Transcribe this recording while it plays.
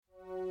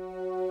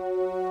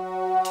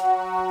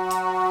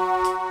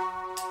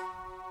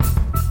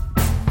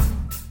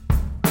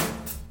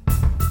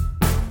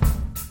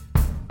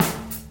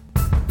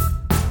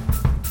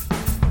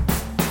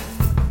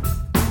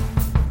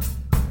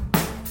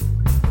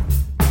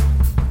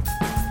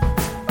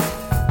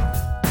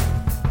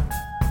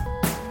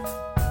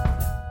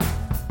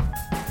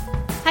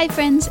Hi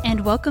friends,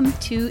 and welcome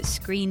to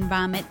Screen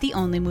Vomit, the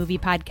only movie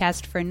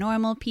podcast for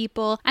normal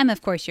people. I'm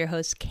of course your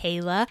host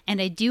Kayla,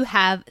 and I do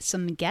have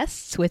some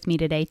guests with me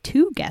today,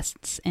 2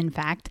 guests in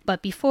fact.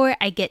 But before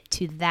I get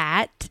to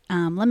that,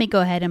 let me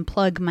go ahead and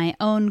plug my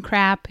own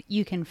crap.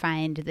 You can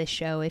find this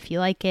show if you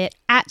like it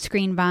at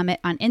Screen Vomit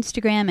on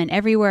Instagram and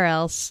everywhere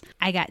else.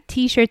 I got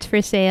t-shirts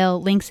for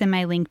sale, links in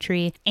my link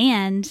tree,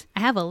 and I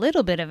have a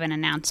little bit of an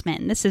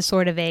announcement. This is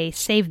sort of a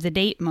save the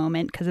date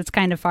moment because it's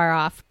kind of far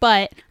off,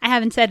 but I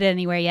haven't said it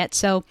anywhere yet.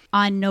 So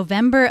on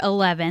November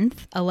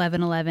 11th,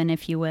 11/11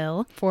 if you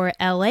will, for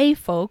LA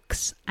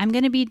folks, I'm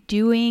going to be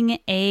doing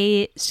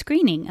a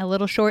screening, a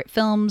little short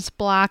films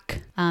block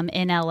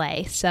in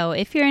LA. So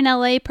if you're an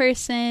LA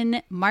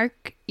person,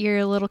 mark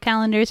your little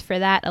calendars for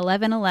that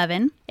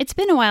 11/11. It's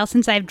been a while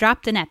since I've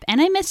dropped an ep, and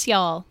I miss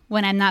y'all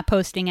when I'm not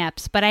posting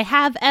eps, but I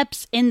have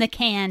eps in the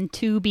can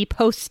to be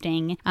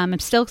posting. I'm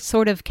still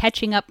sort of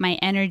catching up my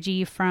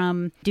energy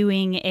from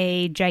doing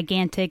a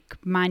gigantic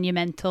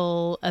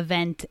monumental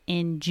event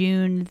in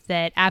June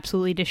that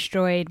absolutely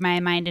destroyed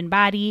my mind and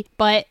body,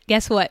 but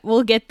guess what?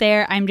 We'll get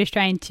there. I'm just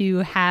trying to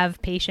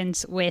have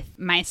patience with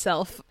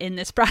myself in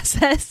this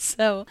process,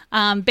 so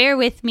bear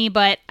with me,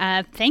 but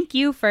thank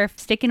you for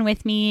sticking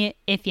with me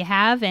if you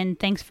have, and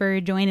thanks for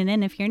joining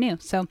in if you're new.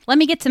 So let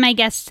me get to my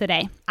guests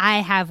today. I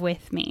have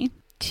with me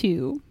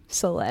 2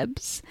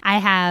 celebs. I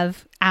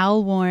have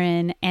Al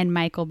Warren and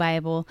Michael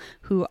Bible,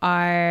 who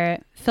are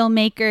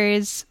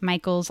filmmakers.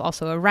 Michael's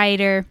also a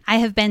writer. I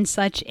have been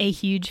such a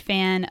huge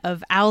fan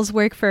of Al's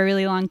work for a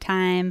really long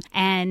time,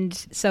 and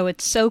so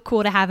it's so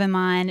cool to have him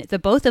on. The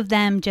both of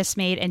them just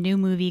made a new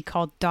movie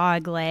called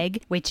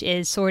Dogleg, which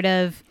is sort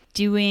of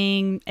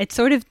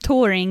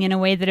touring in a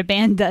way that a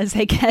band does,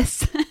 I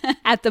guess,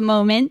 at the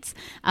moment.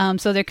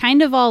 So they're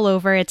kind of all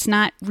over. It's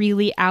not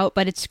really out,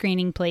 but it's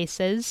screening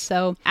places.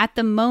 So at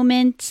the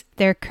moment,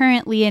 their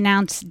currently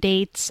announced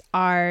dates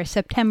are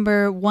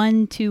September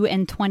 1, 2,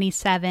 and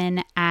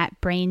 27 at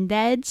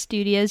Braindead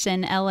Studios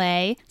in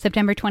LA,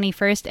 September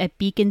 21st at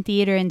Beacon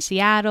Theater in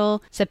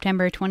Seattle,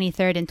 September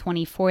 23rd and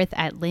 24th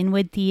at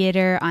Linwood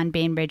Theater on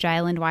Bainbridge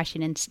Island,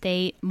 Washington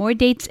State. More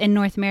dates in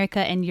North America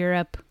and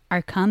Europe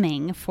are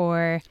coming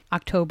for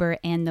October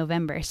and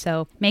November.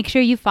 So make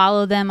sure you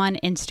follow them on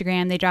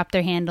Instagram. They drop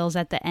their handles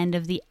at the end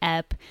of the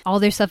ep. All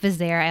their stuff is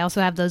there. I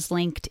also have those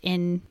linked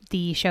in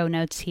the show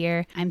notes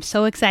here. I'm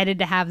so excited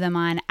to have them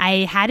on. I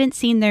hadn't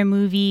seen their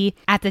movie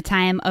at the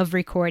time of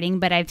recording,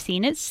 but I've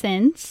seen it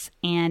since,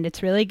 and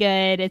it's really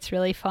good. It's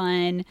really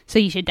fun. So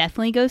you should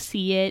definitely go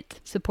see it.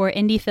 Support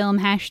indie film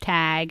 #.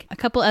 A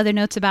couple other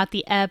notes about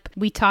the ep.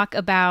 We talk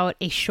about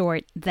a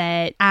short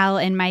that Al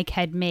and Mike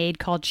had made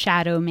called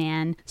Shadow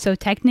Man. So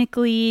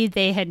technically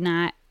they had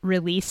not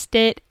released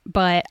it,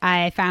 but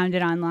I found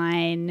it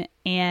online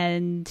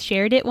and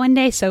shared it one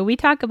day. So we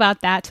talk about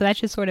that. So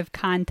that's just sort of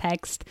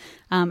context.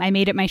 I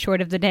made it my short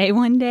of the day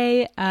one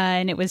day,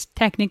 and it was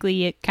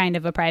technically kind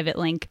of a private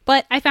link,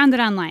 but I found it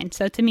online.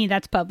 So to me,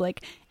 that's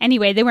public.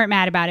 Anyway, they weren't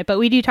mad about it, but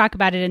we do talk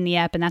about it in the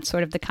app, and that's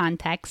sort of the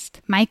context.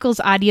 Michael's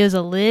audio is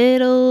a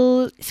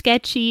little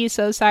sketchy,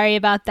 so sorry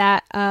about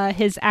that.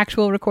 His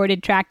actual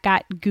recorded track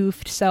got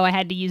goofed, so I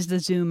had to use the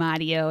Zoom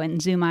audio, and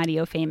Zoom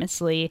audio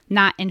famously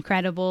not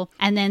incredible.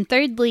 And then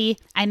thirdly,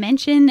 I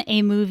mentioned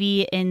a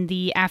movie in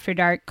the After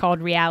Dark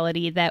called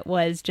Reality that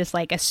was just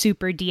like a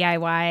super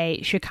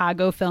DIY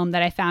Chicago film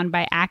that I found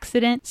by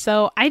accident.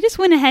 So I just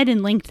went ahead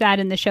and linked that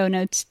in the show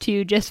notes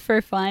too, just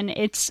for fun.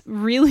 It's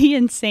really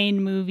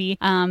insane movie.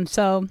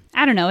 So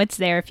I don't know, it's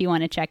there if you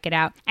want to check it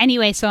out.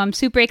 Anyway, so I'm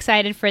super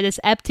excited for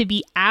this ep to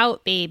be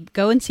out, babe.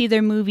 Go and see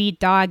their movie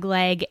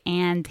Dogleg,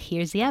 and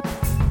here's the ep.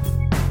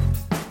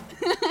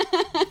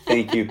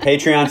 Thank you.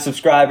 Patreon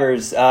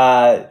subscribers,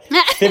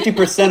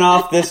 50%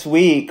 off this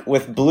week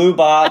with Blue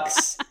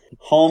Box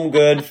Home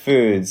Good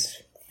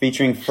Foods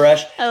featuring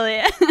fresh. Oh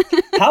yeah.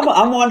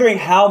 I'm wondering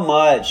how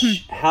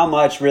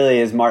much really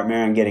is Mark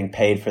Maron getting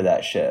paid for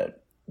that shit?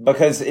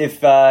 Because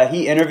if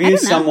he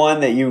interviews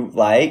someone that you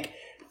like,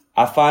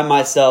 I find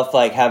myself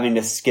like having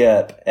to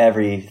skip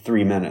every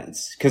 3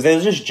 minutes because they'll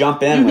just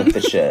jump in with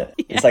the shit.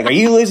 Yeah. It's like, are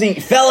you losing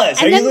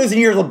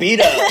your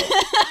libido?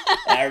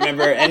 I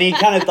remember, and he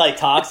kind of like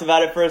talks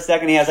about it for a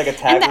second. He has like a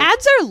tag. And the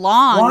ads are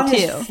long too.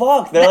 As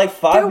fuck. They're like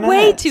 5 minutes. They're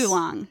way too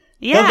long.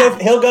 Yeah.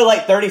 He'll go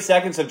like 30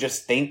 seconds of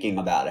just thinking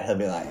about it. He'll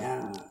be like,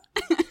 yeah.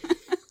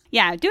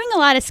 Yeah, doing a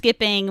lot of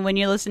skipping when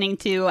you're listening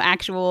to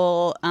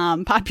actual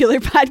popular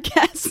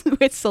podcasts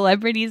with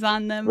celebrities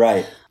on them.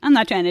 Right. I'm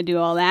not trying to do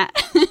all that.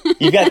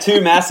 You've got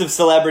 2 massive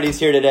celebrities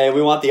here today.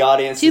 We want the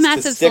audience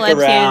to stick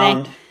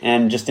around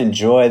and just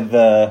enjoy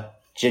the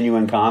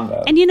genuine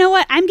combo. And you know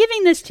what? I'm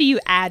giving this to you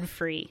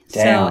ad-free.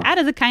 Damn. So out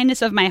of the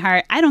kindness of my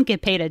heart, I don't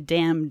get paid a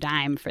damn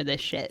dime for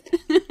this shit.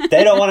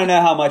 They don't want to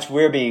know how much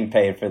we're being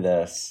paid for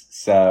this.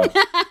 So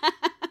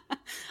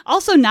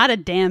also not a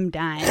damn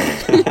dime.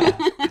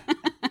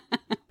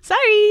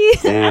 Sorry.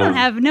 I don't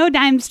have no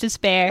dimes to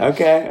spare.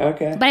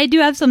 Okay. But I do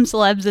have some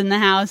celebs in the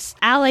house.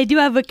 Al, I do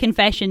have a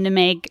confession to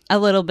make a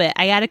little bit.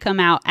 I got to come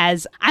out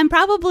as I'm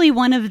probably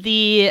one of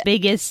the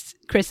biggest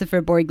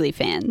Christopher Borgley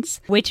fans,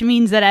 which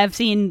means that I've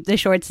seen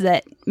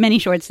many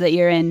shorts that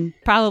you're in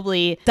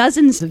probably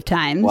dozens of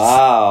times.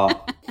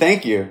 Wow.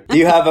 Thank you. Do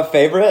you have a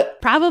favorite?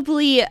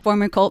 Probably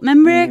former cult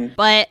member,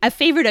 but a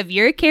favorite of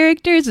your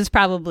characters is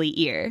probably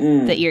Ear,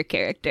 the Ear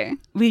character.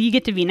 Well, you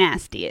get to be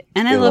nasty,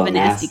 and I love a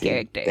nasty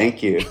character.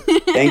 Thank you.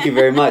 Thank you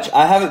very much.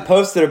 I haven't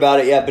posted about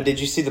it yet, but did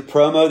you see the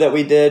promo that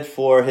we did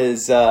for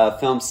his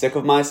film Sick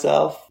of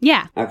Myself?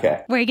 Yeah.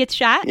 Okay. Where he gets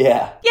shot?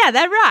 Yeah. Yeah,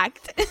 that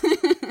rocked.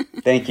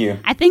 Thank you.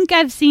 I think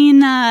I've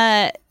seen,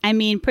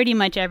 pretty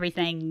much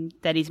everything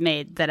that he's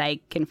made that I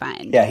can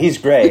find. Yeah, he's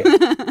great.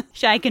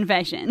 Shy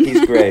confession.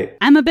 He's great.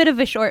 I'm a bit of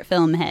a short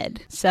film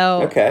head,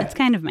 so that's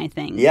kind of my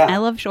thing. Yeah. I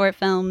love short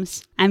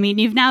films. I mean,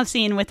 you've now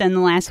seen within the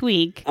last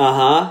week.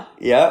 Uh-huh.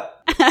 Yep.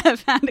 I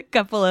found a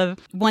couple of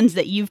ones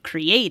that you've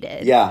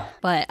created. Yeah.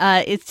 But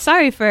it's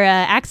sorry for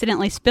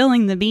accidentally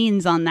spilling the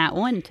beans on that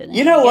one today.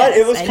 You know what?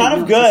 It was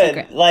kind of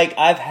good. Like,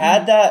 I've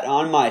had that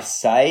on my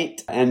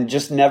site and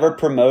just never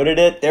promoted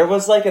it. There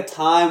was like a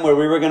time where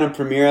we were going to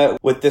premiere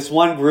it with this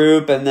one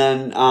group, and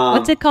then...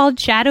 what's it called?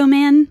 Shadow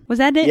Man? Was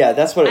that it? Yeah,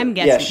 that's what I'm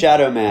guessing. Yeah,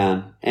 Shadow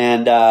Man.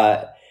 And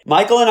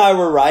Michael and I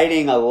were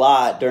writing a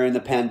lot during the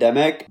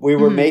pandemic. We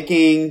were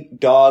making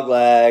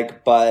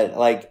Dogleg, but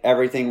like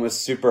everything was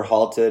super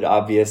halted,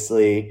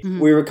 obviously.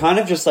 We were kind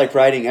of just like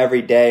writing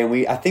every day,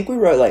 and I think we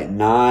wrote like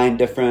 9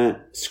 different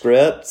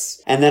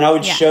scripts, and then I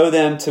would show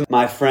them to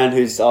my friend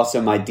who's also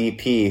my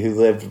DP, who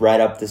lived right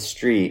up the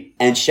street.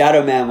 And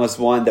Shadow Man was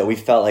one that we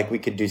felt like we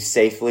could do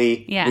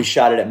safely. Yeah. We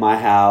shot it at my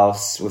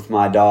house with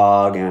my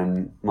dog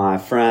and my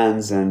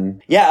friends,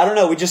 and I don't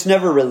know, we just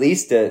never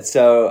released it,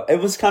 so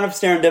it was kind of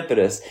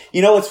serendipitous.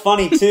 You know what's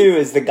funny too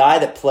is the guy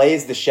that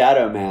plays the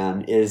Shadow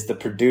Man is the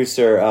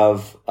producer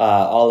of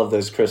all of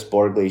those Chris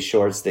Borgley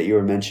shorts that you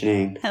were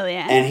mentioning. Hell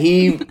yeah. And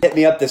he hit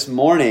me up this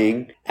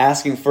morning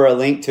asking for a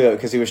link to it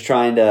because he was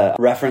trying to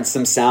reference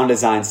some sound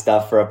design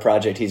stuff for a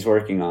project he's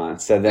working on.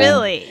 So then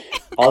really?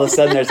 All of a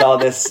sudden there's all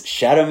this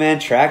Shadow Man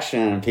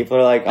traction, and people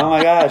are like, oh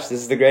my gosh,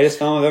 this is the greatest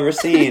film I've ever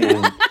seen.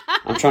 And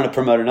I'm trying to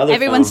promote another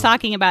Everyone's film.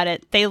 talking about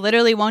it. They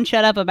literally won't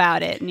shut up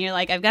about it. And you're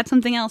like, I've got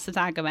something else to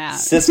talk about.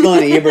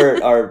 Siskel and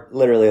Ebert are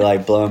literally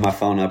like blowing my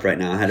phone up right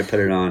now. I had to put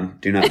it on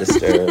Do Not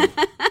Disturb.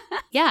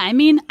 Yeah, I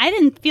mean, I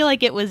didn't feel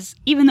like it was,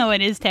 even though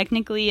it is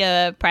technically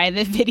a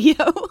private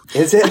video.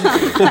 Is it?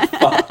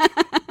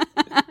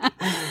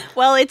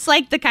 Well, it's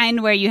like the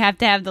kind where you have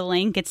to have the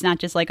link. It's not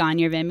just like on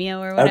your Vimeo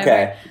or whatever.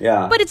 Okay,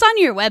 yeah. But it's on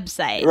your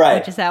website, right,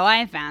 which is how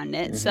I found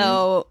it.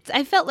 So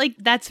I felt like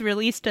that's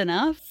released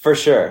enough. For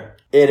sure.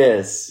 It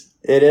is.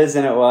 It is,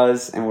 and it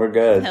was, and we're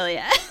good. Hell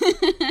yeah.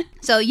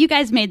 So you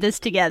guys made this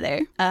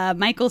together.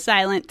 Michael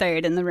Silent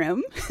third in the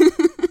room.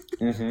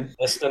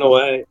 Listening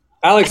away.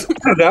 Alex,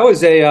 that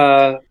was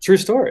a true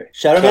story.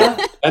 Shadow Man?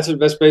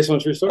 That's based on a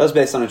true story. That was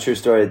based on a true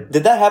story.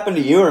 Did that happen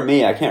to you or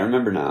me? I can't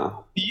remember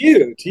now. To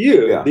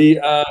you.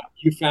 Yeah.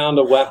 You found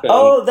a weapon.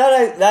 Oh,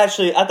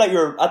 I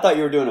thought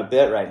you were doing a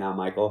bit right now,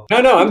 Michael.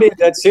 No, I mean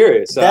that's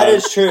serious. That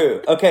is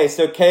true. Okay,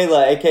 so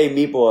Kayla, aka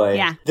Meat Boy.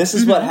 Yeah. This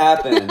is what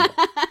happened.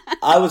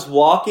 I was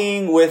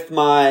walking with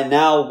my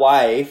now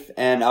wife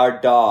and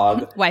our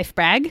dog. Wife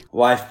brag,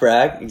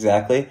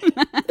 exactly.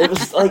 It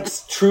was like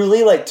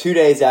truly like 2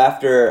 days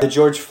after the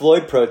George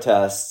Floyd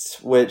protests,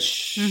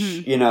 which,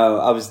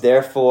 I was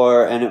there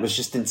for, and it was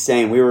just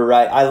insane.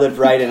 I lived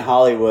right in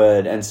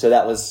Hollywood, and so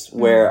that was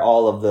where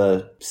all of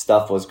the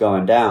stuff was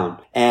going down.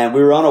 And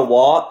we were on a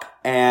walk,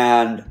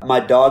 and my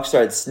dog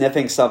started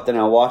sniffing something,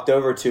 and I walked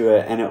over to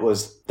it, and it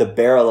was the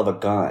barrel of a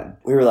gun.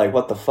 We were like,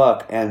 what the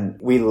fuck? And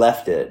we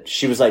left it.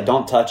 She was like,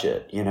 don't touch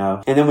it,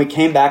 And then we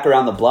came back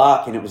around the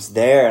block, and it was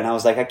there, and I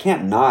was like, I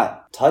can't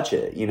not touch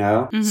it,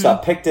 So I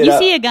picked it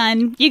up. You see a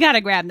gun, you gotta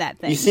grab that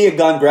thing. You see a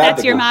gun, grab the gun.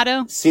 That's your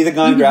motto? See the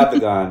gun, grab the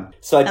gun.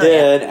 So I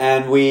did,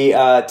 and we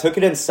took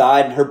it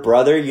inside, and her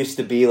brother used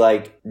to be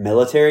like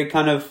military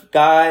kind of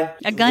guy.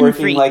 A gun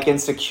working freak. Like in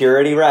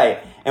security, right.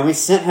 And we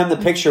sent him the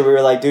picture. We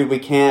were like, dude, we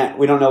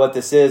don't know what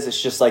this is.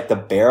 It's just like the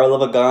barrel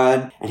of a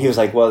gun. And he was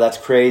like, well, that's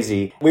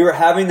crazy. We were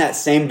having that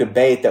same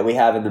debate that we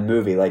have in the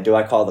movie. Like, do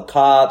I call the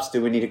cops?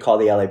 Do we need to call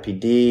the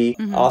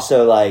LAPD?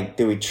 Also, like,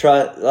 do we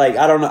trust? Like,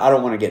 I don't know. I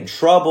don't want to get in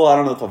trouble. I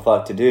don't know what the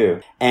fuck to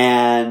do.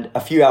 And a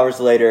few hours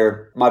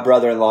later, my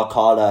brother-in-law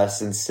called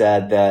us and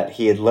said that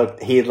he had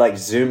like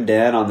zoomed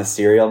in on the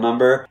serial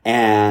number,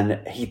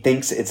 and he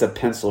thinks it's a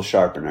pencil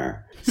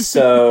sharpener.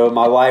 So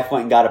my wife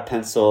went and got a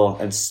pencil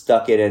and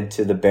stuck it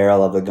into the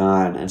barrel of the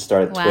gun and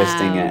started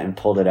twisting it and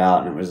pulled it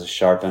out, and it was a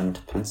sharpened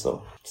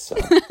pencil. So.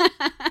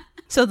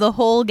 So the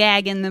whole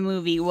gag in the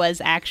movie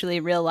was actually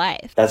real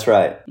life. That's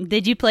right.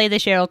 Did you play the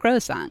Sheryl Crow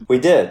song? We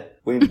did.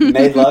 We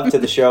made love to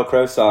the Sheryl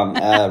Crow song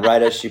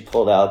right as she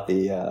pulled out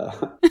the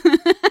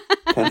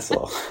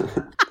pencil.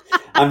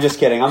 I'm just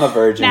kidding. I'm a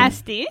virgin.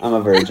 Nasty. I'm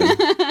a virgin.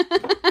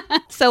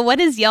 So what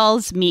is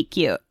y'all's meet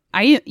cute?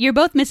 You're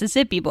both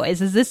Mississippi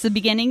boys. Is this the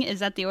beginning? Is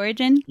that the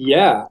origin?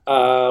 Yeah.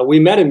 We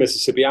met in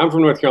Mississippi. I'm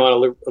from North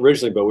Carolina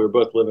originally, but we were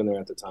both living there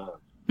at the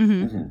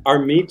time. Our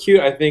meet cute,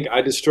 I think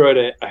I destroyed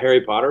a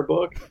Harry Potter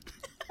book.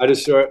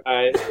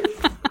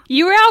 You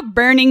You were out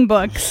burning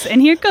books,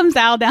 and here comes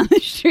Al down the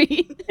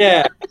street.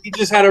 Yeah, he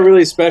just had a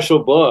really special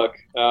book,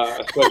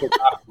 a special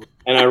copy,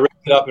 and I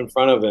ripped it up in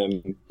front of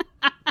him.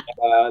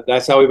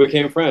 That's how we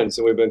became friends,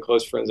 and we've been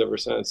close friends ever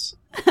since.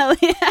 Hell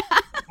yeah.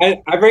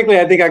 I frankly,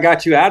 I think I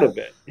got you out of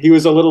it. He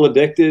was a little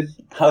addicted.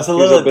 I was a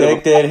little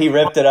addicted. He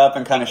ripped it up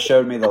and kind of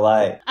showed me the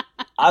light.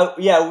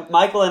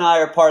 Michael and I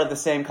are part of the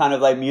same kind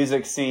of like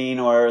music scene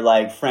or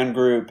like friend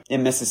group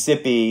in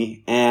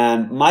Mississippi.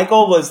 And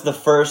Michael was the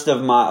first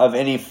of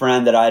any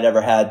friend that I'd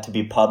ever had to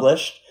be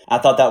published. I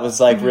thought that was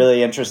like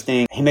really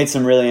interesting. He made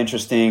some really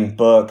interesting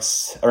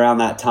books around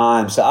that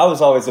time. So I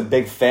was always a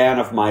big fan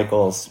of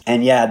Michael's.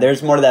 And yeah,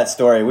 there's more to that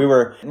story.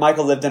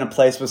 Michael lived in a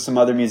place with some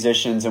other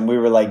musicians and we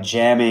were like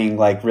jamming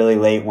like really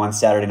late one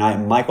Saturday night.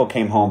 And Michael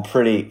came home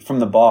from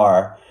the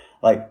bar,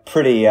 like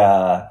pretty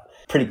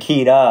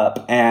keyed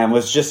up and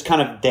was just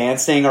kind of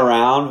dancing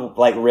around,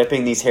 like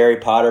ripping these Harry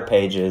Potter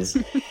pages.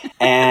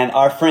 And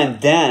our friend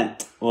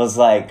Dent was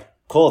like,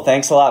 cool,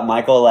 thanks a lot,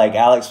 Michael. Like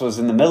Alex was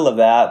in the middle of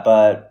that,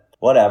 but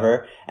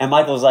whatever. And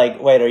Michael was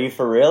like, wait, are you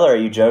for real or are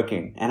you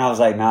joking? And I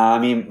was like, nah, I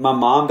mean, my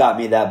mom got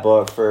me that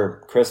book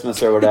for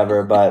Christmas or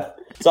whatever, but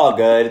it's all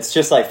good. It's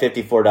just like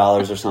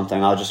 $54 or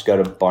something. I'll just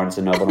go to Barnes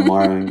 & Noble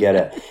tomorrow and get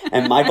it.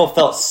 And Michael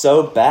felt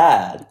so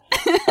bad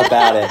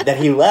about it that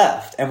he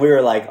left. And we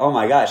were like, oh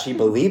my gosh, he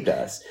believed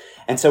us.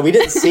 And so we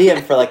didn't see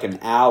him for like an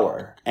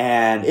hour.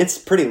 And it's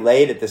pretty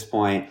late at this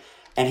point.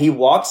 And he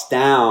walks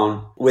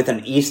down with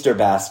an Easter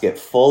basket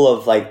full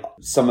of like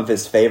some of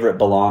his favorite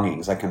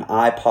belongings, like an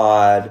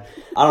iPod.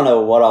 I don't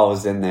know what all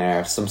was in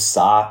there, some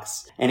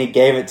socks. And he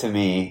gave it to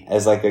me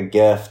as like a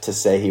gift to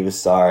say he was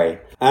sorry.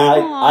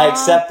 And I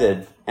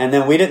accepted. And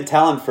then we didn't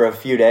tell him for a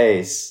few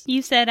days.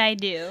 You said I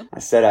do. I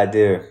said I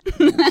do.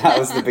 That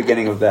was the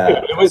beginning of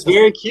that. It was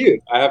very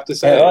cute, I have to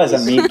say. It was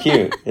a meet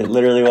cute. It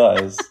literally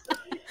was.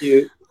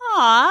 Cute.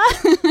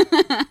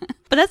 Aw.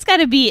 But that's got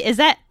to be, is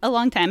that a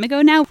long time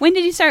ago now? When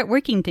did you start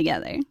working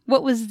together?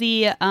 What was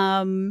the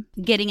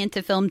getting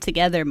into film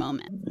together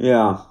moment?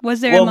 Yeah.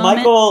 Was there a moment?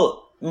 Michael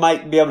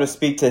might be able to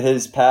speak to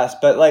his past,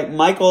 but like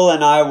Michael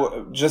and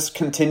I just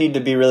continued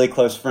to be really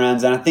close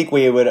friends. And I think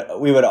we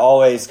would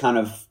always kind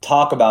of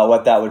talk about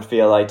what that would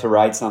feel like to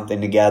write something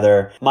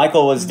together.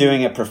 Michael was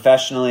doing it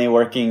professionally,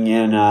 working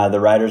in the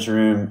writer's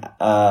room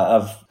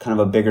of kind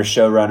of a bigger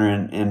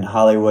showrunner in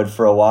Hollywood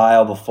for a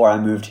while before I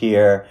moved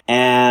here.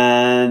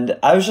 And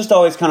I was just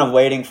always kind of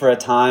waiting for a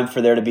time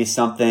for there to be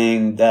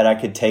something that I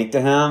could take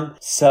to him.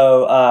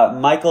 So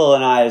Michael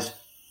and I's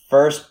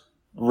first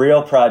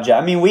real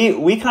project. I mean,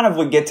 we kind of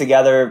would get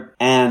together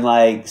and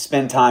like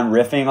spend time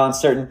riffing on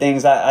certain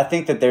things. I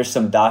think that there's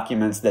some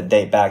documents that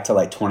date back to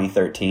like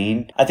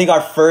 2013. I think our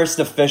first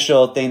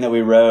official thing that we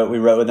wrote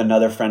with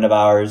another friend of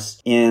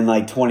ours in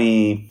like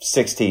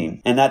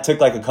 2016. And that took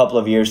like a couple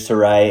of years to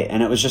write.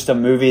 And it was just a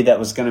movie that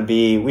was going to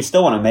be, we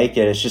still want to make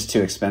it. It's just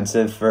too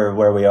expensive for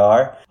where we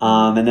are.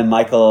 And then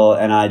Michael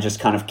and I just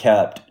kind of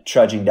kept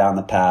trudging down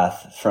the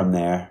path from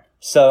there.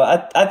 So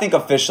I think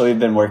officially we've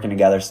been working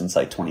together since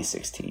like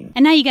 2016.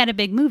 And now you got a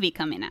big movie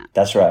coming out.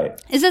 That's right.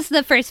 Is this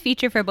the first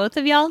feature for both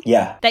of y'all?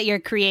 Yeah. That you're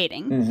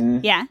creating? Mm-hmm.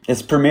 Yeah.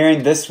 It's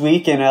premiering this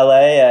week in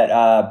LA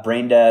at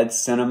Brain Dead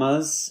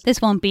Cinemas.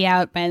 This won't be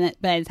out by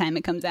the time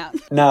it comes out.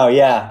 No,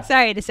 yeah.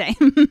 Sorry to say.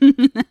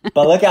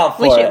 But look out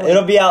for it.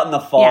 It'll be out in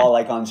the fall,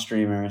 like on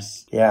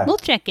streamers. Yeah. We'll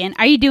check in.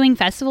 Are you doing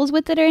festivals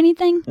with it or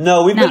anything?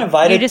 No, we've been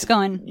invited. You're just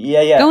going.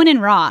 Yeah. Going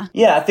in raw.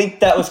 Yeah, I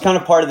think that was kind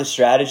of part of the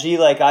strategy.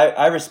 Like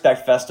I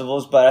respect festivals,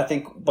 but I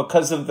think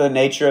because of the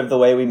nature of the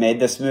way we made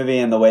this movie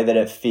and the way that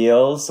it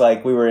feels,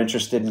 like we were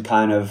interested in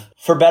kind of,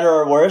 for better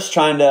or worse,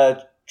 trying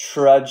to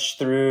trudge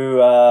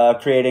through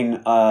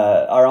creating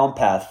our own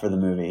path for the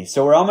movie.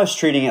 So we're almost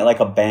treating it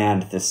like a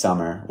band this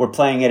summer. We're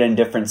playing it in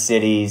different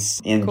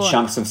cities in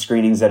chunks of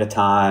screenings at a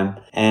time.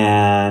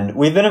 And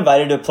we've been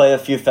invited to play a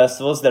few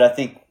festivals that I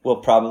think we'll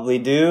probably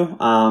do.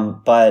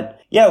 But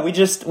yeah,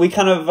 we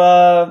kind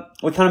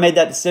of made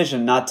that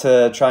decision not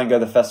to try and go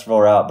the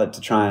festival route, but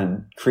to try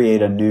and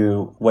create a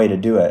new way to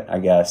do it, I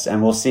guess.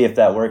 And we'll see if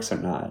that works or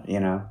not, you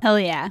know? Hell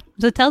yeah.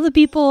 So tell the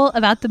people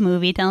about the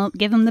movie.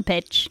 Give them the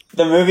pitch.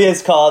 The movie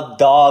is called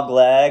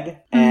Dogleg,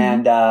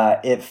 and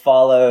it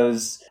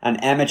follows an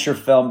amateur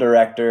film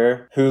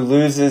director who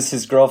loses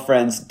his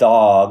girlfriend's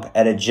dog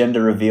at a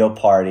gender reveal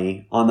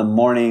party on the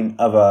morning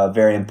of a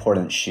very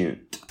important shoot.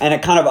 And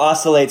it kind of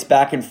oscillates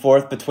back and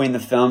forth between the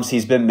films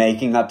he's been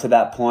making up to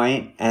that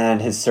point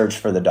and his search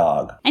for the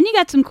dog. And you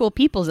got some cool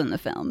peoples in the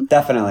film.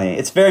 Definitely.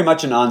 It's very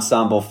much an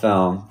ensemble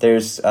film.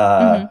 There's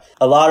a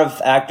lot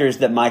of actors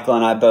that Michael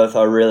and I both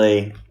are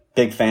really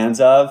big fans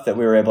of that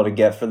we were able to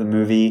get for the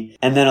movie.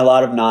 And then a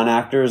lot of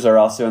non-actors are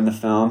also in the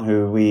film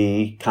who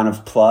we kind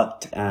of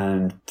plucked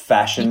and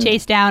fashioned. You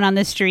chased down on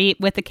the street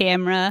with the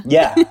camera.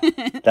 Yeah,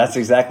 that's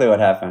exactly what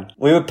happened.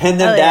 We would pin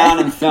them down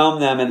and film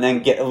them and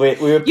then we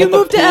would put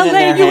moved the pen to LA,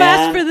 in their you hand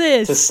asked for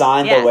this. to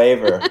sign the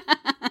waiver.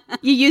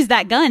 You used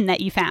that gun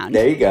that you found.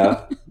 There you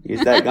go.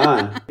 Use that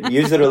gun.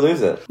 Use it or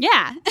lose it.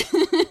 Yeah.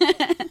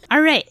 All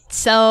right,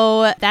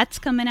 so that's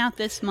coming out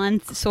this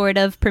month, sort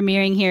of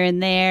premiering here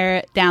and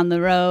there down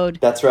the road.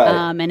 That's right.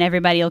 And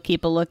everybody will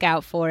keep a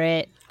lookout for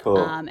it. Cool.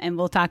 And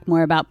we'll talk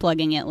more about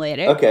plugging it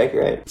later. Okay,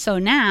 great. So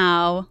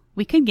now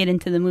we could get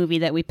into the movie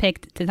that we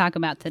picked to talk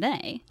about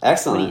today.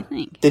 Excellent. What do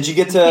you think? Did you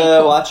get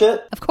to watch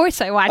it? Of course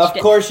I watched it.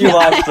 Of course you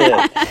watched it.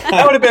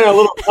 That would have been a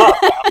little tough.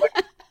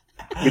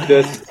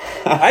 Because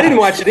I didn't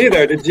watch it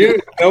either. Did you?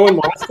 No one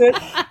watched it?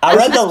 I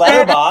read the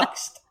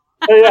Letterboxd.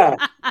 Oh, yeah.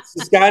 It's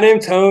this guy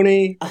named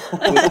Toni.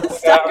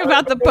 Let's talk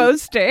about the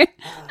poster.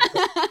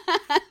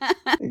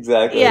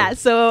 Exactly. Yeah,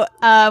 so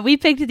we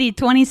picked the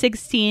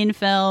 2016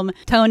 film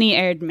Toni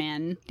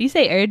Erdmann. Do you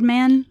say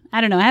Erdmann? I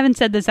don't know. I haven't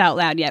said this out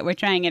loud yet. We're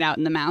trying it out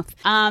in the mouth.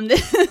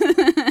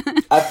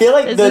 I feel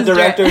like the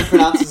director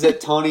pronounces it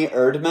Toni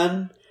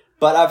Erdmann,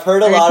 but I've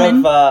heard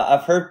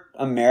I've heard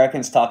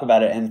Americans talk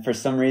about it, and for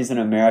some reason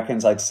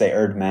Americans like to say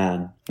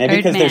Erdmann. Maybe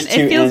because there's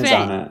two N's right.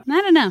 on it.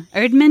 I don't know.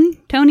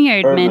 Toni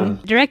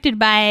Erdmann, directed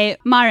by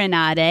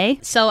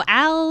Marinade. So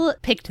Al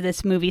picked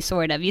this movie,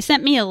 sort of. You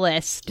sent me a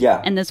list,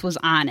 and this was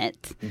on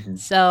it. Mm-hmm.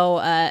 So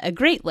a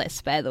great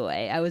list, by the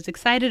way. I was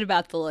excited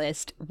about the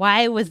list.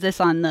 Why was this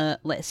on the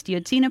list? You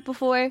had seen it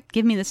before?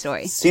 Give me the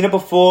story. Seen it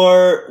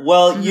before.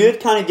 Well, you had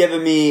kind of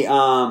given me a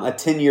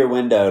 10-year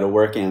window to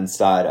work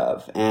inside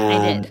of.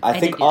 And I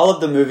think all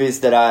of the movies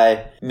that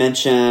I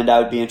mentioned I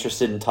would be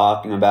interested in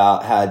talking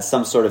about had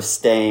some sort of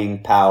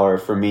staying power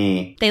for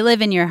me. They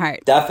live in your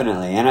heart.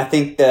 Definitely. And I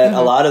think that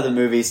a lot of the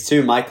movies,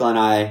 too, Michael and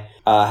I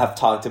have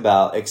talked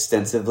about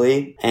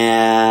extensively.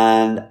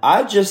 And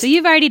So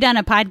you've already done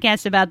a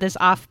podcast about this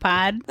off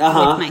pod with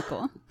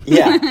Michael.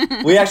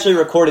 Yeah. We actually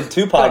recorded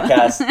 2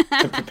 podcasts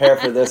to prepare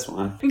for this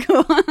one.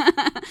 Cool.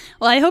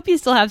 Well, I hope you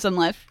still have some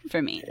left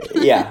for me.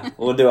 Yeah,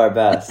 we'll do our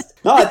best.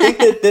 No, I think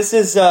that this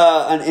is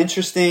an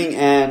interesting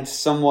and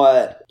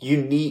somewhat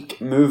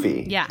unique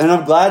movie. Yeah. And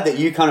I'm glad that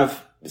you kind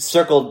of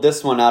circled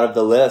this one out of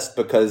the list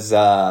because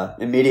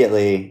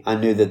immediately I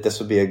knew that this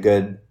would be a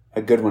good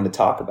one to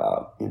talk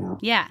about, you know?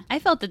 Yeah, I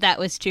felt that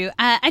was true.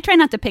 I try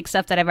not to pick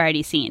stuff that I've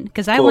already seen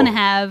because I want to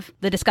have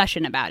the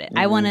discussion about it. Mm-hmm.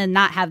 I want to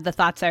not have the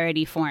thoughts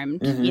already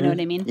formed. Mm-hmm. You know what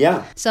I mean?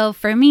 Yeah. So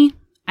for me,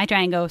 I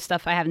try and go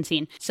stuff I haven't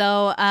seen.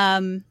 So,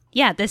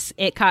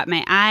 it caught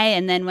my eye.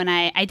 And then when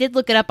I did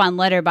look it up on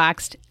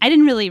Letterboxd, I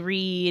didn't really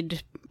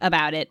read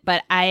about it,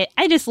 but I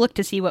just looked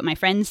to see what my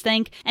friends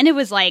think. And it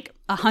was like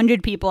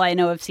 100 people I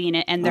know have seen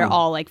it, and they're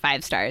all like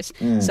 5 stars.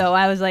 So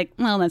I was like,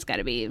 well, that's got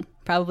to be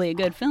probably a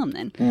good film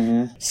then.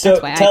 Mm-hmm. So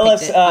tell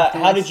us,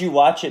 how did you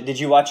watch it? Did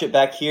you watch it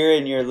back here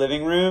in your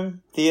living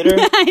room theater?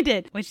 I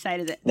did. Which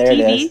side is it? There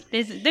TV?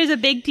 it is. There's a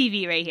big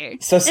TV right here.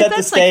 So set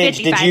the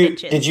stage. Like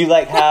did you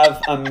like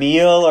have a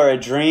meal or a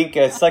drink?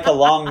 It's like a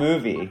long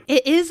movie.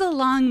 It is a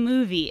long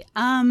movie.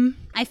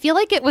 I feel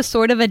like it was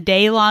sort of a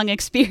day-long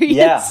experience.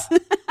 Yeah.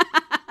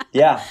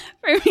 Yeah.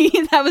 For me,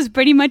 that was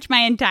pretty much my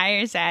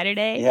entire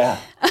Saturday. Yeah.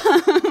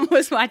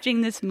 Was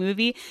watching this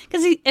movie.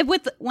 Because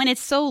when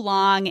it's so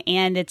long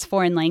and it's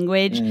foreign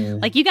language,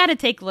 like you got to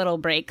take little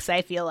breaks,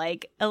 I feel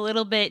like. A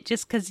little bit,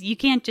 just because you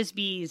can't just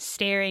be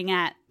staring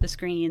at the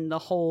screen the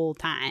whole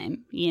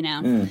time, you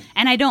know?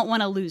 And I don't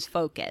want to lose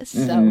focus.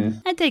 So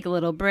I take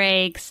little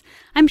breaks.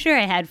 I'm sure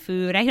I had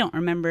food. I don't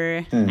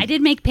remember. I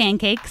did make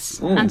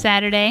pancakes on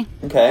Saturday.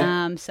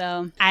 Okay.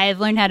 So I've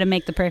learned how to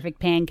make the perfect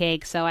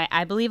pancake. So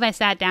I believe I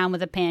sat down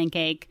with a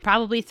pancake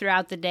probably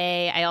throughout the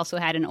day. I also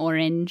had an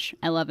orange.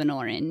 I love an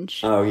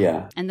orange. Oh,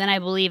 yeah. And then I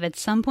believe at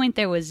some point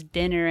there was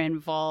dinner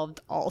involved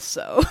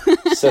also.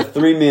 So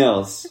 3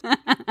 meals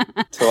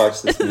to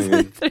watch this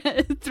movie.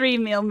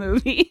 3-meal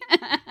movie.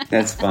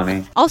 That's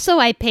funny. Also,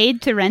 I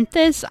paid to rent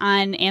this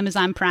on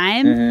Amazon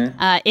Prime.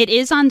 It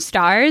is on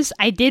Stars.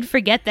 I did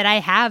forget that I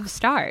have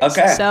Stars.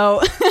 Okay.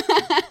 So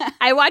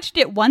I watched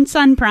it once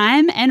on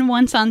Prime and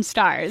once on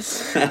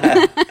Stars.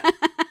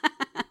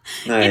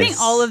 Nice. Getting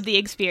all of the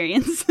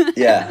experience.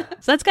 Yeah.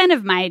 So that's kind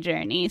of my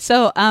journey.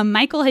 So,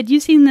 Michael, had you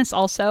seen this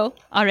also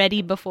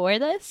already before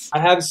this? I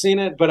have seen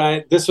it,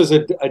 but this was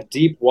a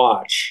deep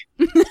watch.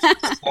 I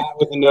sat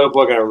with a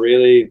notebook and I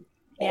really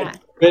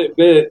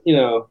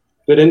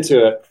bit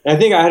into it. And I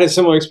think I had a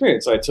similar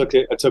experience. I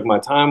took my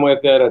time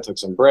with it. I took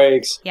some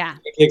breaks. Yeah.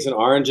 Cakes and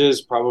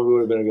oranges probably would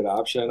have been a good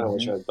option. I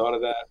wish I had thought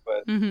of that,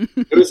 but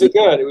it was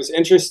good. It was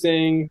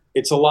interesting.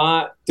 It's a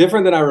lot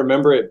different than I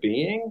remember it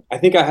being. I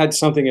think I had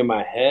something in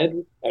my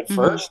head at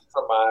first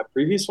from my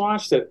previous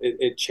watch that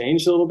it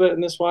changed a little bit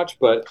in this watch.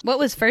 But what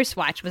was first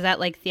watch? Was that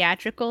like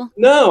theatrical?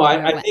 No,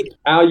 I think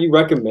Al, you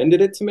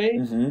recommended it to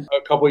me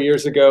a couple of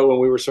years ago when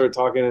we were sort of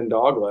talking in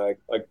Dogleg,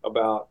 like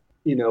about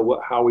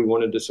how we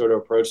wanted to sort of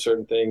approach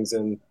certain things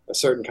and a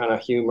certain kind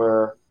of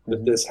humor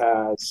that this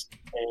has.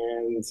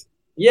 And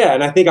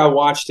and I think I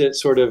watched it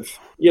sort of,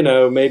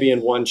 maybe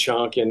in one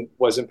chunk and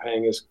wasn't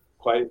paying as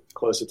quite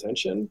close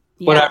attention.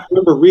 Yeah. But I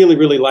remember really,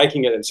 really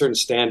liking it in certain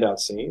standout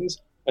scenes.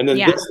 And then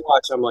this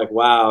watch, I'm like,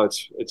 wow,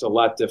 it's a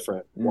lot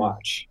different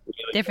watch.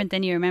 Really different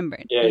than you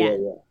remembered. Yeah.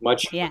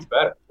 Much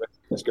better.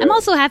 I'm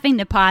also having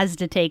to pause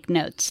to take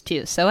notes,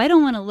 too. So I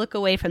don't want to look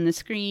away from the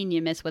screen.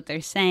 You miss what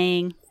they're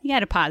saying. You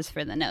got to pause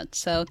for the notes,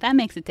 so that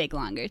makes it take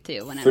longer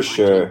too. When I'm for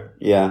sure,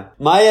 yeah.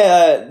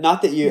 My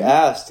not that you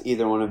asked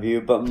either one of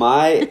you, but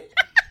my.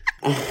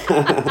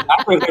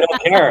 I really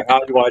don't care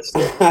how you watched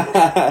it.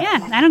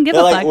 Yeah, I don't give a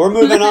fuck. We're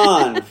moving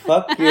on.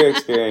 Fuck your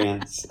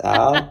experience,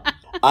 Al.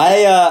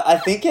 I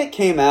think it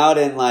came out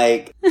in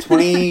like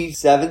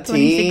 2017.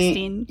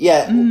 2016.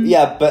 Yeah,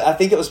 yeah, but I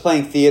think it was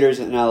playing theaters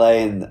in LA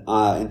in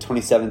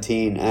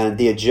 2017, and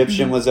the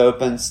Egyptian was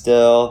open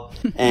still,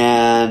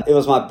 and it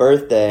was my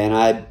birthday, and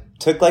I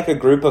took like a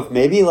group of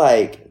maybe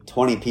like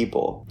 20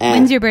 people.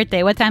 And when's your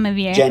birthday? What time of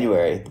year?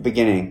 January, the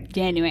beginning.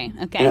 January,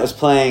 okay. And it was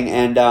playing,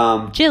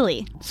 and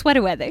chilly,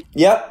 sweater weather.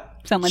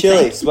 Yep. Someone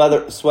chilly,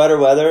 say. sweater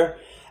weather.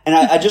 And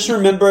I just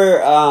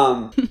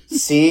remember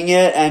seeing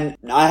it, and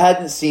I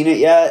hadn't seen it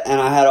yet, and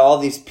I had all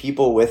these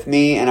people with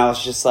me, and I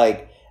was just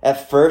like,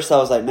 at first I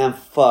was like, man,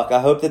 fuck, I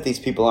hope that these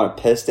people aren't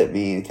pissed at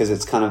me, because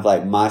it's kind of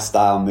like my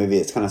style movie.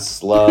 It's kind of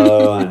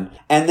slow, and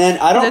then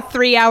I don't... The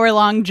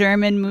 3-hour-long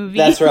German movie.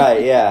 That's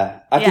right, yeah.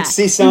 I could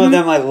see some of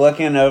them like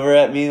looking over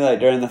at me like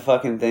during the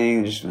fucking thing,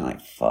 and just being like,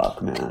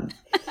 fuck, man.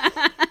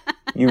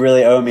 You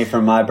really owe me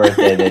for my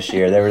birthday this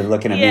year. They were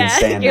looking at me and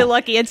saying you're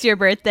lucky it's your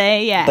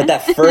birthday, yeah. But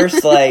that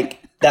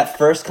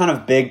first kind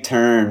of big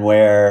turn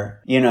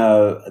where, you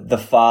know, the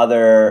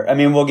father, I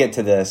mean, we'll get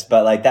to this,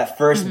 but like that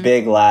first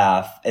big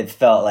laugh, it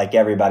felt like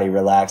everybody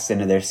relaxed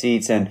into their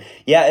seats. And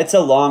yeah, it's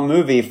a long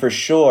movie for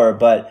sure,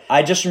 but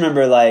I just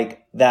remember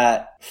like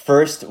that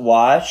first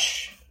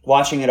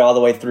watching it all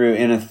the way through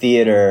in a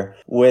theater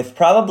with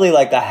probably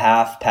like a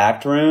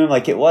half-packed room.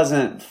 Like it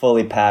wasn't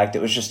fully packed.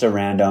 It was just a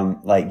random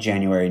like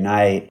January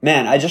night.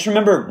 Man, I just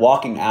remember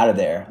walking out of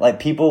there.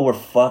 Like people were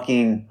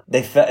fucking,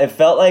 it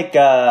felt like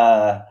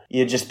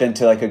you'd just been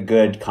to like a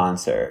good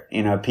concert.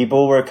 You know,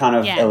 people were kind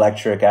of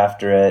electric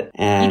after it.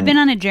 And you've been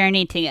on a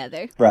journey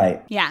together.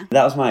 Right. Yeah.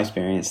 That was my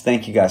experience.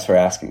 Thank you guys for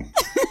asking.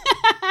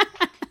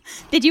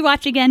 Did you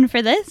watch again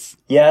for this?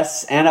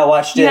 Yes, and I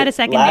watched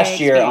it last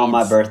year on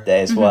my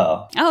birthday as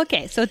well. Oh,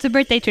 okay. So it's a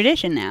birthday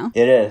tradition now.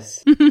 It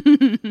is.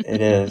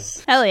 It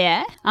is. Hell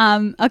yeah.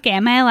 Okay,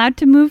 am I allowed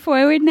to move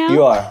forward now?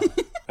 You are.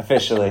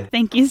 Officially.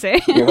 Thank you, sir.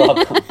 You're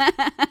welcome.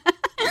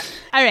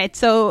 All right,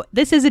 so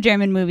this is a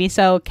German movie.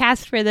 So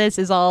cast for this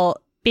is all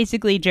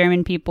basically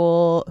German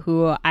people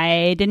who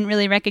I didn't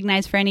really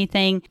recognize for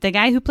anything. The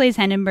guy who plays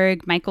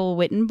Hindenburg, Michael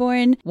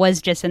Wittenborn,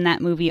 was just in that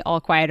movie All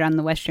Quiet on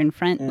the Western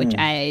Front, which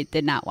I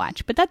did not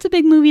watch. But that's a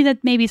big movie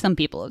that maybe some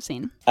people have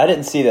seen. I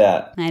didn't see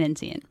that. I didn't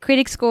see it.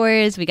 Critic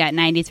scores, we got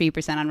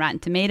 93% on Rotten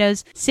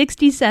Tomatoes.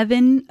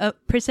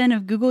 67%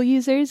 of Google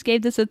users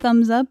gave this a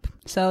thumbs up.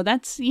 So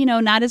that's, you know,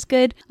 not as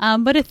good.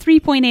 But a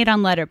 3.8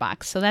 on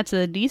Letterboxd. So that's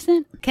a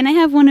decent. Can I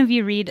have one of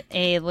you read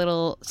a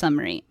little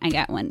summary? I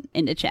got one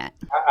in the chat.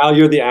 Al,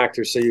 you're the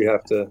actor, so you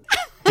have to.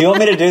 Do you want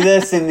me to do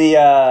this in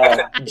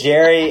the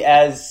Jerry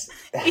as...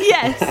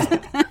 Yes.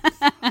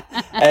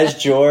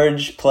 as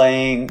George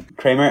playing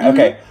Kramer?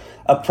 Okay.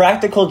 A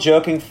practical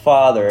joking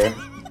father...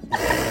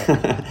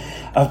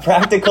 A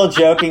practical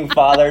joking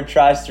father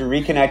tries to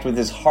reconnect with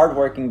his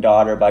hardworking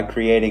daughter by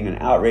creating an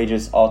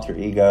outrageous alter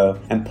ego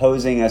and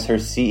posing as her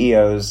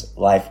CEO's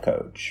life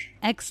coach.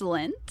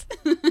 Excellent.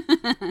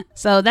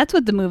 So that's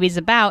what the movie's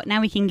about.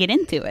 Now we can get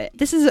into it.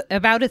 This is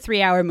about a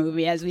 3-hour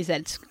movie, as we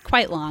said. It's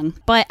quite long.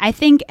 But I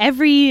think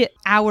every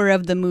hour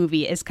of the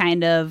movie is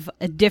kind of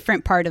a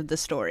different part of the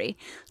story.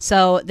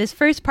 So this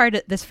first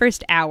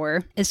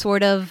hour is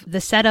sort of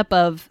the setup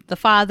of the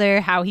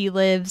father, how he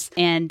lives,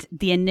 and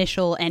the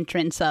initial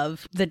entrance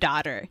of the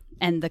daughter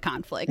and the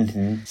conflict.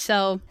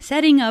 So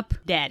setting up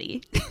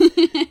daddy.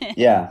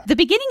 Yeah. The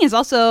beginning is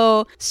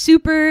also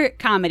super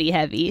comedy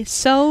heavy.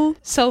 So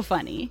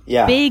funny.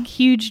 Yeah. Big,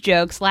 huge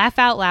jokes, laugh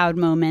out loud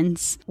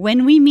moments.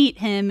 When we meet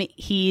him,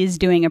 he's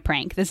doing a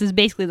prank. This is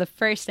basically the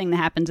first thing that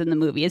happens in the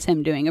movie is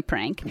him doing a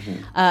prank.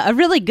 A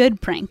really good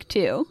prank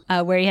too,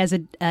 where he has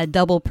a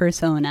double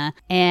persona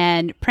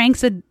and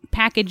pranks a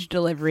package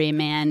delivery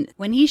man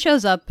when he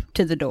shows up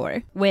to the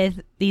door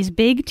with these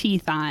big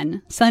teeth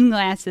on,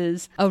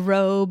 sunglasses, a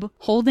robe,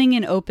 holding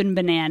an open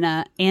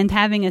banana, and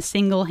having a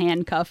single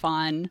handcuff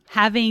on,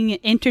 having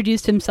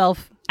introduced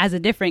himself as a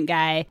different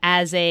guy,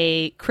 as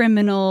a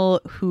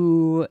criminal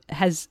who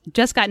has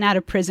just gotten out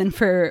of prison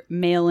for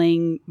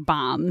mailing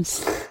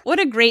bombs. What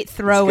a great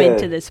throw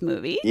into this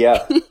movie.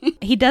 Yeah.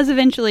 He does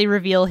eventually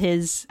reveal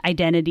his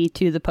identity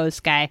to the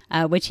post guy,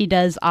 which he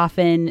does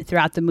often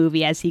throughout the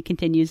movie as he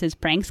continues his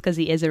pranks because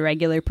he is a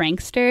regular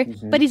prankster,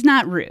 but he's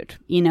not rude.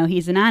 You know,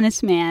 he's an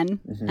honest man,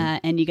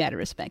 and you got to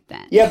respect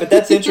that. Yeah, but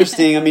that's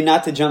interesting. I mean,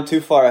 not to jump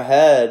too far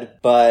ahead,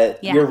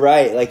 but you're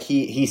right. Like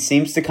he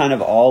seems to kind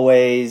of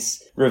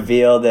always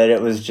reveal that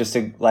it was just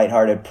a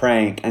lighthearted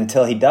prank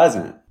until he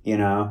doesn't, you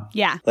know?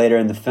 Yeah. Later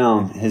in the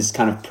film, his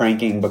kind of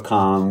pranking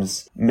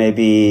becomes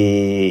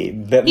maybe a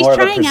bit more of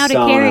a persona. He's trying out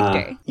a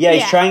character. Yeah,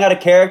 he's trying out a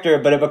character,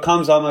 but it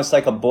becomes almost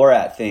like a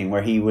Borat thing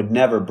where he would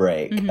never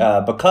break.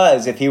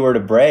 Because if he were to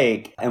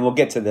break, and we'll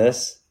get to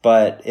this,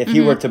 but if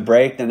he were to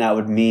break, then that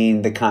would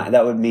mean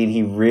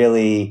he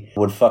really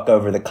would fuck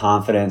over the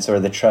confidence or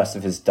the trust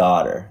of his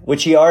daughter,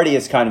 which he already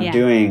is kind of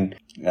doing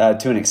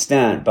to an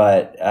extent,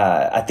 but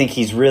I think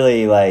he's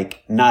really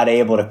like not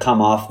able to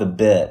come off the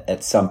bit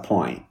at some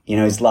point. You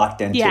know, he's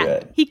locked into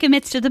it. He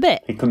commits to the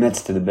bit. He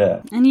commits to the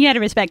bit. And you got to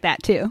respect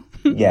that too.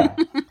 Yeah.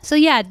 So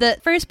yeah, the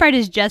first part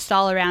is just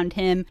all around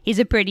him. He's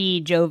a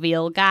pretty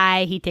jovial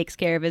guy. He takes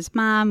care of his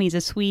mom. He's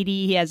a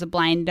sweetie. He has a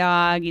blind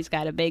dog. He's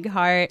got a big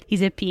heart.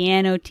 He's a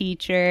piano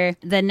teacher.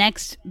 The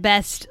next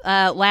best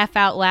laugh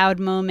out loud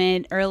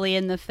moment early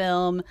in the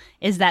film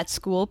is that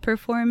school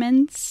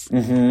performance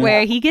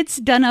where he gets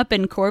done up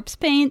in corpse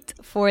paint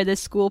for the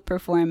school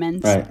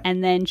performance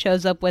and then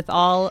shows up with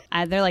all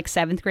either like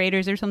 7th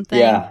graders or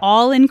something,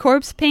 all in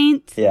corpse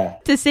paint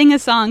to sing a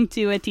song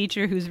to a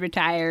teacher who's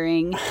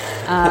retiring,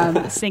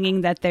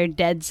 singing that they're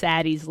dead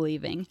sad he's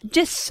leaving.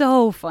 Just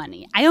so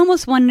funny. I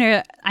almost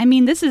wonder, I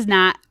mean, this is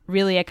not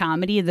really a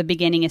comedy. The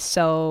beginning is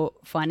so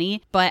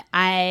funny, but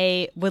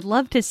I would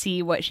love to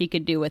see what she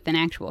could do with an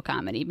actual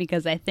comedy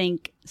because I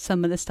think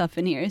some of the stuff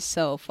in here is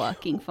so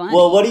fucking funny.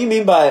 Well, what do you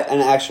mean by an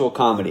actual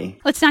comedy?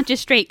 Well, it's not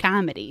just straight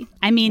comedy.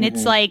 I mean,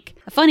 it's like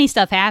funny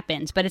stuff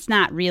happens, but it's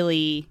not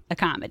really a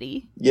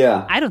comedy.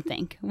 Yeah. I don't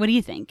think. What do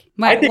you think?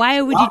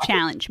 Why would you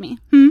challenge me?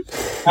 You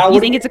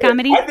think it's a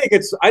comedy? I think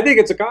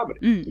it's a comedy.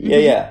 Mm-hmm.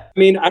 Yeah. I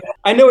mean,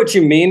 I know what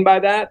you mean by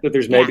that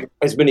there's maybe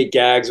as many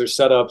gags or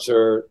setups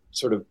or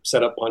sort of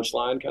set up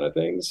punchline kind of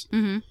things.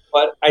 Mm-hmm.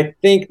 But I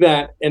think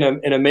that in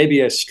a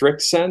maybe a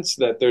strict sense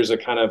that there's a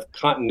kind of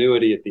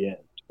continuity at the end,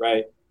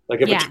 right?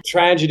 Like if a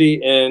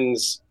tragedy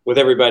ends with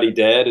everybody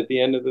dead at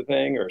the end of the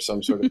thing or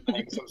some sort of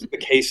thing, so the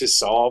case is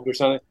solved or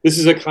something. This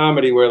is a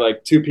comedy where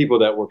like two people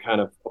that were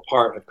kind of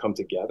apart have come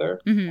together.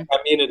 Mm-hmm. I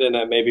mean it in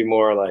a maybe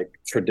more like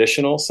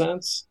traditional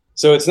sense.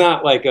 So it's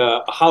not like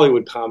a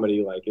Hollywood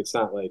comedy, like it's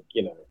not like,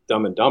 you know,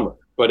 Dumb and Dumber,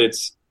 but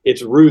its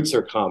roots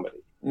are comedy.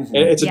 Mm-hmm.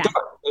 And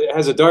it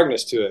has a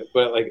darkness to it,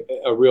 but like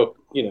a real,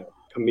 you know,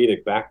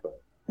 comedic backbone.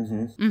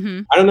 Mm-hmm.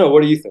 Mm-hmm. I don't know.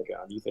 What do you think,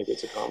 Al? Do you think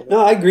it's a comedy?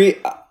 No, I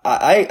agree.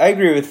 I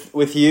agree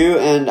with you,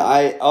 and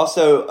I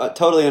also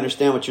totally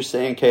understand what you're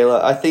saying,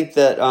 Kayla. I think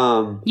that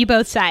you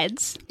both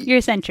sides. You're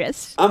a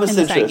centrist. I'm a in centrist.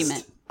 This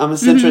argument. I'm a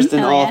centrist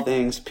in all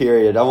things,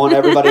 period. I want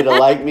everybody to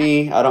like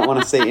me. I don't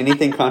want to say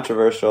anything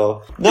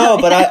controversial. No,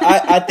 but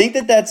I think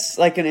that that's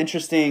like an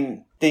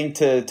interesting thing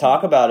to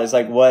talk about is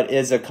like what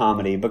is a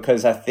comedy?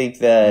 Because I think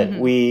that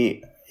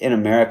we in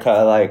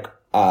America like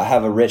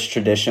have a rich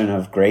tradition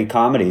of great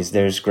comedies.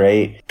 There's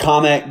great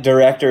comic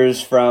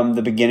directors from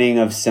the beginning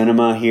of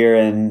cinema here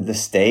in the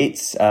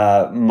States.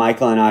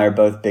 Michael and I are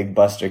both big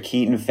Buster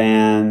Keaton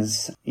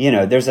fans. You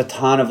know, there's a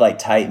ton of like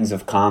titans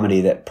of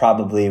comedy that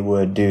probably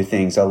would do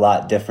things a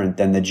lot different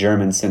than the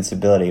German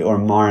sensibility or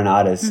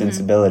Marinata's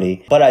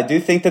sensibility. But I do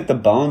think that the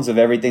bones of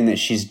everything that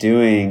she's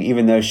doing,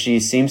 even though she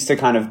seems to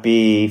kind of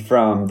be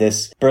from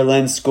this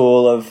Berlin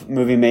school of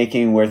movie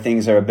making where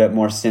things are a bit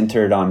more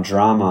centered on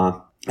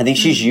drama, I think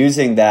she's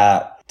using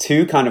that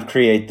to kind of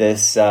create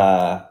this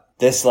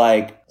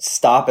like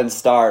stop and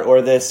start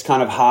or this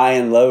kind of high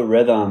and low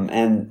rhythm.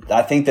 And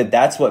I think that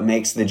that's what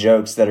makes the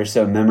jokes that are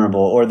so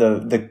memorable or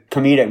the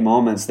comedic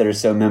moments that are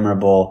so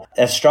memorable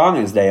as strong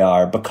as they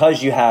are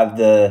because you have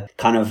the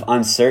kind of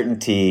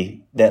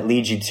uncertainty that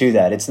leads you to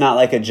that. It's not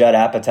like a Judd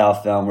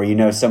Apatow film where you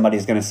know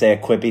somebody's going to say a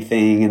quippy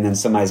thing and then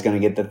somebody's going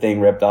to get the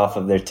thing ripped off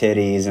of their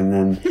titties and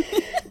then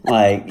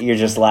like you're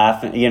just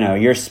laughing, you know,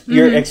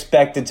 you're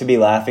expected to be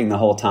laughing the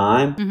whole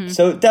time.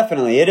 So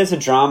definitely it is a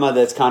drama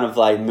that's kind of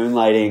like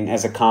moonlighting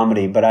as a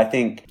comedy, but I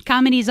think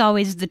comedy is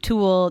always the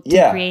tool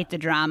to create the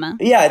drama.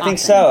 Yeah, I think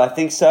so.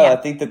 Yeah. I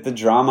think that the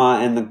drama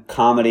and the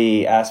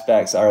comedy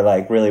aspects are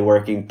like really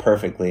working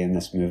perfectly in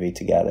this movie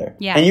together.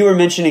 Yeah. And you were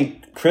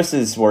mentioning Chris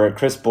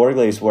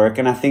Borgley's work,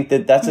 and I think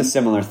that that's a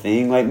similar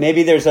thing. Like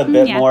maybe there's a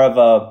bit more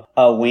of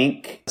a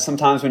wink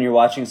sometimes when you're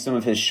watching some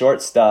of his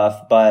short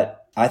stuff, but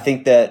I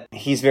think that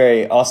he's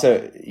very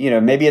also, you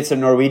know, maybe it's a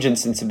Norwegian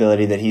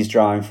sensibility that he's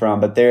drawing from,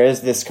 but there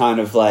is this kind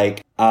of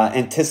like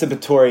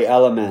anticipatory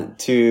element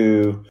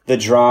to the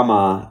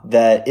drama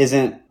that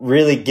isn't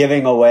really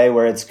giving away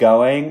where it's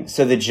going.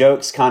 So the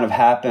jokes kind of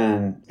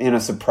happen in a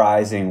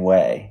surprising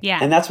way. Yeah.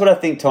 And that's what I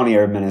think Toni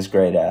Erdmann is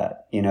great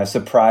at, you know,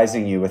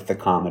 surprising you with the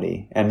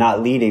comedy and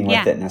not leading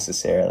with it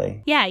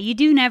necessarily. Yeah, you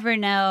do never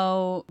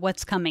know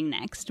what's coming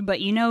next, but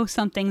you know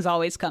something's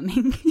always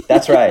coming.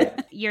 That's right.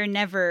 You're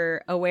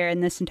never aware in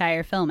this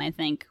entire film, I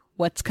think,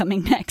 what's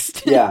coming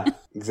next. Yeah,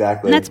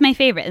 exactly. And that's my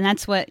favorite. And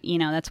that's what, you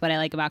know, that's what I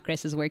like about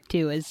Chris's work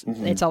too, is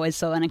it's always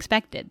so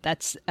unexpected.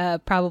 That's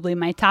probably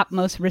my top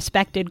most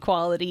respected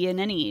quality in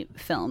any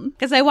film.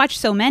 Because I watch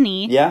so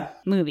many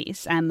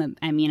movies. I'm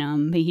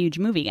a huge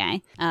movie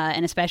guy,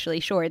 and especially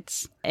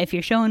shorts. If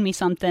you're showing me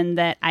something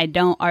that I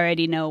don't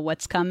already know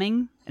what's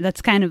coming,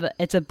 that's kind of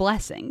it's a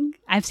blessing.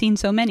 I've seen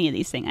so many of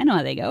these things. I know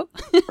how they go.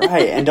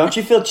 Right. And don't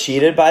you feel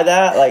cheated by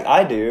that? Like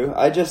I do.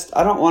 I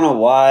don't want to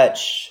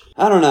watch.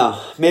 I don't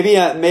know. Maybe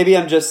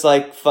I'm just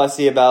like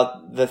fussy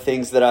about the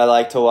things that I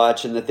like to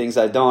watch and the things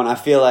I don't. I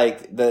feel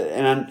like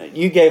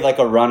you gave like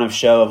a run of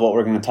show of what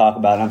we're going to talk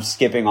about. I'm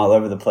skipping all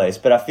over the place,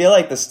 but I feel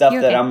like the stuff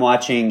that I'm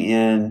watching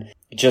in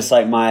just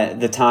like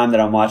the time that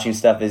I'm watching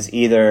stuff is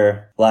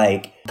either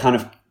like kind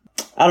of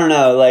I don't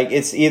know, like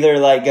it's either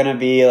like going to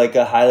be like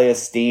a highly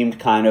esteemed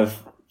kind of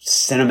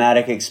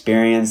cinematic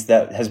experience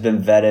that has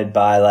been vetted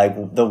by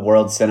like the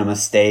world cinema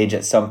stage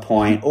at some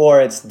point, or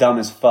it's dumb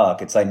as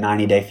fuck. It's like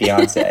 90 Day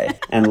Fiance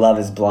and Love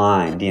is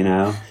Blind, you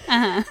know?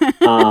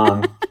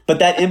 But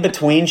that in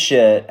between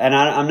shit, and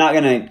I'm not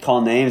going to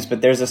call names,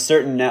 but there's a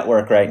certain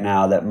network right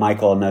now that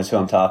Michael knows who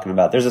I'm talking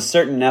about. There's a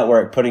certain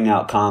network putting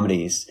out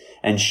comedies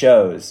and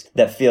shows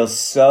that feel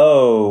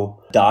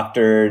so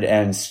doctored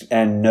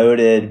and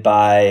noted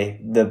by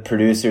the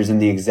producers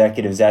and the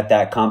executives at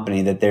that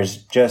company that there's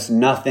just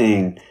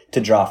nothing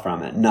to draw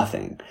from it.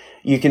 Nothing.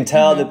 You can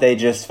tell that they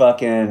just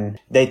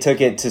they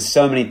took it to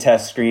so many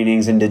test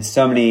screenings and did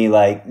so many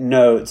like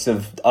notes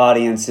of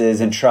audiences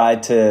and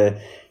tried to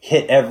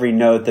hit every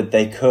note that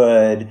they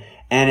could.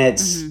 And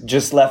it's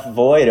just left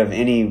void of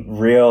any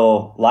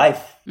real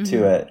life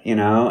to it, you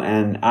know?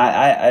 And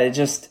I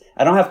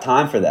don't have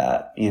time for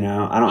that, you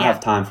know? I don't have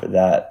time for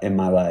that in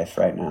my life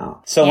right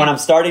now. So when I'm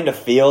starting to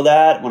feel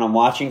that, when I'm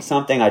watching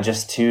something, I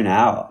just tune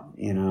out,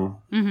 you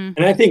know? And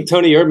I think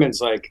Toni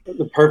Erdmann's like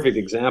the perfect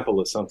example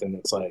of something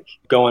that's like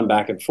going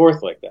back and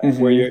forth like that,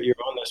 where you're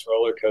on this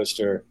roller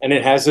coaster and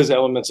it has those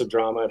elements of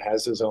drama, it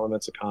has those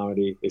elements of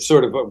comedy. It's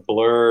sort of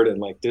blurred and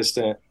like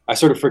distant. I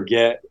sort of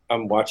forget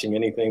I'm watching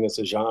anything that's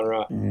a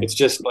genre. It's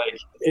just like,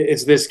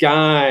 it's this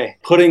guy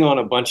putting on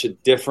a bunch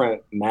of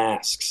different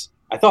masks.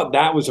 I thought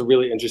that was a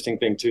really interesting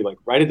thing too. Like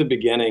right at the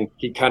beginning,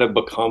 he kind of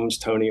becomes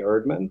Toni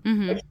Erdmann.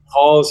 Like, he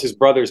calls his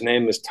brother's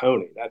name as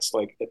Tony. That's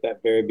like at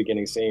that very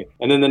beginning scene.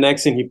 And then the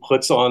next thing, he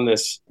puts on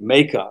this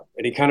makeup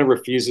and he kind of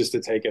refuses to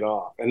take it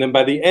off. And then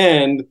by the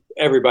end,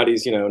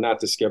 everybody's, you know, not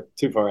to skip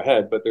too far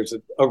ahead, but there's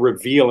a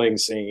revealing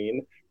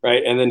scene,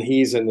 right? And then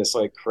he's in this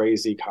like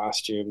crazy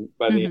costume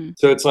by the end.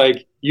 So it's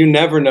like, you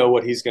never know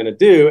what he's going to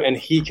do. And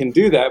he can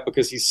do that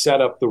because he's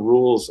set up the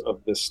rules of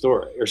this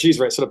story, or she's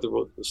set up the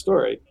rules of the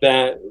story,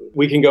 that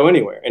we can go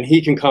anywhere and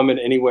he can come in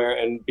anywhere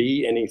and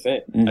be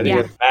anything. I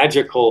think it's a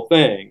magical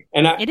thing.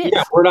 And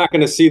we're not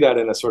going to see that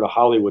in a sort of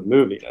Hollywood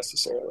movie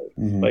necessarily.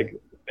 Like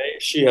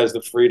she has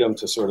the freedom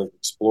to sort of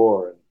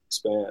explore and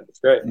expand. It's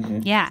great.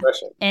 Yeah.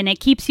 And it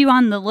keeps you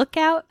on the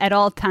lookout at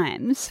all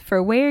times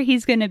for where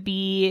he's going to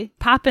be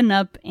popping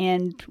up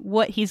and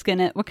what kind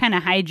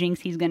of hijinks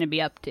he's going to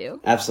be up to.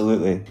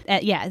 Absolutely.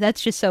 Yeah,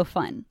 that's just so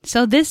fun.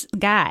 So this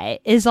guy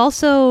is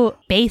also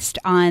based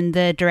on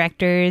the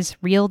director's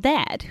real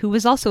dad, who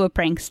was also a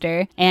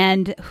prankster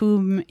and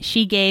whom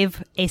she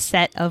gave a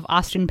set of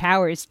Austin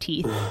Powers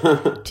teeth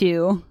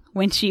to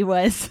when she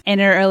was in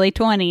her early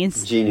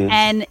 20s. Genius.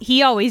 And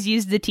he always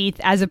used the teeth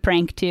as a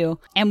prank too,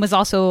 and was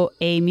also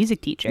a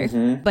music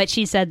teacher. But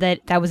she said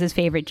that was his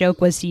favorite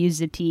joke, was to use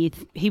the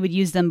teeth. He would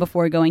use them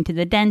before going to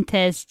the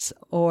dentist,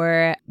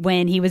 or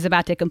when he was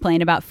about to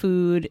complain about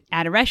food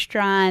at a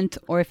restaurant,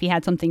 or if he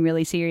had something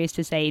really serious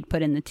to say, he'd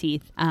put in the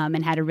teeth,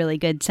 and had a really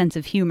good sense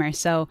of humor.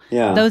 So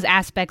those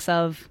aspects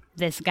of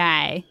this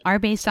guy are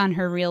based on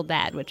her real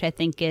dad, which I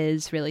think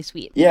is really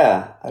sweet.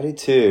 Yeah, I do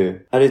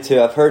too.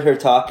 I've heard her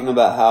talking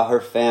about how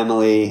her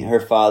family, her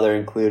father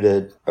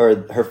included,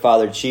 or her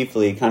father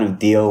chiefly, kind of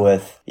deal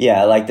with,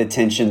 like the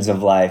tensions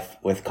of life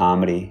with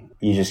comedy.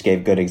 You just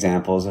gave good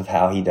examples of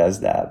how he does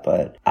that.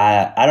 But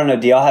I don't know.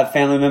 Do y'all have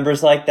family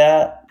members like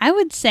that? I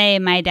would say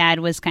my dad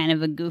was kind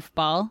of a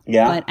goofball.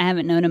 Yeah. But I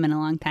haven't known him in a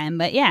long time.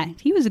 But yeah,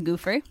 he was a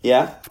goofer.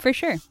 Yeah. For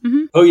sure.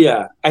 Oh,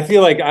 yeah. I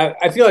feel like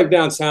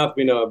down south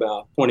we know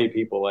about 20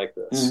 people like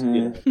this. You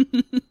know?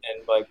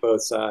 And like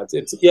both sides.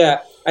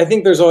 I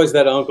think there's always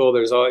that uncle.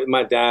 There's always,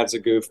 my dad's a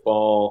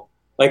goofball.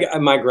 Like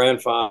my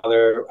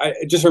grandfather, I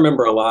just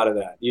remember a lot of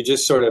that. You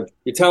just you're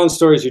telling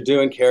stories, you're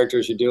doing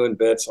characters, you're doing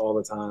bits all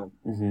the time.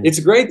 It's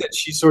great that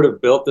she sort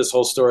of built this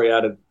whole story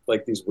out of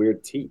like these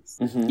weird teeth.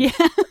 Yeah.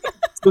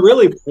 It's a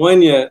really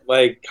poignant,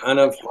 like kind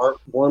of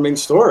heartwarming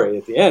story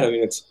at the end. I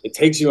mean, it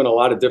takes you in a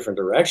lot of different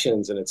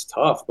directions and it's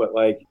tough, but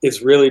like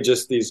it's really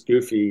just these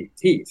goofy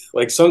teeth.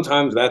 Like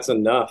sometimes that's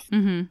enough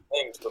thing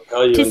to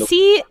propel you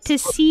to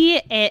see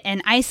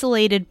an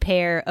isolated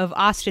pair of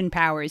Austin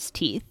Powers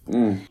teeth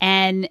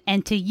and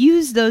to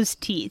use those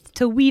teeth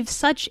to weave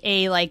such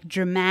a like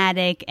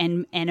dramatic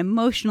and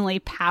emotionally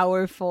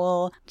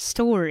powerful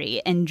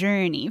story and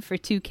journey for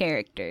two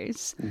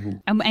characters.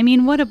 I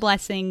mean, what a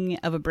blessing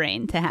of a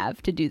brain to have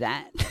to do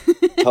that.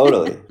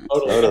 Totally.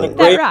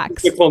 That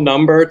rocks. Musical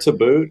number to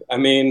boot. I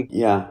mean,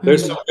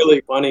 there's some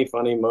really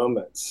funny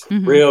moments.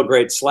 Real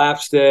great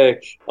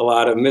slapstick, a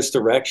lot of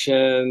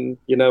misdirection,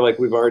 you know, like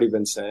we've already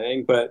been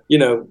saying, but you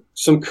know,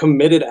 some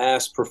committed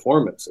ass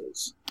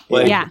performances.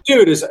 Like,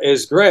 dude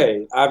is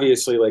great.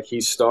 Obviously, like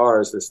he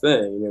stars this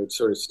thing, you know,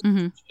 sort of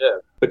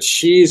ship. But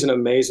she's an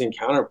amazing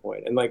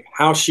counterpoint, and like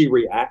how she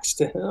reacts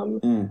to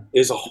him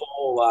is a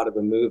whole lot of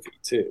the movie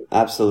too.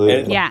 Absolutely,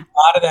 and a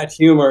lot of that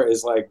humor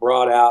is like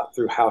brought out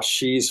through how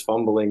she's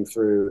fumbling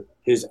through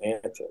his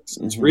antics.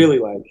 It's really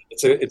like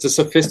it's a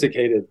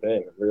sophisticated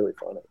thing. Really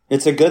funny.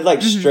 It's a good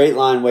like straight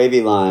line,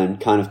 wavy line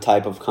kind of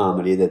type of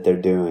comedy that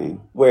they're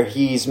doing, where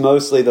he's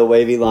mostly the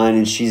wavy line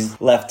and she's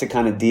left to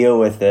kind of deal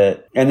with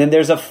it. And then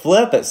there's a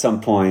flip at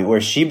some point where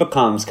she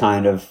becomes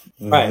kind of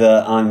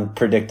the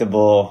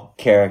unpredictable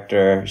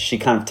character. She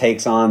kind of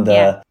takes on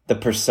the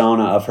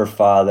persona of her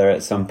father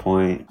at some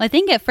point. I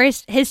think at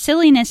first his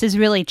silliness is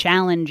really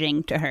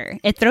challenging to her.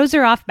 It throws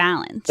her off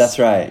balance. That's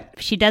right.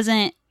 She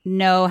doesn't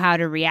know how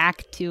to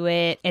react to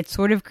it. It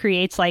sort of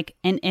creates like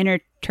an inner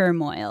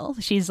turmoil.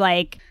 She's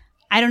like,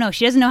 I don't know.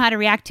 She doesn't know how to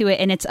react to it,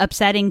 and it's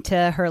upsetting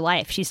to her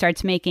life. She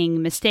starts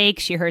making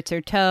mistakes. She hurts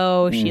her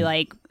toe. She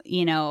like,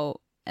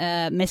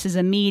 misses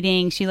a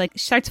meeting. She like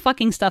starts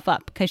fucking stuff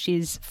up because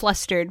she's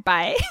flustered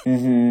by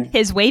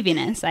his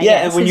waviness. I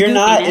guess, and when you're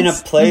not in a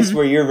place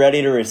where you're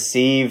ready to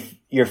receive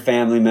your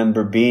family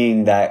member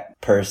being that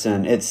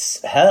person,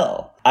 it's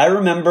hell. I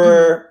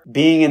remember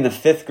being in the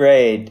 5th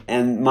grade,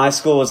 and my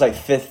school was like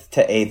 5th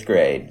to 8th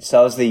grade. So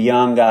I was the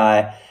young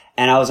guy,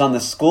 and I was on the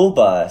school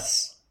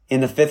bus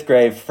in the 5th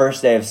grade,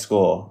 first day of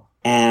school.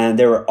 And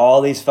there were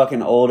all these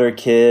fucking older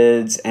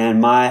kids, and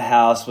my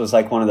house was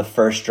like one of the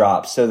first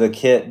drops. So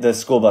the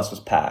school bus was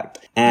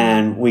packed.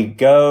 And we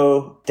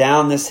go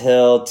down this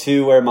hill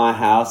to where my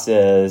house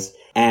is,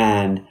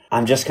 and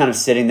I'm just kind of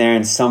sitting there,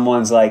 and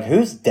someone's like,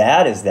 whose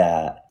dad is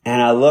that? And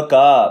I look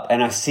up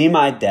and I see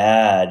my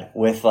dad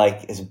with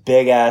like his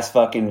big ass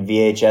fucking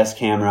VHS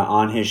camera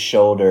on his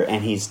shoulder,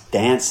 and he's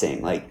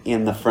dancing like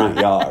in the front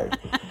yard.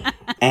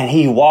 And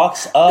he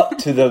walks up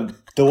to the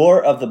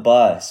door of the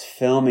bus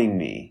filming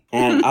me.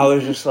 And I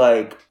was just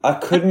like, I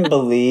couldn't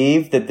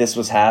believe that this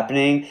was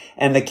happening.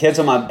 And the kids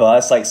on my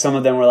bus, like some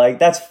of them were like,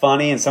 that's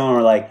funny. And some of them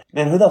were like,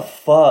 man, who the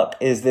fuck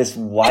is this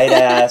white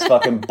ass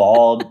fucking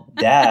bald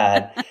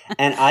dad?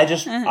 And I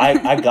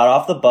got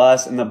off the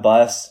bus, and the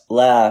bus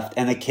left,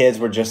 and the kids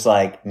were just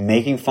like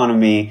making fun of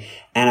me.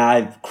 And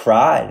I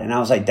cried, and I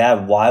was like,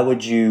 Dad, why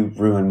would you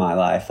ruin my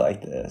life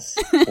like this?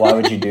 Why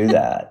would you do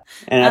that?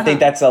 And I think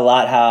that's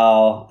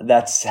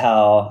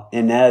how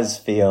Inez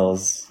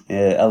feels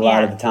a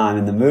lot of the time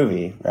in the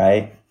movie,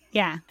 right?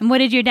 Yeah. And what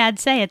did your dad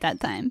say at that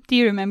time? Do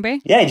you remember?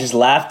 Yeah, he just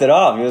laughed it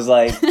off. He was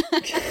like,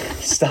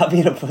 stop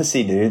being a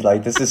pussy, dude.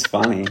 Like, this is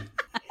funny.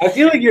 I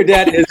feel like your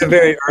dad is a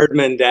very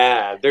Erdmann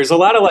dad. There's a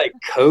lot of like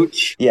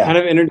coach kind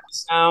of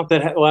introduced now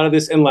that had a lot of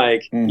this, and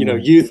like,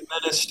 youth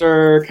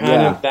minister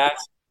kind of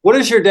that's. What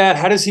is your dad?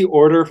 How does he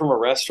order from a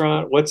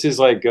restaurant? What's his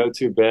like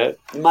go-to bit?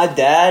 My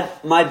dad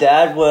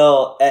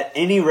will, at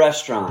any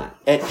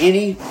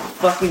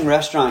fucking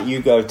restaurant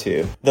you go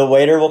to, the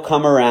waiter will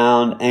come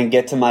around and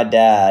get to my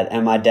dad,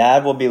 and my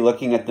dad will be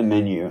looking at the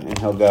menu, and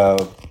he'll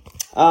go,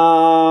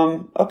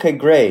 okay,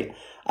 great.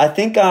 I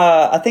think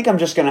I'm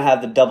just gonna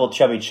have the double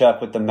chubby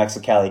chuck with the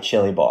Mexicali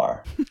chili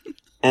bar.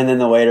 And then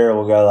the waiter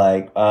will go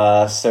like,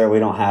 sir, we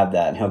don't have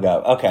that. And he'll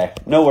go, okay,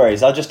 no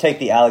worries. I'll just take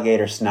the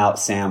alligator snout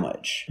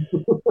sandwich.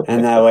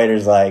 And that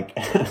waiter's like,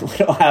 we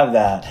don't have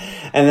that.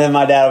 And then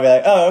my dad will be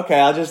like, oh, okay,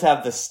 I'll just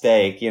have the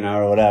steak,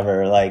 or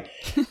whatever. Like,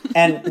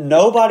 and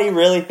nobody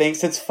really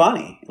thinks it's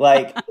funny.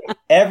 Like,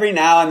 every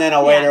now and then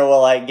a waiter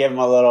will like give him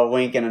a little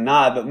wink and a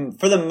nod. But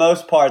for the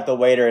most part, the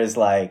waiter is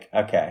like,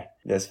 okay,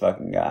 this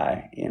fucking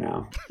guy,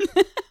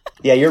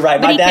 Yeah, you're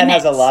right. My dad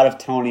has a lot of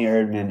Toni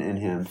Erdmann in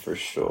him for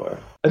sure.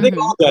 I think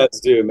all dads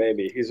do,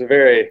 maybe. He's a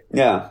very...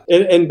 Yeah.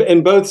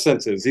 In both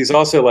senses. He's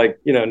also like,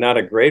 not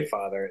a great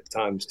father at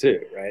times too,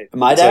 right?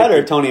 My dad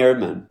or Toni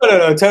Erdmann?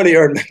 No, Toni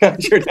Erdmann,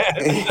 not your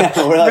dad.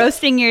 We're like,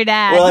 roasting your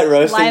dad. We're like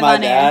roasting my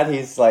dad. Air.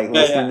 He's like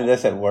listening to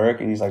this at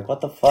work, and he's like, what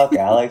the fuck,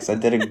 Alex? I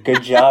did a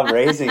good job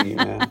raising you,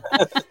 man.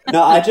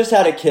 No, I just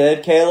had a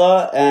kid,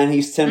 Kayla, and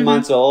he's 10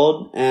 months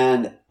old,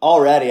 and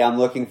already I'm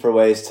looking for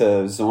ways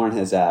to Zorn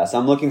his ass.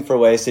 I'm looking for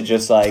ways to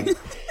just like...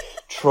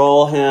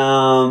 troll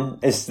him.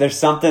 There's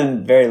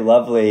something very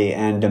lovely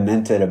and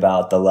demented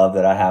about the love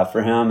that I have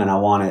for him, and I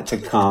want it to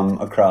come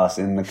across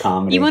in the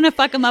comedy. You want to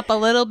fuck him up a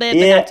little bit,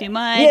 but not too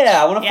much.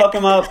 Yeah, I want to fuck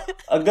him up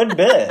a good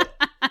bit.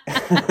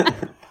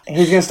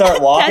 He's going to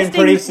start walking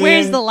pretty soon.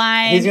 Where's the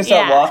line? He's going to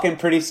start walking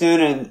pretty soon,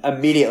 and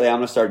immediately I'm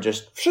going to start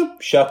just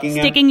shucking him.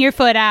 Sticking your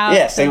foot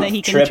out so that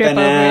he can trip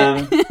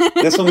over it.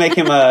 This will make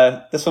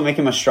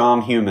him a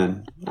strong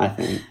human, I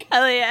think.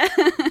 Oh,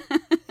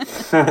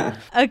 yeah.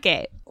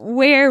 Okay,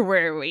 where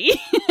were we?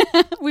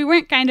 We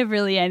weren't kind of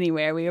really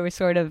anywhere. We were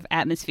sort of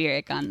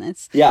atmospheric on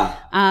this. Yeah.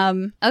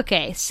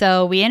 Okay,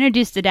 so we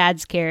introduced the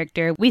dad's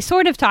character. We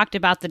sort of talked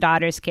about the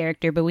daughter's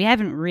character, but we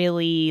haven't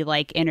really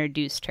like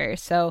introduced her.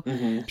 So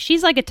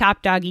she's like a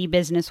top doggy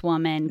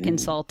businesswoman,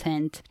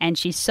 consultant, and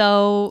she's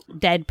so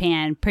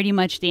deadpan, pretty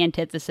much the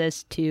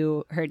antithesis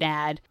to her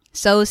dad.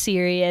 So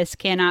serious,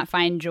 cannot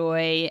find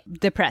joy,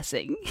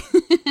 depressing.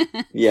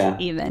 Yeah.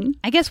 Even.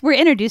 I guess we're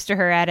introduced to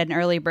her at an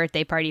early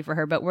birthday party for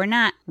her, but we're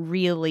not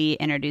really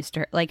introduced to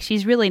her. Like,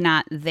 she's really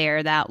not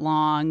there that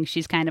long.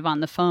 She's kind of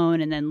on the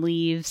phone and then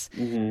leaves.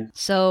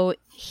 So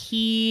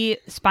he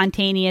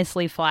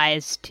spontaneously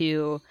flies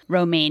to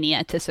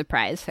Romania to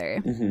surprise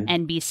her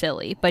and be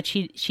silly, but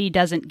she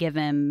doesn't give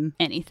him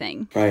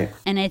anything. Right.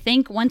 And I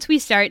think once we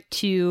start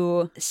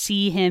to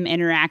see him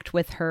interact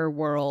with her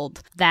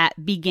world,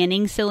 that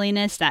beginning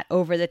silliness, that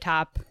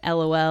over-the-top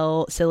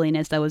LOL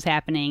silliness that was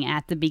happening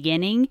at the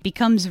beginning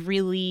becomes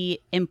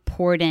really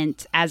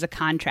important as a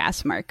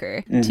contrast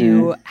marker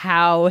to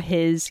how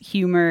his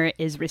humor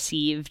is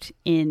received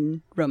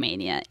in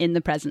Romania in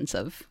the presence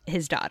of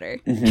his daughter.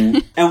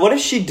 And what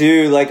does she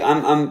do? Like,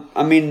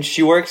 I mean,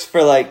 she works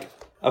for like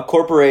a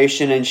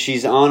corporation and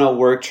she's on a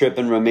work trip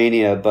in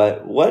Romania,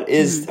 but what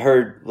is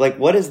her, like,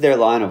 what is their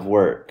line of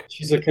work?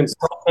 She's a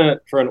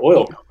consultant for an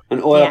oil company.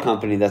 An oil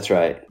company, that's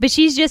right. But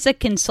she's just a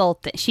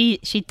consultant. She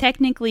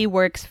technically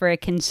works for a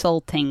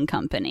consulting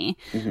company,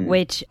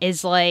 which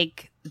is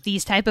like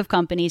these type of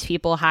companies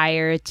people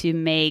hire to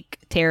make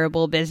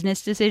terrible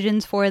business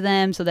decisions for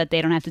them so that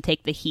they don't have to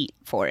take the heat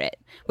for it,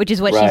 which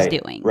is what she's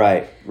doing.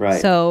 Right.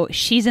 So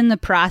she's in the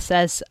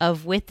process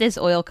of, with this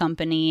oil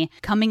company,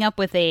 coming up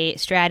with a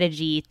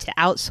strategy to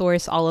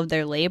outsource all of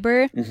their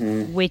labor,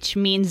 which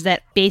means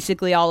that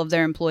basically all of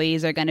their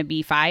employees are going to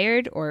be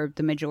fired, or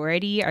the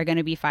majority are going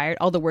to be fired.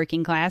 All the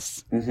working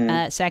class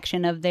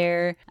section of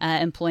their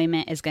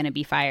employment is going to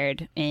be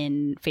fired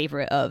in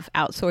favor of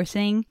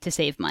outsourcing to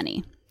save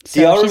money.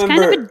 So she's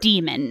kind of a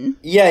demon.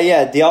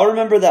 Yeah. Do y'all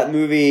remember that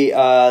movie,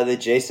 the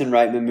Jason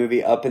Reitman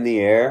movie, Up in the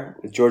Air,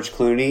 with George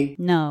Clooney?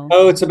 No.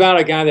 Oh, it's about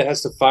a guy that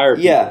has to fire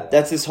people. Yeah,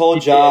 that's his whole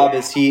job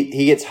is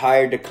he gets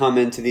hired to come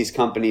into these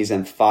companies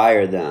and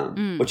fire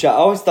them, which I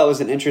always thought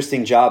was an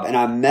interesting job. And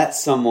I met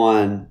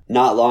someone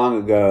not long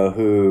ago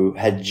who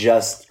had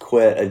just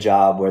quit a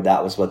job where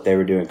that was what they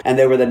were doing. And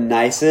they were the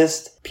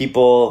nicest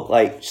people,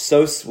 like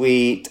so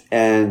sweet,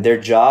 and their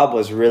job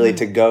was really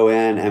to go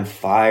in and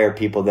fire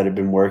people that had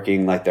been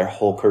working like their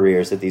whole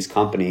careers at these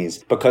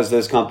companies, because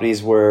those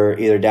companies were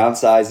either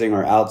downsizing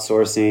or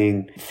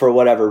outsourcing for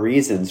whatever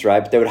reasons,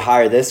 right? But they would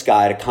hire this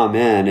guy to come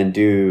in and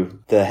do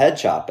the head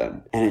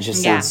chopping, and it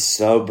just sounds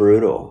so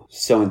brutal,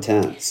 so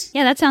intense.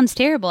 Yeah, that sounds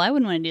terrible. I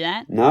wouldn't want to do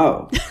that.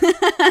 No.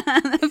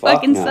 That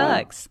fucking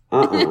sucks.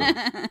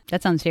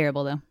 That sounds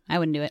terrible, though. I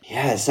wouldn't do it.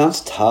 Yeah, it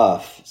sounds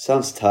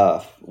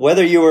tough.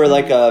 Whether you were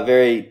like a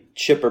very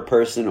chipper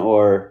person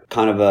or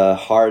kind of a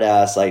hard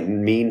ass, like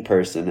mean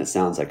person, it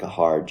sounds like a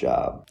hard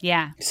job.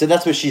 Yeah. So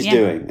that's what she's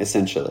doing,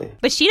 essentially.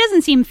 But she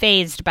doesn't seem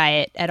fazed by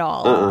it at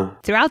all.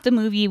 Throughout the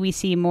movie, we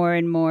see more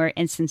and more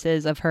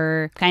instances of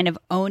her kind of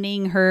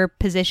owning her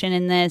position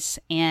in this,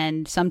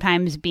 and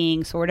sometimes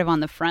being sort of on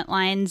the front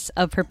lines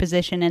of her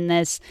position in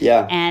this.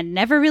 Yeah. And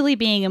never really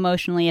being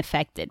emotionally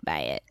affected by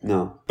it.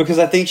 No. Because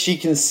I think she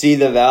can see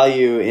the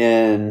value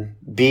in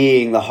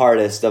being the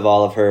hardest of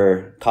all of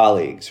her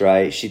colleagues,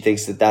 right? She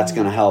thinks that that's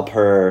going to help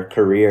her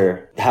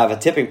career have a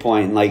tipping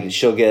point, and like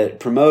she'll get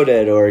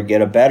promoted or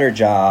get a better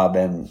job.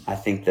 And I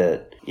think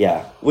that,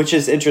 which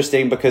is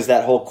interesting because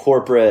that whole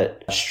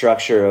corporate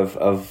structure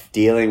of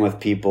dealing with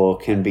people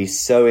can be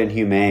so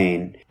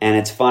inhumane. And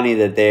it's funny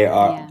that there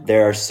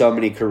are so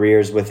many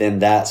careers within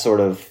that sort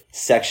of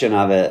section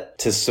of it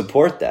to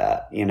support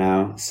that, you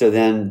know? So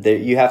then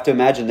you have to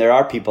imagine there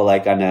are people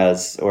like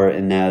Inez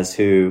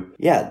who,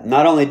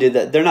 not only do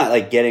that, they're not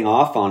like getting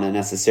off on it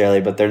necessarily,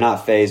 but they're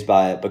not fazed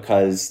by it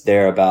because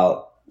they're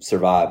about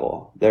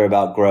survival. They're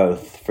about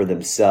growth for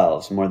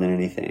themselves more than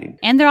anything.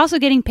 And they're also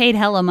getting paid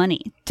hella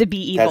money to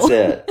be evil.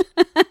 That's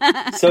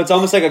it. So it's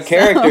almost like a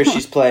character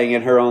she's playing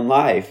in her own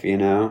life, you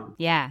know?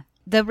 Yeah.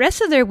 The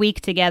rest of their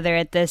week together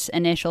at this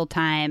initial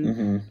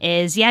time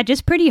is,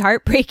 just pretty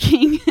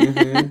heartbreaking.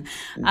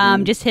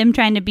 Just him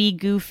trying to be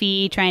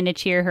goofy, trying to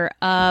cheer her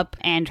up,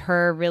 and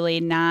her really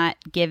not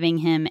giving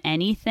him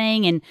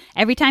anything. And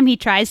every time he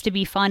tries to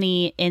be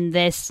funny in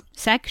this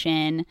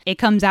section, it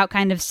comes out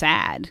kind of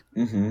sad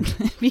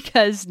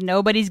because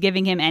nobody's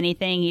giving him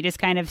anything. He just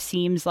kind of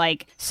seems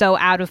like so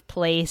out of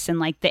place, and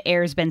like the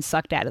air's been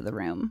sucked out of the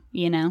room,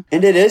 you know?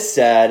 And it is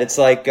sad. It's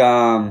like,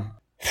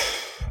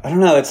 I don't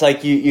know. It's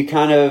like you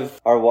kind of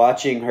are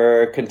watching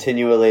her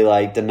continually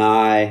like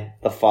deny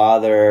the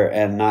father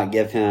and not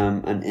give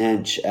him an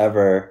inch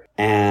ever.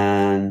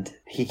 And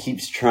he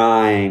keeps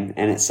trying.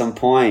 And at some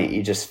point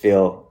you just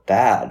feel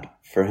bad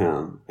for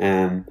him.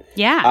 And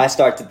I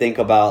start to think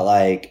about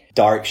like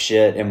dark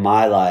shit in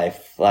my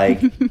life,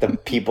 like the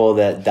people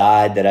that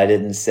died that I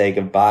didn't say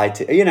goodbye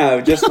to, you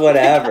know, just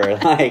whatever.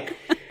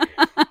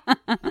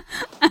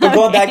 But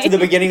going back to the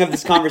beginning of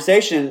this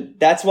conversation,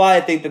 that's why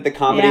I think that the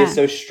comedy is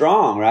so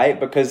strong, right?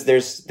 Because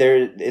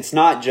it's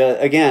not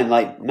just, again,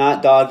 like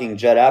not dogging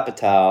Judd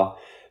Apatow,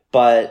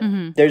 but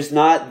there's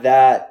not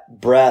that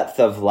breadth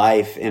of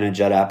life in a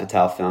Judd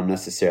Apatow film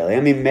necessarily.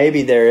 I mean,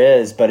 maybe there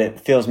is, but it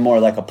feels more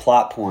like a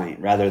plot point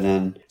rather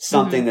than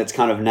something that's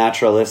kind of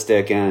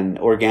naturalistic and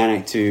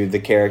organic to the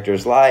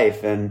character's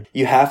life. And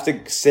you have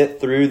to sit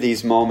through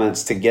these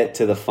moments to get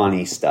to the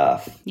funny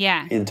stuff.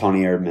 Yeah. In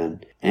Toni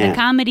Erdmann. The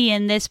comedy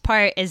in this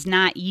part is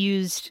not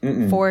used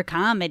for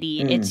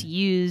comedy. It's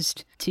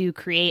used to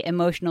create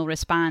emotional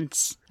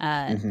response,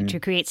 to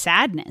create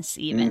sadness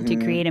even, to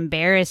create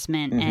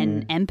embarrassment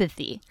and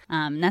empathy.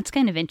 That's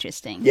kind of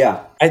interesting.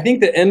 Yeah. I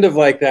think the end of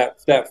like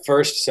that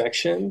first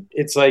section,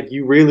 it's like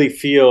you really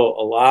feel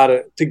a lot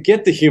of, to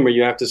get the humor,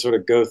 you have to sort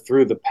of go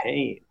through the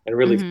pain and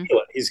really feel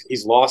it.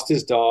 He's lost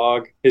his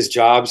dog. His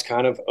job's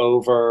kind of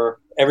over.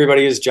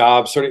 Everybody his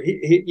job sort of,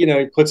 he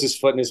puts his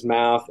foot in his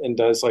mouth and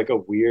does like a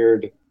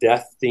weird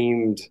death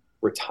themed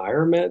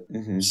retirement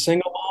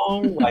sing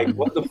along. Like,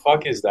 what the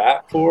fuck is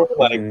that for?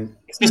 Like,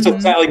 it's just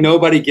like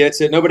nobody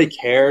gets it. Nobody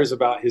cares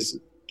about his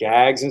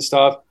gags and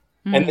stuff.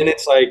 And then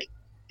it's like,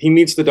 he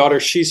meets the daughter.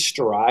 She's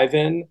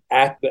striving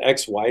at the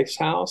ex-wife's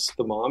house,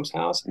 the mom's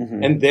house,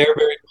 and they're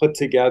very put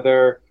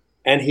together.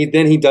 And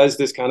he does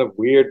this kind of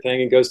weird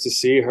thing and goes to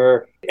see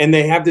her, and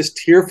they have this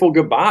tearful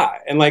goodbye.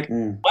 And like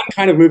one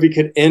kind of movie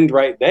could end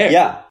right there.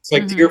 Yeah, it's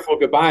like tearful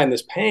goodbye and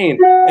this pain.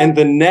 And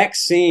the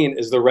next scene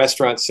is the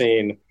restaurant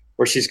scene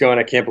where she's going,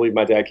 "I can't believe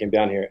my dad came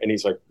down here," and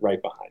he's like right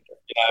behind her.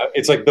 You know,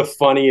 it's like the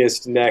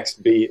funniest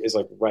next beat is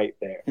like right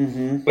there.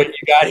 But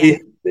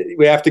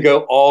we have to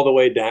go all the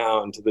way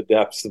down to the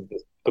depths of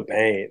the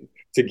pain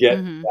to get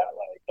that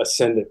like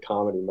ascendant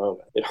comedy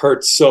moment. It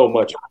hurts so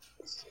much.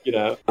 You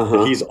know,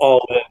 he's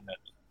all in it.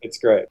 It's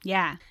great.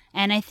 Yeah.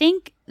 And I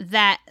think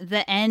that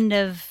the end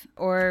of,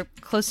 or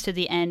close to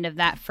the end of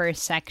that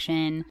first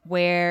section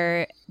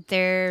where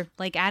they're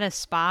like at a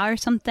spa or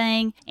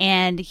something,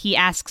 and he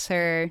asks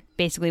her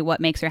basically what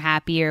makes her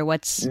happy or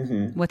what's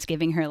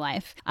giving her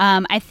life.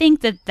 I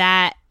think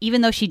that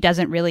even though she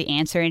doesn't really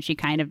answer and she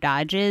kind of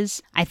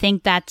dodges, I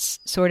think that's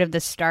sort of the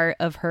start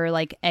of her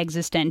like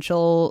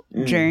existential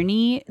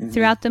journey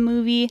throughout the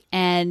movie,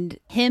 and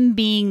him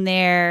being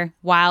there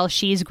while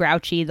she's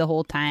grouchy the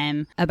whole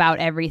time about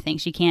everything.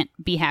 She can't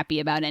be happy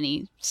about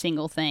any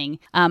single thing.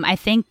 I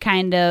think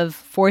kind of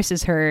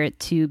forces her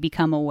to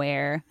become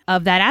aware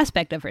of that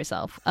aspect of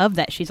herself, of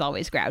that she's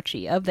always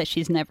grouchy, of that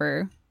she's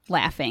never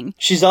laughing.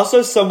 She's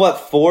also somewhat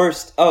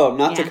forced. Oh,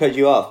 not to cut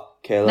you off,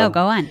 Kayla. No,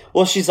 go on.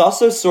 Well, she's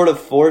also sort of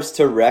forced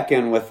to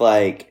reckon with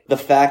like the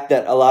fact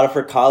that a lot of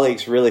her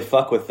colleagues really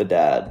fuck with the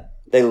dad.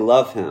 They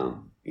love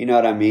him. You know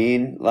what I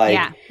mean?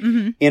 Like,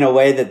 in a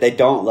way that they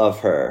don't love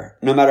her.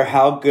 No matter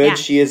how good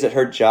she is at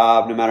her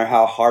job, no matter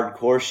how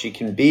hardcore she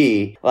can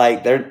be,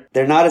 like, they're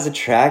not as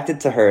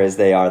attracted to her as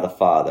they are the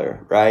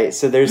father, right?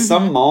 So there's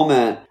some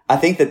moment, I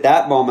think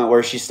that moment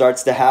where she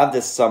starts to have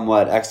this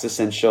somewhat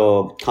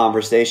existential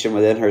conversation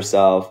within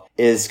herself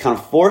is kind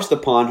of forced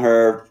upon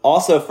her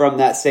also from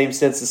that same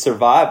sense of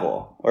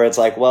survival, where it's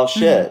like, well,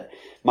 shit.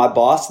 My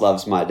boss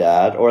loves my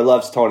dad or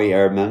loves Toni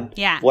Erdmann.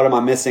 Yeah. What am I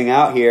missing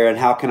out here? And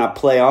how can I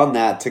play on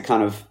that to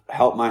kind of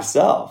help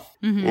myself?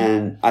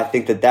 And I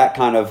think that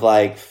kind of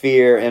like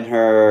fear in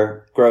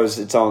her grows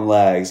its own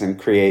legs and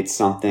creates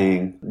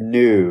something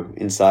new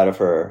inside of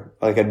her,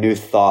 like a new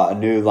thought, a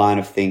new line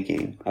of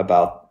thinking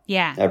about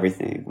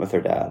everything with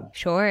her dad.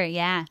 Sure,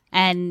 yeah.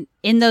 And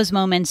in those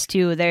moments,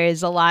 too, there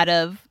is a lot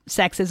of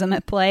sexism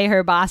at play.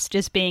 Her boss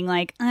just being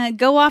like,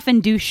 go off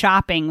and do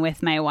shopping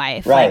with my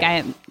wife. Right. Like,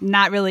 I'm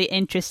not really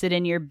interested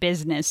in your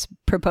business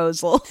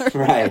proposal.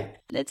 Right.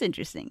 That's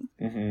interesting.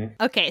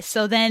 Okay,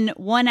 so then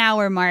 1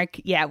 hour mark,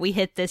 we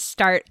hit this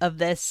start of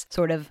this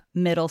sort of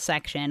middle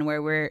section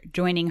where we're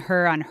joining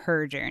her on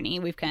her journey.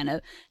 We've kind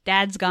of,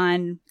 dad's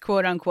gone,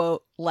 quote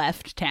unquote,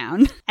 left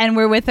town, and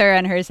we're with her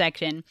on her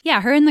section.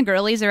 Yeah, her and the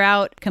girlies are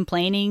out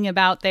complaining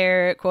about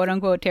their quote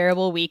unquote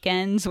terrible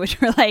weekends, which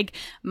were like,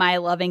 my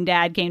loving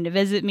dad came to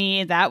visit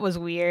me. That was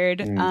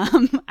weird.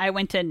 I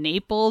went to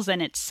Naples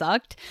and it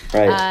sucked.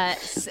 Right.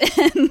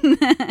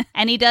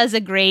 And he does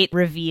a great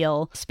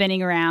reveal,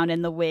 spinning around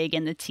in the wig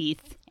and the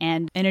teeth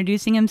and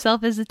introducing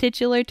himself as the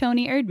titular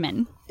Toni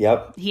Erdmann.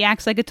 Yep. He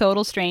acts like a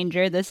total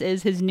stranger. This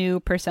is his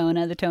new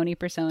persona, the Toni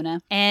persona.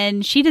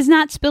 And she does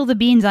not spill the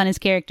beans on his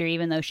character,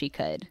 even though she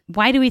could.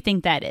 Why do we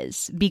think that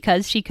is?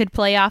 Because she could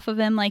play off of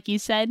him, like you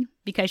said?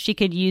 Because she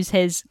could use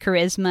his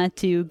charisma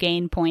to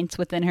gain points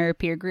within her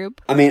peer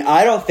group? I mean,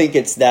 I don't think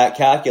it's that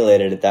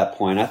calculated at that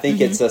point. I think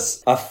it's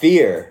a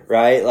fear,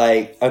 right?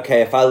 Like,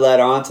 okay, if I let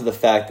on to the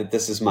fact that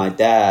this is my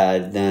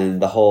dad, then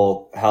the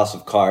whole house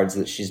of cards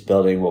that she's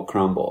building will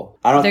crumble.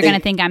 They're going to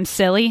think I'm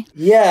silly?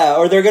 Yeah,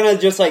 or they're going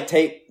to just like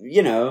take,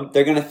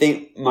 they're going to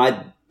think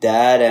my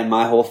dad and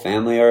my whole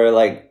family are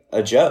like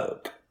a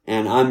joke.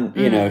 And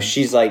I'm,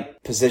 she's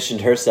like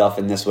positioned herself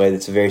in this way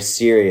that's very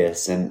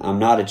serious, and I'm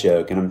not a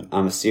joke, and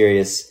I'm a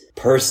serious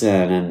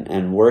person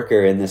and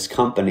worker in this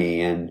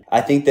company. And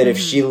I think that if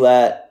she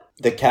let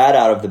the cat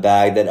out of the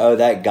bag, that,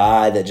 that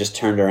guy that just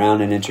turned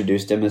around and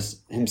introduced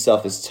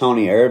himself as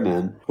Toni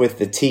Erdmann with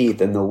the teeth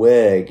and the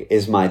wig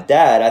is my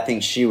dad, I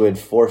think she would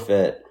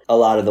forfeit a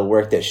lot of the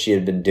work that she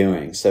had been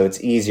doing. So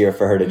it's easier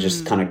for her to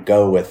just kind of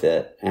go with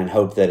it and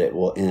hope that it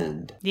will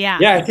end. Yeah.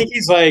 Yeah, I think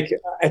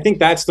I think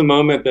that's the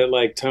moment that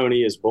like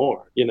Toni is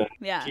born, you know.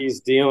 Yeah. He's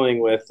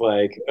dealing with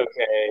like,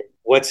 okay,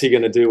 what's he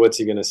going to do? What's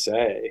he going to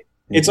say?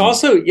 It's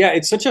also,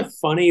 it's such a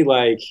funny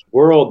like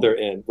world they're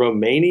in.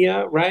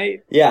 Romania,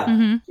 right?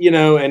 Yeah. You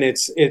know, and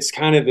it's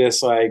kind of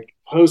this like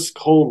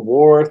post-Cold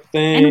War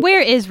thing. And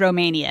where is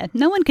Romania?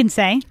 No one can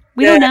say.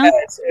 We don't know.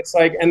 It's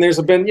like, and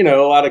there's been, you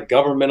know, a lot of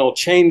governmental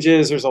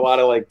changes. There's a lot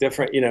of like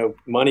different, you know,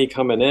 money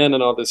coming in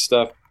and all this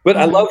stuff. But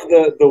I love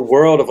the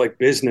world of like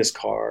business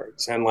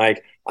cards and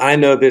like, I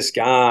know this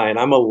guy and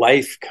I'm a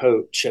life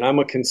coach and I'm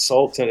a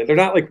consultant. They're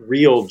not like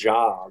real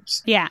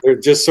jobs. Yeah. They're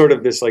just sort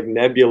of this like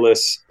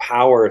nebulous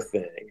power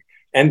thing.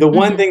 And the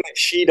one thing that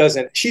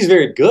she's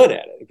very good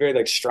at it, very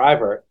like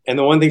striver. And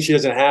the one thing she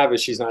doesn't have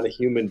is she's not a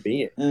human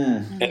being.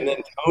 And then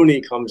Toni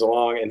comes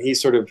along and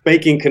he's sort of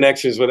making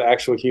connections with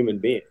actual human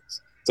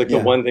beings. It's like the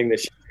one thing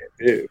that she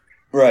can't do.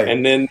 Right.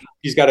 And then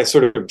she's got to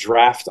sort of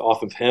draft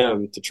off of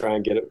him to try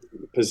and get it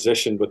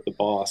positioned with the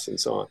boss and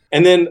so on.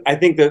 And then I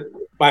think that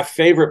my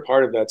favorite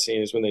part of that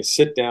scene is when they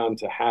sit down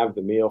to have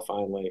the meal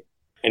finally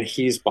and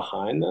he's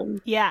behind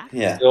them. Yeah.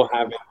 Still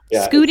having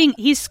scooting.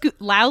 He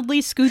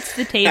loudly scoots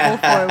the table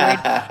forward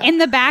in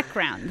the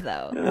background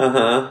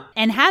though.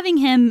 And having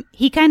him,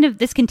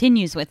 this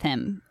continues with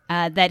him.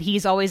 That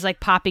he's always like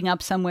popping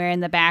up somewhere in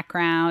the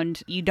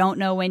background. You don't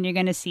know when you're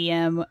going to see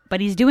him, but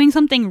he's doing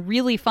something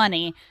really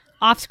funny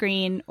off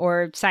screen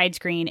or side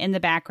screen in the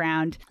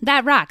background.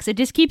 That rocks. It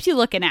just keeps you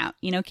looking out,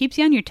 you know, keeps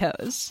you on your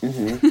toes.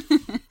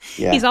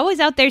 He's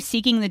always out there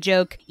seeking the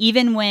joke,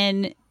 even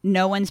when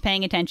no one's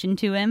paying attention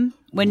to him,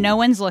 when no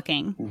one's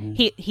looking.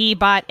 He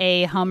bought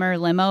a Hummer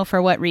limo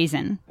for what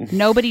reason?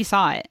 Nobody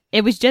saw it.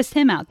 It was just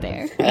him out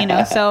there, you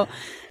know, so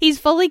he's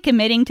fully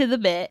committing to the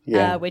bit,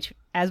 which,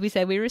 as we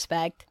said, we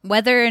respect.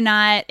 Whether or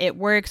not it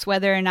works,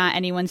 whether or not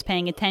anyone's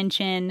paying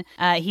attention,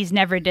 he's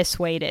never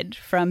dissuaded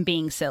from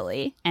being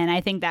silly. And I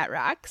think that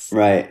rocks.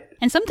 Right.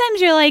 And sometimes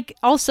you're like,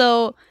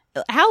 also,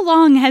 how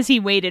long has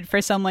he waited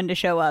for someone to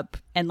show up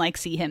and like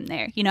see him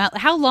there? You know,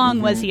 how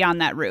long was he on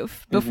that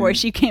roof before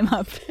she came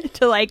up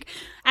to like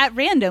at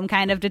random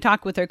kind of to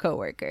talk with her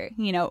coworker?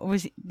 You know,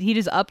 was he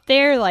just up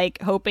there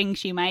like hoping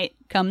she might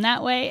come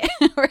that way?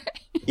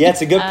 Yeah,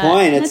 it's a good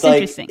point. It's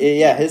like,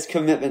 yeah, his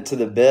commitment to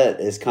the bit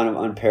is kind of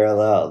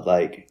unparalleled.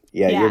 Like,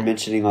 you're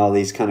mentioning all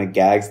these kind of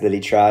gags that he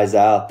tries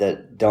out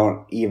that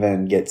don't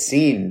even get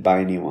seen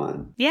by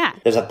anyone. Yeah.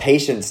 There's a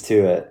patience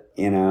to it.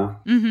 You know,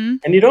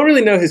 and you don't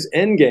really know his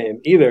end game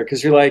either,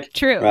 because you're like,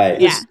 true, right?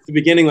 Yeah, the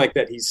beginning, like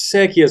that, he's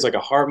sick. He has like a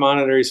heart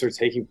monitor. He starts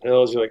taking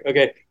pills. You're like,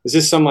 okay, is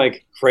this some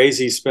like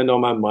crazy spend all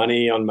my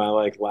money on my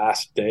like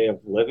last day of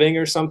living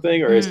or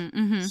something, or is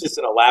this just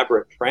an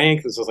elaborate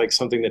prank? This is like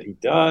something that he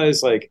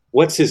does. Like,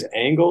 what's his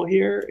angle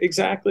here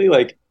exactly?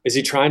 Like, is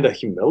he trying to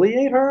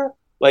humiliate her?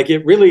 Like,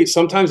 it really,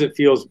 sometimes it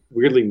feels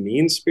weirdly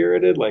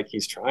mean-spirited, like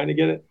he's trying to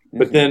get it.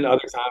 But then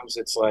other times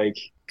it's like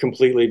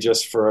completely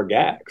just for a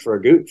gag, for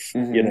a goof,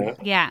 you know?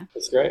 Yeah.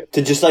 It's great.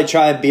 To just like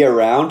try and be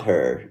around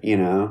her, you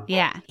know?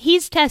 Yeah.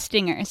 He's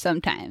testing her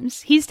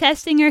sometimes. He's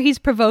testing her. He's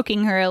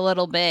provoking her a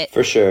little bit.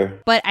 For sure.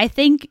 But I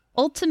think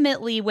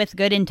ultimately with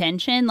good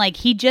intention, like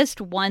he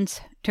just wants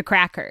to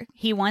crack her.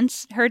 He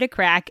wants her to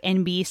crack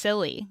and be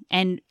silly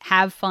and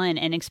have fun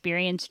and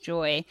experience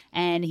joy.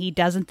 And he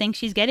doesn't think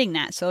she's getting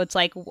that. So it's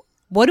like,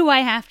 what do I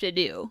have to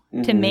do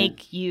to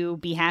make you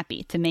be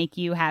happy, to make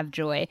you have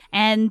joy,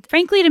 and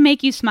frankly, to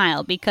make you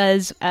smile?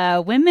 Because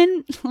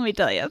women, let me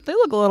tell you, they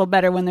look a little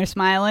better when they're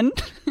smiling.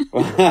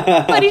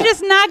 But he's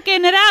just not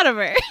getting it out of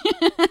her.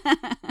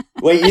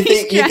 Wait, you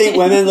think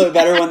women look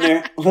better when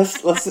they're?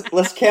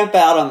 Let's camp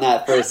out on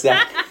that for a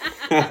second.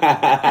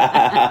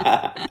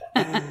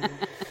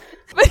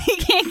 But he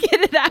can't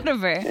get it out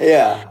of her.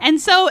 Yeah.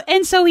 And so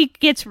he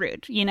gets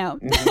rude, you know.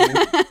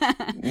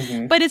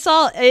 But it's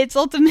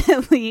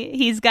ultimately,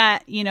 he's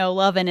got, you know,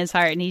 love in his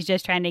heart and he's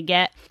just trying to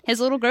get his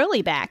little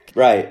girlie back.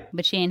 Right.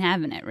 But she ain't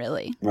having it,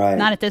 really. Right.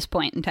 Not at this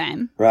point in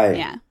time. Right.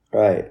 Yeah.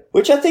 Right.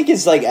 Which I think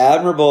is like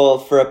admirable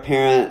for a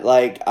parent.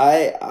 Like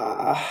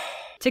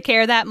to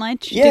care that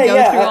much, to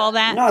go through all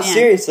that. No,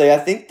 seriously, I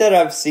think that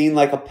I've seen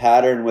like a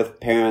pattern with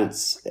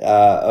parents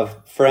of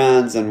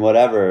friends and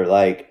whatever.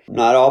 Like,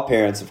 not all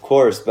parents, of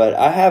course, but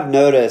I have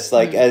noticed,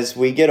 like, as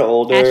we get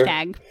older.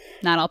 Hashtag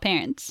not all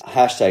parents.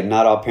 Hashtag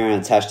not all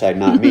parents. Hashtag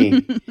not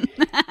me.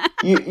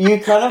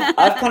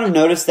 I've kind of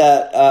noticed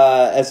that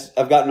as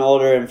I've gotten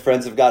older and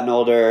friends have gotten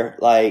older,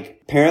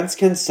 like parents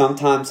can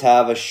sometimes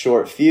have a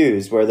short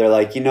fuse where they're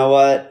like, you know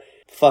what,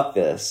 fuck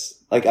this.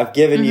 Like, I've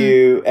given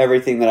you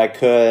everything that I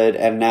could,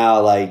 and now,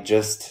 like,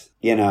 just,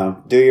 you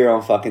know, do your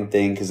own fucking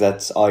thing, because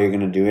that's all you're going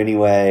to do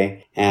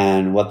anyway,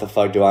 and what the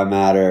fuck do I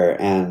matter?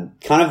 And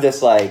kind of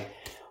this, like,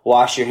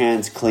 wash your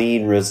hands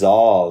clean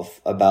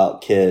resolve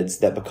about kids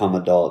that become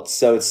adults.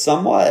 So it's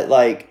somewhat,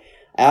 like,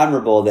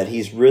 admirable that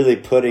he's really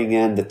putting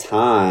in the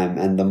time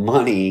and the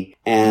money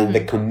and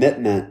the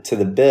commitment to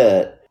the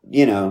bit,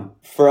 you know,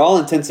 for all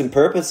intents and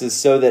purposes,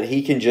 so that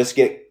he can just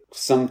get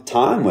some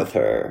time with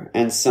her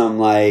and some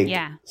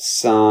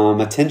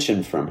some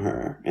attention from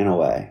her in a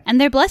way.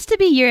 And they're blessed to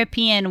be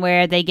European,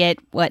 where they get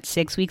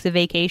 6 weeks of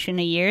vacation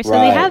a year, so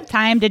they have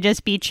time to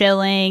just be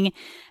chilling,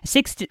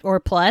 6 or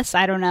plus,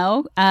 I don't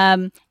know.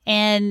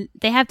 And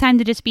they have time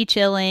to just be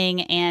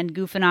chilling and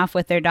goofing off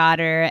with their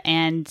daughter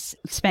and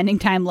spending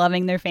time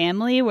loving their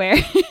family, where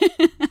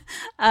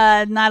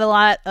not a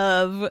lot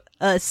of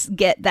us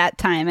get that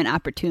time and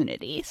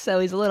opportunity. So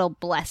he's a little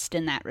blessed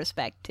in that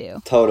respect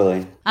too.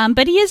 Totally.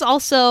 But he is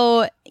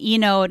also,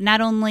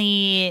 not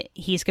only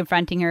he's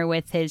confronting her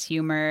with his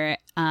humor,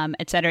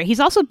 etc. He's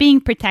also being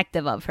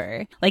protective of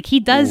her. Like, he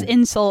does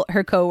insult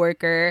her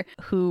coworker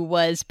who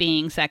was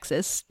being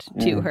sexist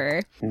to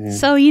her. Mm-hmm.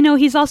 So,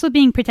 he's also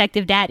being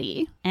protective daddy.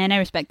 And I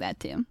respect that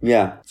too.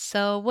 Yeah.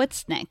 So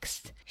what's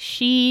next?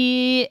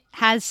 She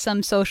has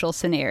some social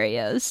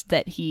scenarios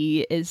that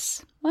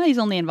he's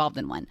only involved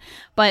in one.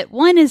 But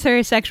one is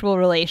her sexual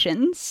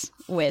relations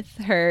with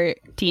her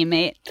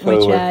teammate,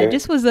 coworker. Which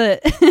just was her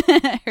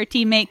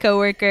teammate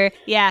coworker.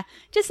 Yeah,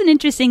 just an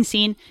interesting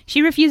scene.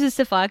 She refuses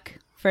to fuck.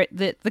 For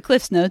the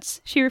Cliff's Notes,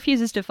 she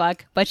refuses to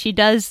fuck, but she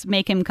does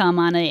make him come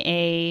on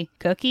a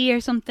cookie or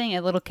something,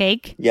 a little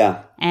cake.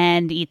 Yeah.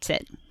 And eats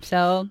it.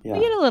 So they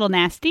get a little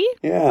nasty.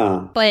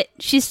 Yeah. But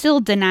she's still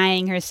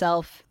denying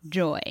herself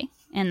joy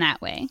in that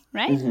way,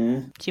 right?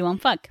 Mm-hmm. She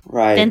won't fuck.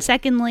 Right. Then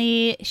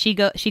secondly, she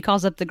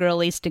calls up the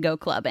girlies to go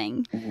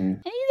clubbing. Mm-hmm.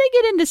 And they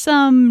get into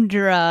some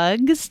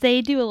drugs.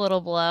 They do a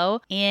little blow.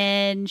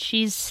 And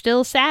she's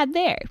still sad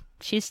there.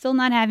 She's still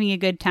not having a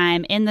good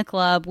time in the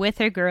club with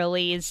her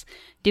girlies,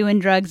 doing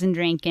drugs and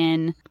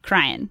drinking,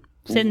 crying.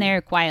 Sitting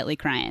there quietly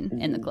crying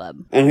in the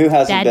club. And who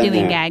hasn't Dad been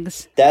doing there?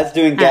 Gags. Dad's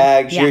doing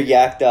gags. Yeah. You're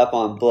yacked up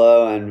on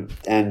blow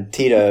and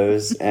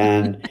Tito's.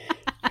 And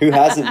who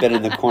hasn't been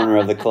in the corner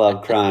of the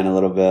club crying a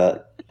little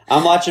bit?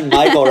 I'm watching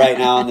Michael right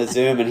now on the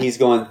Zoom, and he's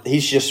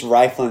just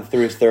rifling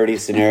through 30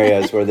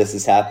 scenarios where this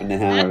has happened to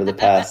him over the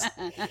past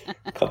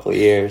couple of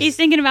years. He's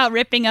thinking about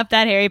ripping up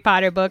that Harry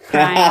Potter book,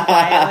 crying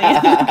quietly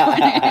in the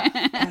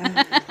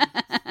corner.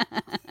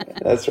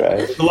 That's right.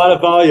 There's a lot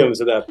of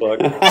volumes of that book.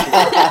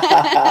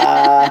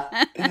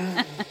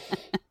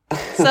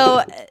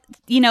 So,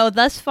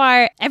 thus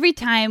far, every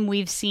time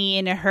we've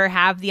seen her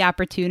have the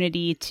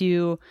opportunity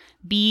to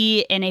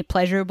be in a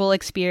pleasurable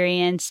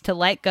experience, to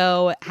let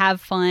go,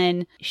 have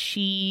fun,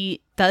 she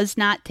does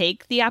not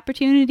take the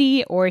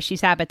opportunity, or she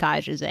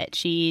sabotages it.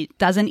 She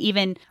doesn't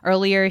even,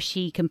 earlier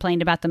she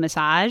complained about the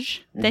massage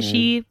that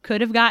she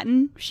could have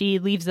gotten. She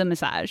leaves the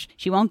massage.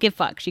 She won't give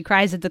fuck. She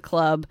cries at the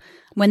club.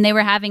 When they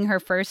were having her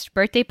first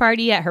birthday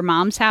party at her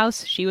mom's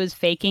house, she was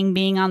faking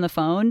being on the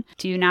phone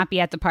to not be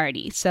at the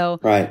party.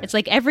 So It's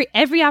like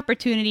every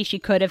opportunity she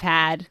could have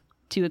had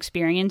to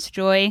experience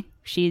joy,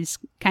 she's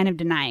kind of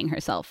denying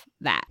herself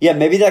that. Yeah,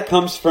 maybe that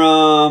comes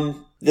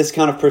from this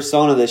kind of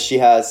persona that she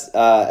has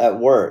at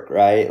work,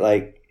 right?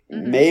 Like,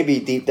 maybe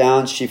deep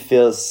down she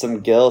feels some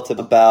guilt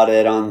about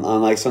it on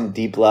like some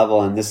deep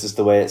level, and this is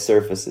the way it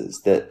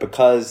surfaces. That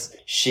because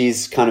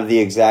she's kind of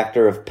the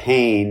exactor of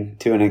pain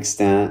to an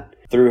extent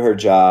through her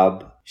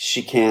job,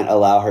 she can't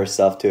allow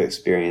herself to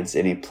experience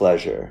any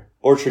pleasure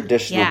or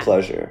traditional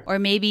pleasure. Or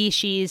maybe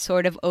she's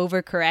sort of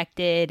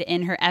overcorrected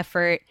in her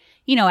effort.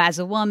 As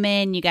a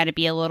woman, you got to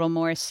be a little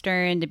more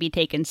stern to be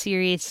taken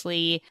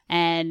seriously.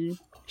 And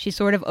she's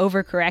sort of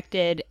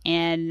overcorrected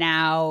and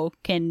now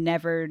can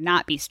never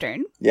not be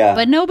stern. Yeah.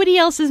 But nobody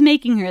else is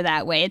making her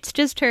that way. It's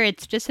just her.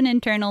 It's just an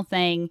internal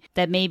thing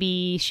that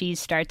maybe she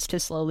starts to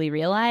slowly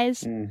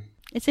realize.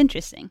 It's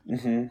interesting.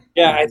 Mm-hmm.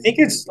 Yeah, I think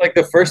it's like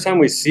the first time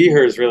we see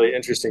her is really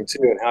interesting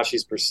too, and how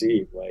she's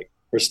perceived. Like,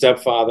 her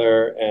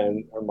stepfather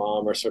and her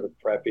mom are sort of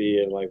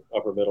preppy and like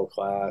upper middle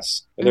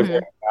class, and they're very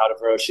proud of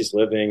her. She's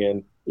living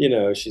in,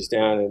 she's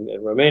down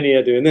in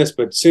Romania doing this,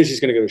 but soon she's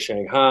going to go to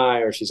Shanghai,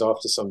 or she's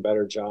off to some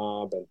better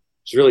job, and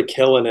she's really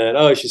killing it.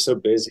 Oh, she's so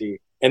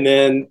busy. And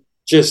then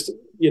just,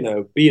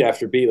 beat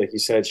after beat, like you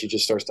said, she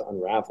just starts to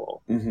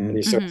unravel. And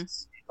you start to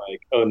see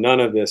like, oh, none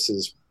of this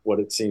is what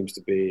it seems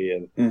to be.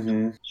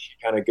 And she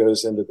kind of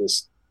goes into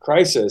this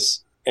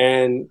crisis.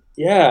 And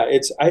yeah,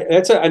 I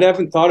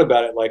haven't thought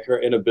about it, like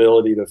her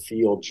inability to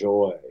feel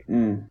joy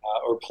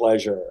or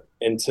pleasure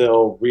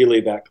until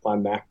really that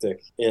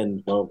climactic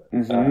end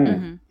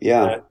moment.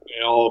 Yeah,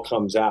 it all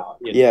comes out.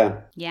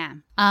 Yeah.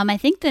 I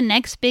think the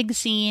next big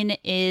scene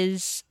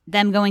is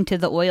them going to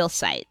the oil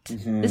site.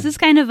 This is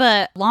kind of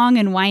a long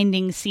and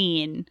winding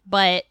scene,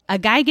 but a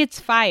guy gets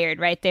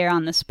fired right there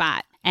on the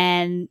spot.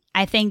 And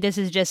I think this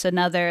is just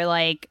another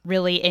like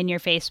really in your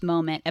face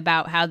moment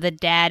about how the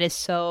dad is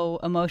so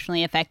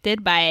emotionally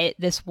affected by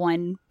this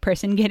one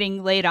person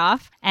getting laid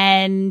off,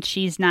 and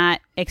she's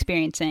not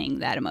experiencing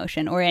that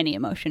emotion or any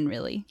emotion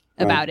really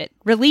about it.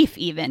 Relief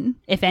even,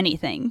 if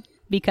anything,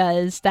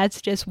 because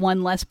that's just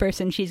one less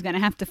person she's going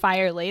to have to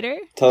fire later.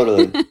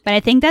 Totally. But I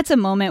think that's a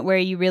moment where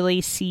you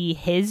really see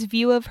his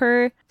view of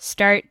her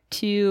start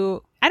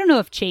to, I don't know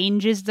if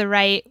change is the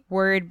right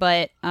word,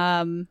 but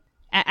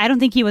I don't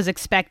think he was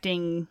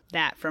expecting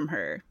that from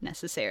her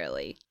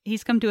necessarily.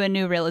 He's come to a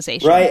new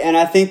realization. Right, and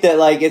I think that,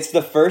 like, it's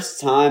the first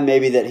time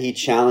maybe that he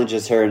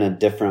challenges her in a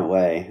different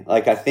way.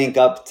 Like, I think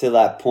up to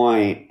that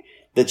point,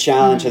 the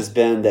challenge has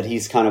been that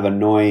he's kind of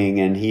annoying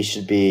and he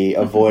should be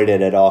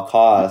avoided at all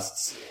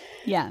costs.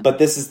 Yeah. But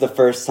this is the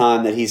first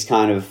time that he's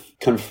kind of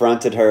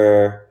confronted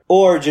her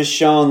or just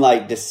shown,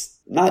 like,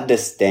 not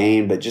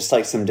disdain, but just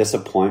like some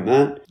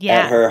disappointment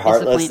at her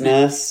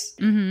heartlessness.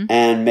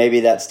 And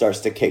maybe that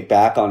starts to kick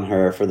back on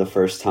her for the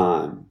first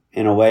time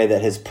in a way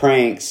that his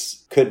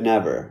pranks could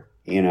never,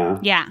 you know?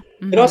 Yeah.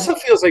 It also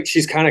feels like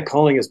she's kind of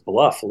calling his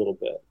bluff a little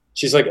bit.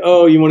 She's like,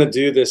 oh, you want to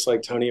do this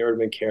like Toni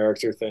Erdmann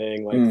character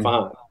thing? Like,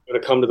 fine. You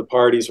want to come to the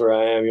parties where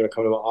I am? You want to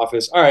come to my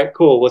office? All right,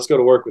 cool. Let's go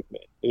to work with me.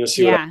 And you'll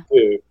see what I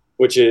do,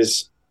 which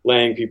is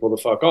laying people the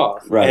fuck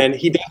off. Right. And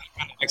he does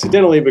it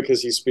accidentally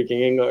because he's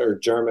speaking English or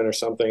German or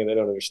something and they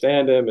don't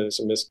understand him and it's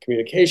a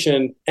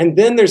miscommunication. And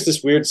then there's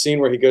this weird scene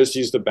where he goes to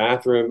use the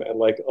bathroom at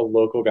like a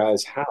local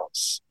guy's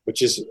house,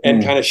 which is,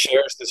 and kind of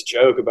shares this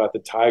joke about the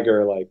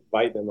tiger like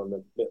biting him on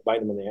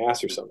the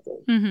ass or something.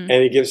 And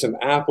he gives him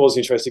apples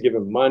and he tries to give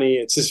him money.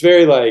 It's just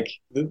very like,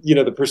 you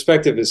know, the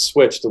perspective is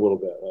switched a little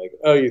bit. Like,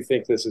 oh, you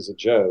think this is a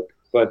joke,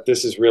 but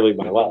this is really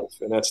my life.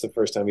 And that's the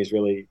first time he's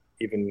really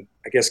even,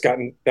 I guess,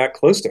 gotten that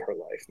close to her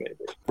life,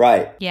 maybe.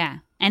 Right. Yeah.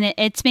 And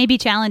it's maybe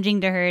challenging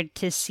to her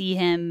to see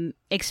him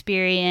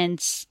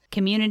experience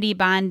community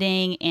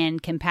bonding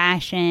and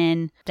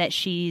compassion that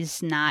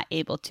she's not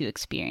able to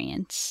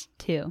experience,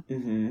 too.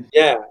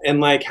 Yeah.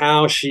 And like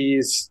how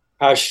she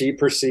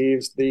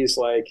perceives these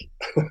like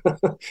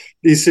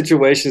these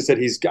situations that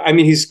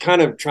he's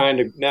kind of trying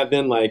to now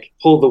then like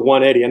pull the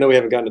 180. I know we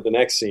haven't gotten to the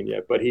next scene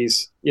yet, but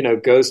he's, you know,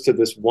 goes to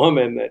this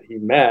woman that he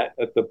met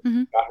at the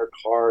got her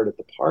card at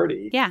the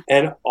party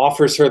and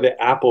offers her the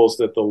apples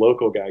that the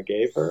local guy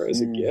gave her as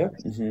a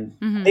gift.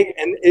 I think,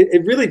 and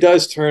it really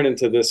does turn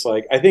into this,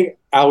 like, I think,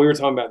 Al, we were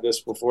talking about this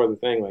before the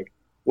thing, like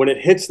when it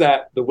hits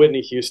the Whitney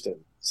Houston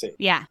scene,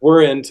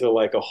 we're into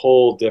like a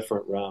whole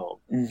different realm.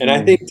 And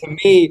I think to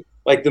me,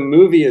 like the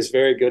movie is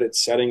very good at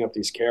setting up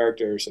these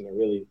characters and they're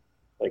really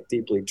like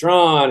deeply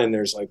drawn and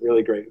there's like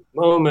really great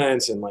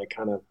moments and like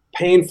kind of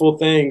painful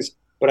things.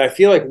 But I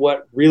feel like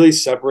what really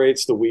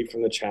separates the wheat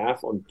from the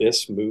chaff on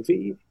this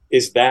movie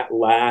is that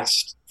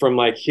last from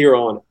like here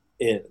on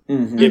in.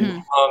 It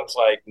becomes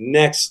like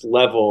next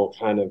level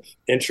kind of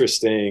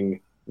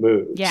interesting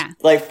moves. Yeah.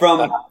 Like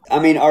from, I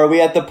mean, are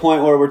we at the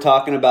point where we're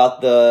talking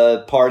about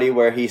the party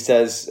where he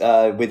says,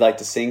 we'd like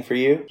to sing for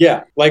you?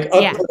 Yeah. Like up to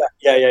that.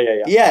 Yeah.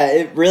 Yeah,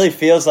 it really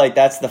feels like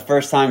that's the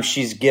first time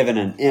she's given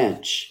an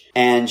inch.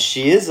 And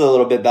she is a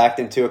little bit backed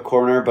into a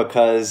corner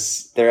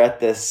because they're at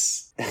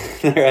this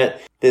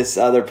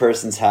other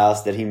person's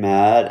house that he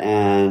met,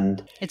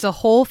 and it's a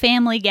whole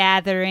family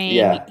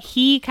gathering.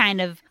 He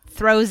kind of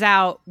throws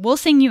out, we'll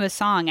sing you a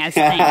song as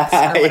thanks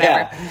or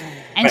whatever.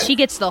 And she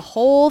gets the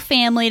whole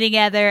family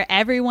together.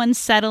 Everyone's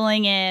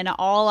settling in,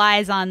 all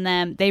eyes on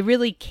them. They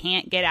really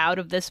can't get out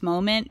of this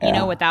moment, you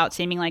know, without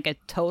seeming like a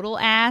total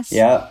ass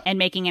and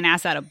making an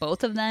ass out of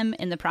both of them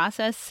in the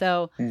process.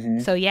 So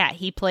yeah,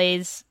 he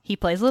plays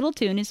a little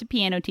tune. He's a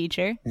piano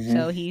teacher,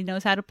 so he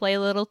knows how to play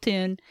a little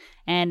tune.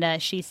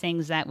 And she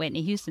sings that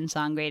Whitney Houston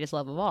song, Greatest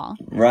Love of All.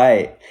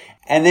 Right.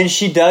 And then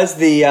she does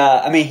he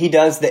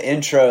does the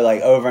intro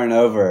like over and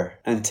over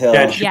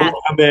until... she will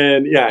come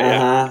in.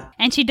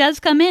 And she does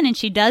come in and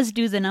she does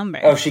do the number.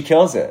 Oh, she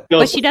kills it.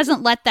 But she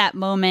doesn't let that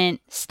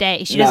moment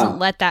stay. She doesn't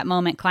let that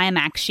moment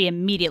climax. She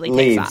immediately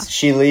takes off.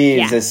 She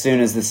leaves as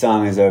soon as the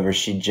song is over.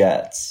 She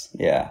jets.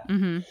 Yeah.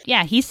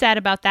 Yeah, he's sad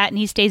about that and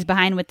he stays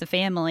behind with the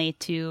family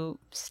to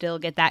still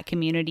get that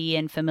community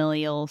and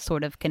familial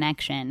sort of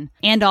connection,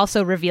 and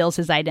also reveals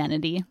his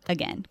identity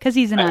again because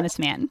he's an honest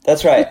man.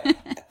 That's right.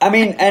 I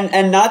mean,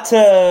 and not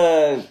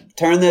to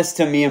turn this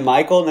to me and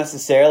Michael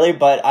necessarily,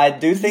 but I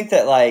do think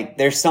that like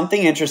there's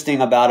something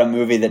interesting about a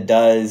movie that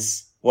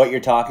does what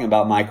you're talking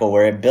about, Michael,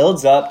 where it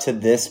builds up to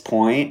this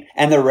point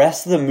and the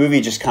rest of the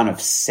movie just kind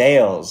of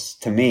sails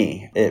to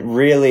me. It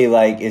really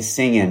like is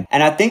singing.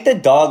 And I think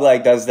that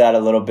Dogleg does that a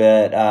little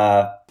bit.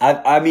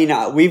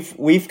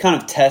 We've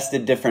kind of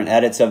tested different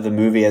edits of the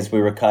movie as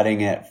we were cutting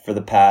it for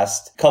the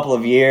past couple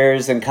of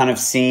years and kind of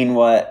seen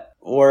what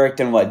worked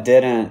and what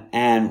didn't.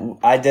 And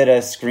I did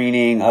a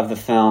screening of the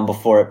film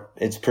before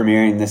it's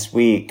premiering this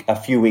week, a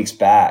few weeks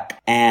back.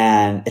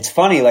 And it's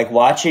funny, like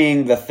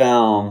watching the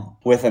film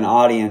with an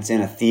audience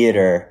in a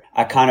theater,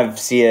 I kind of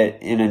see it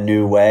in a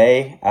new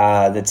way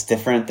that's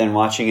different than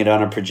watching it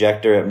on a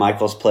projector at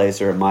Michael's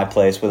place or at my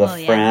place with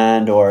a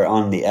friend or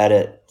on the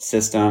edit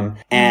system.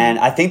 And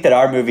I think that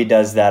our movie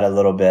does that a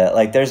little bit.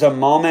 Like there's a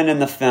moment in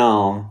the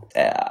film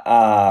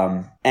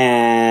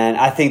and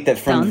I think that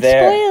from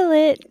there... Don't spoil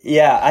it.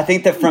 Yeah, I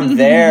think that from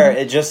there,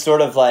 it just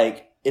sort of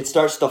like... It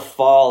starts to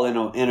fall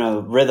in a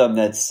rhythm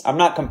that's... I'm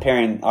not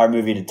comparing our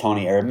movie to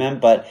Toni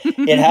Erdmann, but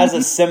it has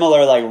a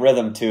similar like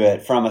rhythm to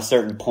it from a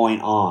certain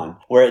point on,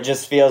 where it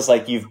just feels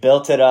like you've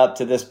built it up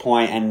to this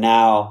point and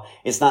now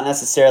it's not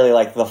necessarily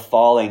like the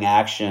falling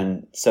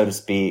action, so to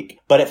speak,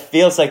 but it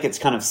feels like it's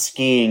kind of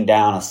skiing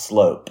down a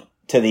slope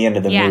to the end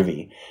of the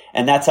movie.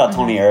 And that's how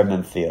Toni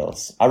Erdmann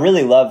feels. I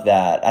really love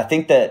that. I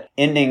think that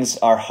endings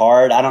are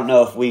hard. I don't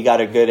know if we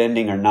got a good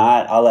ending or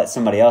not. I'll let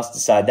somebody else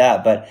decide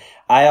that. But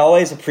I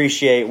always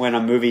appreciate when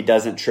a movie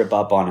doesn't trip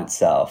up on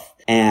itself.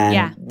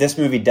 And this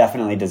movie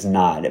definitely does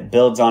not. It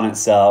builds on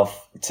itself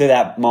to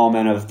that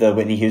moment of the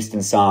Whitney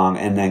Houston song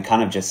and then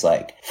kind of just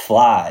like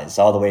flies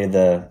all the way to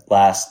the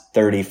last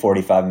 30,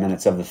 45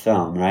 minutes of the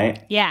film,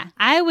 right? Yeah.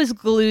 I was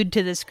glued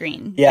to the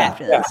screen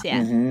after this.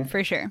 Yeah,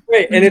 for sure.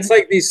 Right. And it's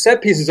like these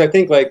set pieces, I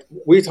think like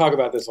we talk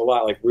about this a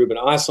lot. Like Ruben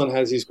Östlund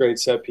has these great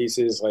set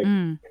pieces, like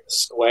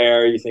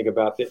Square, you think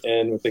about the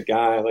end with the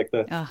guy, like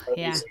the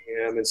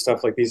museum and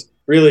stuff, like these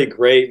really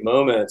great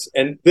moments.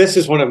 And this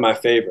is one of my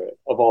favorite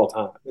of all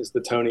time, is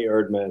the Toni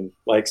Erdmann.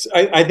 Like,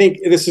 I think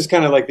this is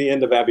kind of like the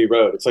end of Abbey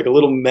Road. It's like a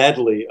little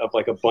medley of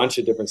like a bunch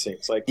of different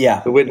scenes, like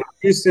the Whitney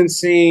Houston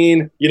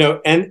scene, you know,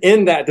 and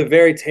in that, the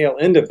very tail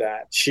end of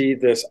that,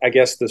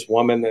 this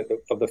woman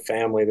of the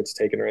family that's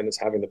taken her in, that's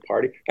having the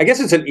party. I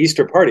guess it's an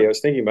Easter party. I was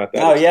thinking about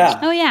that. Oh,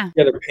 yeah.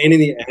 Yeah, they're painting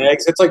the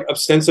eggs. It's like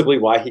ostensibly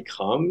why he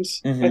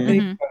comes, I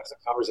think. That's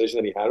a conversation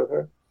that he had with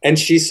her. And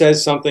she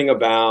says something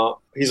about,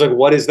 he's like,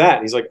 what is that?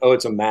 And he's like, oh,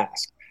 it's a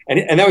mask.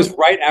 And that was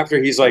right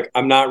after he's like,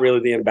 I'm not really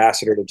the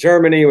ambassador to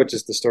Germany, which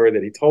is the story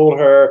that he told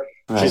her.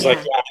 Right. She's like,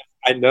 yeah,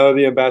 I know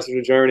the ambassador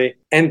to Germany.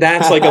 And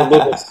that's like a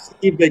little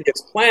seed that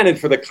gets planted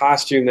for the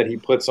costume that he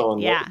puts on.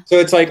 Yeah. So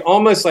it's like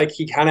almost like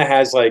he kind of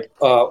has like,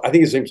 I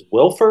think his name's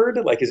Wilford,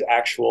 like his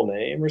actual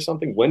name or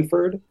something,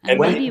 Winford. And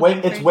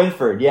it's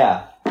Winford,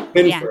 yeah.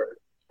 Winford. Yeah.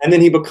 And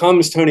then he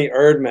becomes Toni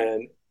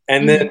Erdmann.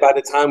 And then by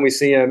the time we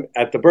see him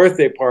at the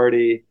birthday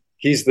party,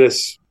 he's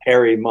this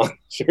hairy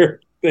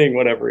monster thing,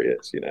 whatever he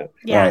is, you know?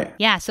 Yeah. Right.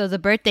 Yeah. So the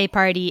birthday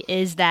party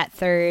is that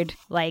third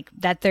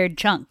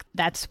chunk.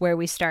 That's where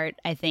we start,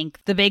 I think,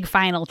 the big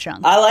final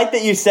chunk. I like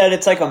that you said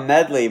it's like a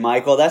medley,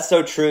 Michael. That's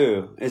so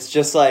true. It's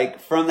just like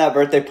from that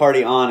birthday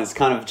party on, it's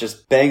kind of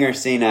just banger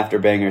scene after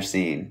banger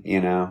scene,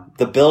 you know?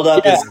 The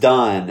buildup is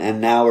done,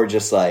 and now we're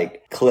just like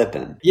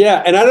clipping.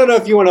 Yeah. And I don't know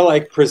if you want to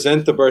like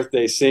present the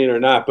birthday scene or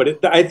not,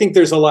 but I think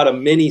there's a lot of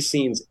mini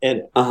scenes in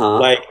it.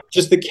 Like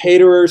just the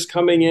caterers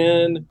coming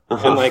in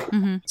and like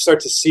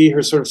start to see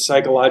her sort of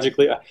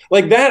psychologically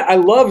like that. I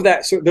love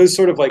that. So those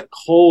sort of like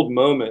cold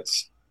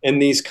moments in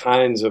these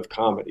kinds of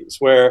comedies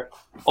where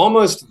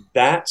almost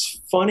that's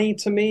funny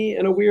to me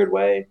in a weird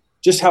way.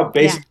 Just how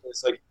basic it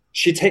is. Like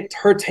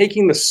her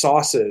taking the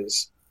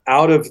sauces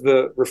out of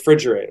the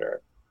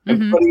refrigerator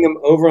and putting them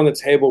over on the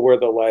table where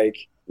the like,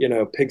 you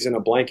know, pigs in a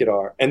blanket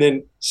are, and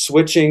then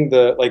switching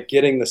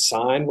getting the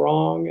sign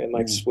wrong and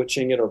like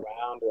switching it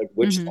around, like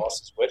which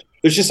sauce is which.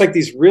 There's just like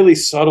these really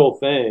subtle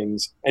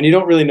things, and you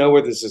don't really know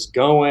where this is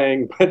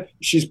going, but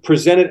she's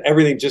presented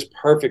everything just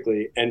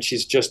perfectly, and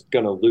she's just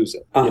gonna lose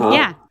it. You know?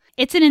 Yeah.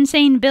 It's an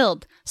insane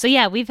build. So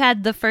yeah, we've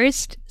had the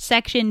first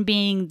section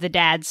being the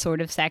dad's sort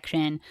of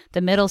section,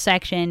 the middle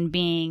section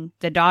being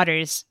the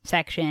daughter's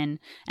section,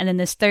 and then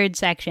this third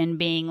section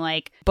being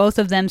like both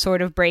of them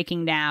sort of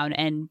breaking down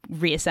and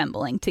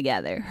reassembling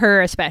together,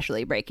 her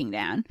especially breaking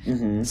down.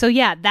 So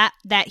yeah,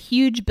 that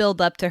huge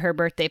build up to her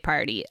birthday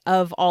party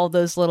of all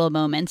those little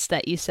moments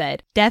that you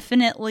said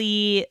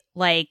definitely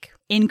like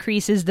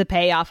increases the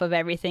payoff of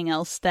everything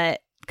else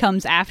that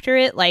comes after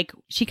it. Like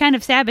she kind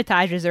of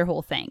sabotages her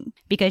whole thing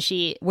because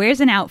she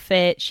wears an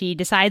outfit, she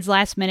decides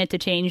last minute to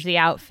change the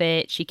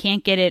outfit, she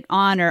can't get it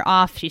on or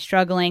off, she's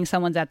struggling,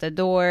 someone's at the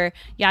door,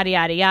 yada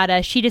yada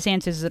yada. She just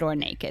answers the door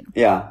naked.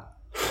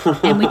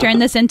 And we turn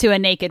this into a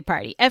naked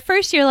party. At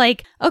first you're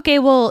like, okay,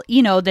 well,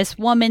 you know, this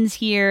woman's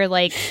here,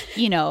 like,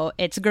 you know,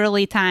 it's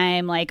girly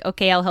time, like,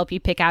 okay, I'll help you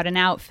pick out an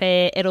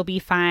outfit, it'll be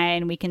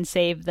fine, we can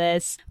save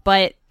this.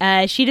 But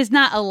she does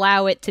not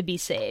allow it to be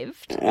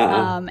saved.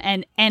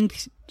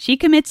 And she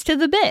commits to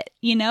the bit,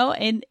 you know,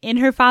 in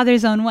her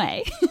father's own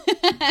way.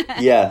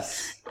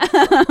 Yes.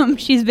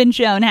 She's been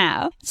shown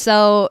how.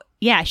 So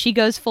yeah, she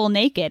goes full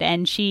naked,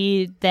 and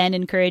she then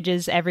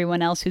encourages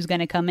everyone else who's going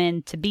to come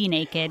in to be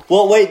naked.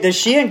 Well, wait, does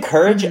she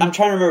encourage I'm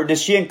trying to remember,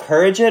 does she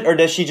encourage it, or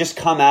does she just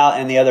come out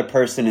and the other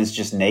person is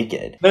just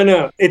naked?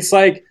 No. It's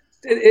like,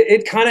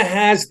 it kind of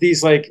has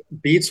these like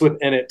beats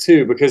within it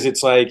too, because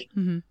it's like,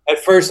 at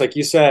first, like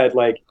you said,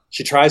 like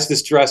she tries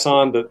this dress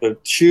on, the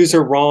shoes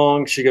are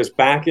wrong. She goes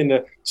back in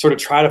to sort of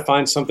try to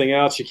find something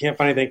else. She can't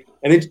find anything.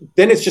 And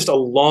then it's just a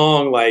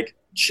long, like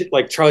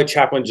Charlie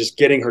Chaplin just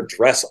getting her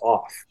dress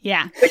off.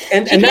 Yeah.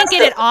 And she can't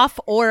get it off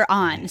or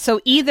on. So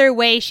either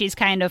way, she's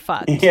kind of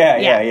fucked.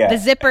 Yeah. The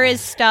zipper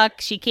is stuck.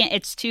 She can't,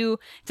 it's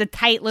a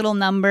tight little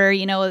number,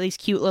 you know, these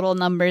cute little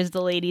numbers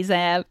the ladies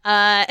have.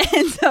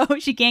 And so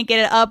she can't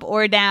get it up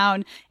or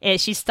down.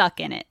 She's stuck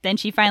in it. Then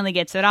she finally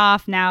gets it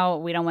off. Now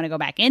we don't want to go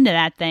back into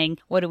that thing.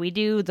 What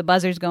do? The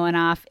buzzer's going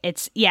off.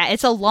 It's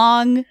a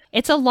long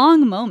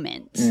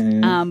moment.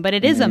 But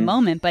it is a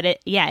moment, but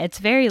it's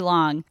very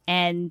long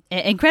and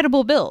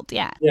incredible build.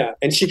 Yeah.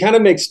 And she kind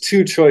of makes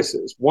two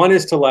choices. One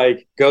is to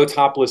like go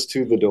topless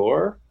to the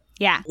door.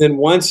 Yeah. And then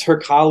once her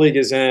colleague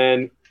is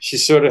in, she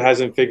sort of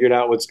hasn't figured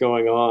out what's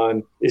going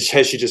on.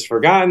 Has she just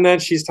forgotten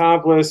that she's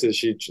topless?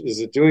 Is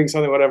it doing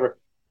something, whatever?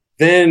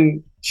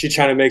 then she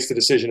kind of makes the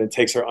decision and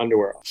takes her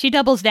underwear off. She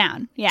doubles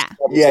down. Yeah.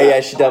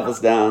 She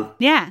doubles down.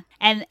 Yeah.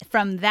 And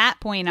from that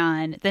point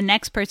on, the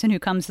next person who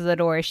comes to the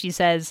door, she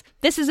says,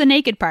 "This is a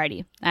naked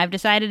party. I've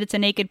decided it's a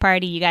naked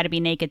party. You got to be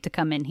naked to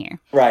come in here."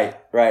 Right.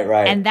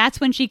 And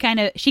that's when she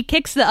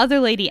kicks the other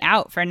lady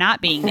out for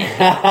not being naked.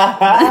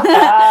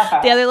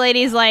 The other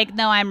lady's like,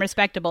 "No, I'm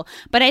respectable."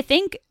 But I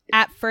think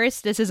at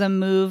first this is a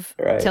move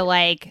to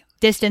like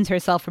distance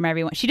herself from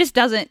everyone. She just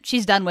doesn't,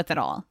 she's done with it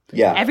all.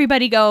 Yeah.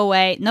 Everybody go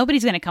away.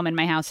 Nobody's going to come in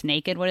my house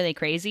naked. What are they,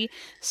 crazy?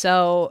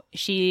 So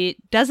she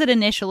does it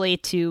initially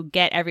to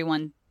get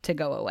everyone to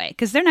go away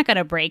because they're not going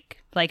to break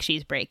like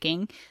she's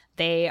breaking.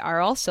 They are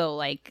also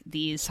like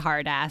these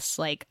hard ass,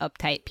 like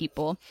uptight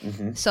people.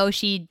 Mm-hmm. So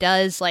she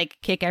does like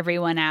kick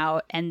everyone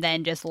out and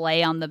then just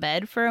lay on the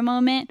bed for a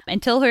moment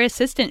until her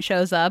assistant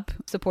shows up,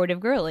 supportive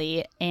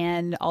girly,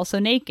 and also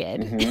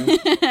naked.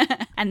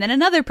 Mm-hmm. And then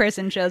another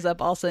person shows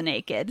up also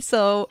naked.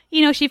 So,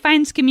 you know, she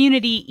finds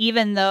community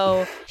even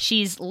though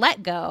she's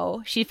let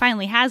go. She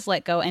finally has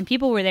let go and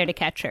people were there to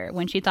catch her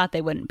when she thought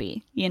they wouldn't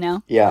be, you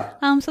know? Yeah.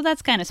 So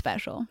that's kind of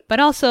special. But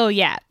also,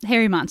 yeah,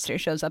 Hairy Monster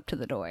shows up to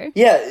the door.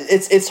 Yeah,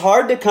 it's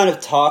hard to kind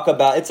of talk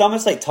about. It's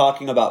almost like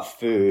talking about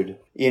food.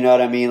 You know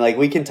what I mean? Like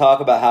we can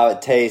talk about how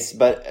it tastes,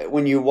 but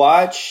when you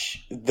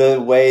watch the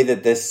way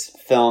that this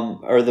film,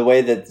 or the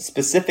way that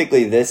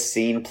specifically this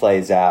scene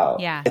plays out,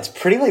 it's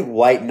pretty like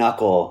white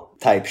knuckle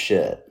type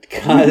shit.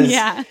 Because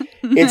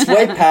it's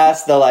way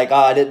past the like, oh,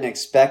 I didn't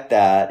expect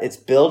that. It's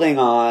building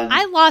on.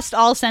 I lost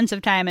all sense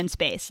of time and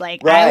space.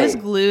 Like, I was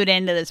glued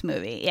into this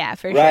movie. Yeah,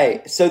 for sure.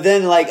 Right. So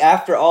then, like,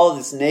 after all of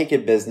this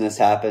naked business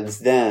happens,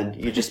 then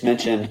you just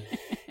mentioned,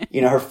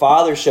 you know, her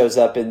father shows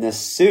up in this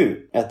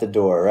suit at the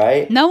door,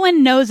 right? No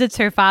one knows it's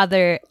her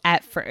father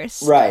at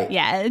first. Right.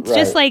 Yeah, it's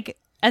just like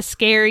a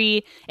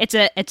scary, it's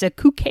a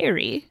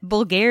kukeri,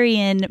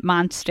 Bulgarian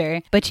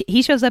monster, but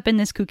he shows up in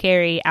this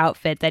kukeri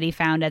outfit that he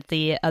found at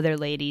the other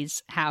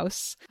lady's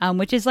house,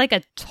 which is like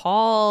a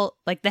tall,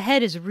 like the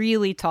head is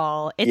really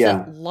tall. It's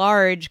a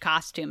large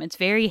costume. It's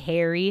very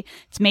hairy.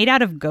 It's made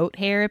out of goat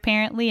hair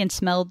apparently and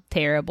smelled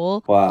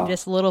terrible. Wow.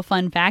 Just a little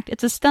fun fact.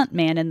 It's a stunt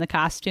man in the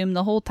costume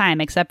the whole time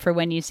except for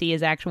when you see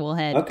his actual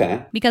head.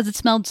 Okay. Because it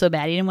smelled so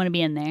bad. He didn't want to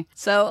be in there.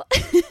 So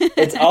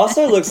it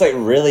also looks like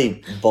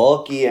really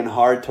bulky and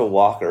hard to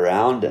walk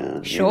around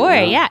in. Sure,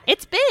 yeah.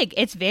 It's big.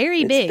 It's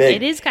very big.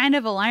 It is kind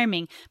of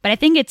alarming. But I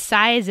think its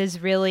size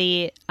is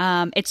really,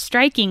 it's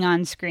striking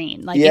on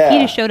screen. Like if he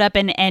just showed up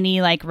in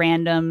any like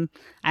random,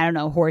 I don't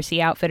know,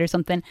 horsey outfit or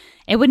something,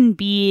 it wouldn't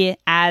be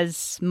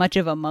as much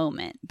of a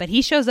moment. But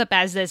he shows up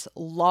as this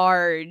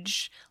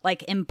large,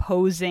 like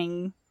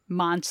imposing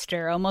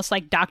monster, almost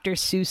like Dr.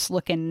 Seuss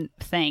looking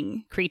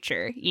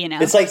creature, you know?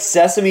 It's like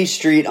Sesame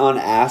Street on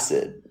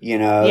acid, you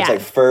know? It's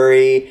like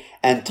furry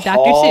and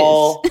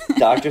tall.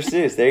 Dr.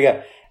 Seuss. There you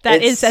go.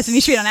 That is Sesame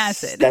Street on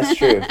acid. That's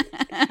true.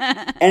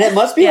 And it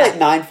must be like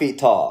 9 feet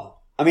tall.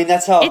 I mean,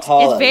 that's how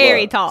tall it's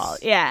very tall,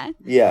 yeah.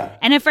 Yeah.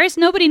 And at first,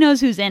 nobody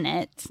knows who's in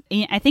it.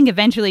 I think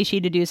eventually she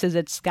deduces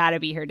it's got to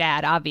be her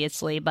dad,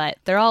 obviously, but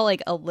they're all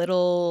like a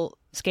little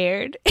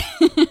scared.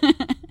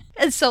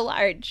 It's so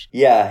large.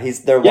 Yeah,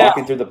 they're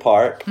walking through the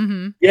park.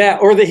 Mm-hmm. Yeah,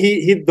 or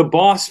the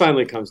boss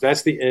finally comes.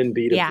 That's the end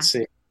beat of the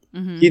scene.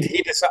 Mm-hmm. He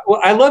decides,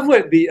 well, I love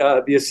what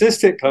the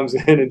assistant comes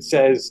in and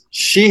says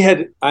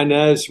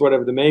Inez,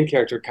 whatever, the main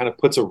character, kind of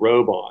puts a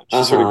robe on.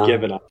 She's sort of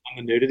given up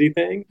on the nudity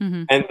thing.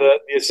 Mm-hmm. And the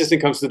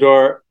assistant comes to the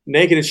door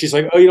naked and she's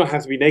like, oh, you don't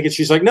have to be naked.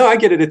 She's like, no, I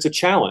get it. It's a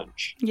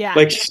challenge. Yeah.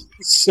 Like she's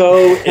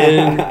so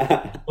in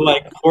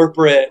like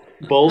corporate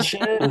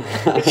bullshit.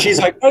 And she's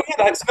like, oh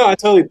yeah,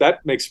 that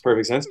makes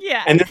perfect sense.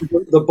 Yeah. And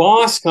then the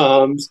boss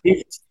comes,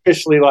 he's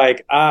officially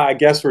like, I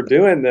guess we're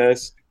doing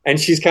this. And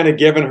she's kind of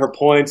given her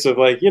points of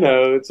like, you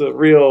know, it's a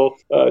real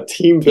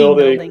team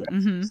building.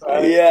 Mm-hmm.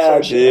 Yeah,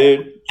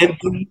 dude.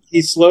 And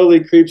he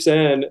slowly creeps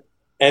in,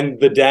 and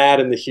the dad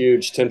in the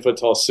huge 10-foot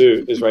tall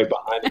suit is right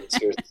behind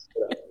him.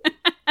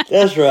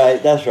 That's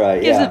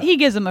right. He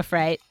gives him a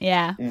fright.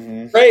 Yeah.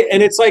 Mm-hmm. Right.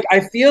 And it's like, I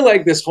feel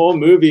like this whole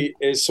movie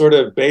is sort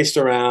of based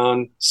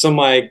around some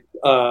like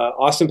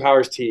Austin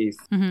Powers teeth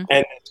and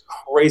this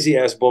crazy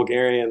ass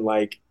Bulgarian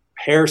like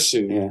hair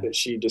suit that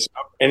she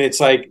discovered. And it's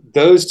like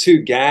those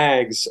two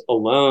gags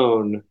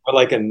alone are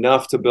like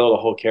enough to build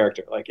a whole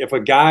character. Like if a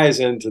guy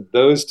is into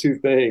those two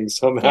things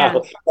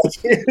somehow,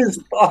 his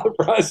thought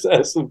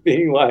process of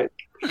being like,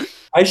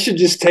 I should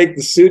just take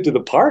the suit to the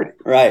party.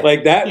 Right.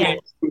 Like that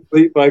makes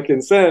complete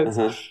fucking sense.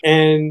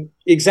 And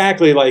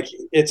exactly, like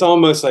it's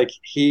almost like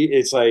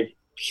it's like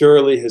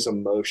purely his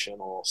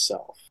emotional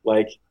self.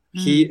 Like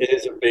he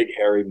is a big,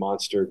 hairy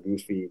monster,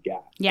 goofy guy.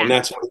 Yeah. And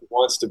that's what he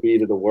wants to be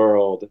to the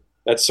world.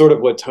 That's sort of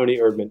what Toni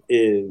Erdmann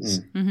is.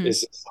 Mm-hmm.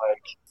 Is this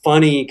like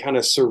funny, kind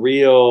of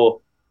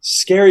surreal,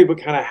 scary,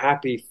 but kind of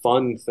happy,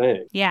 fun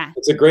thing. Yeah.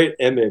 It's a great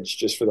image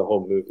just for the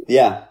whole movie.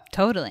 Yeah.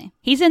 Totally.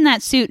 He's in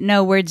that suit,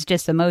 no words,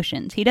 just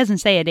emotions. He doesn't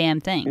say a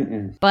damn thing.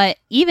 Mm-mm. But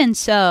even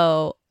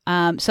so,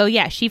 So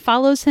yeah, she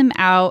follows him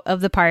out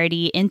of the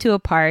party into a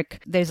park.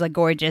 There's a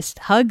gorgeous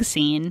hug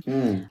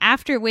scene,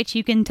 after which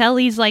you can tell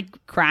he's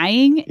like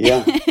crying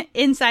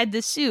inside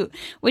the suit,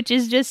 which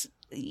is just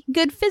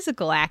good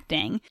physical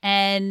acting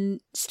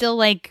and still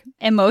like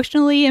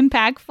emotionally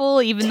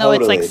impactful, even though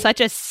it's like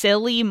such a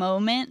silly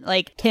moment,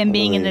 like him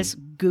being in this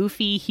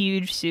goofy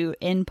huge suit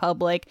in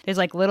public. There's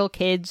like little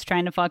kids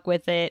trying to fuck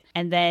with it,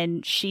 and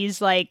then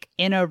she's like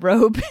in a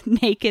robe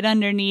naked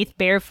underneath,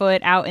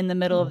 barefoot, out in the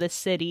middle of the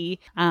city,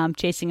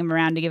 chasing him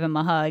around to give him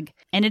a hug.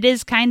 And it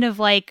is kind of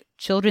like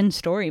children's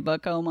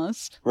storybook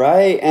almost.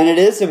 Right. And it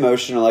is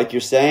emotional, like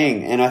you're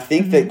saying. And I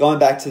think that going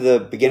back to the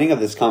beginning of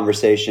this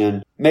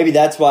conversation, maybe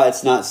that's why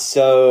it's not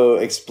so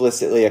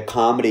explicitly a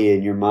comedy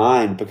in your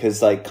mind,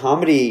 because like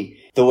comedy,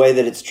 the way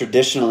that it's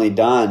traditionally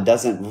done,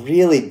 doesn't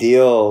really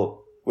deal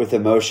with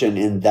emotion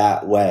in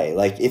that way.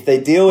 Like if they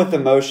deal with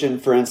emotion,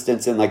 for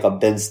instance, in like a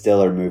Ben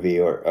Stiller movie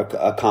or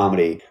a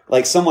comedy,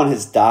 like someone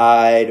has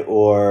died,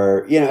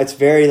 or, you know, it's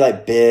very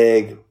like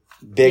big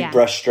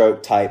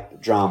brushstroke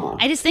type drama.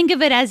 I just think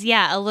of it as,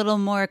 a little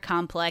more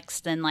complex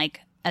than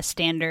like a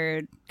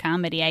standard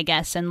comedy, I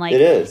guess. And like,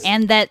 it is.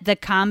 And that the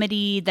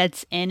comedy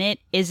that's in it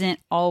doesn't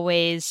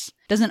always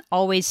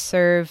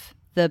serve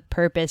the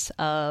purpose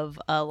of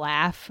a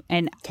laugh,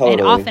 and it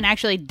often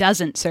actually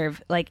doesn't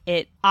serve, like,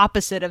 it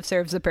opposite of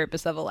serves the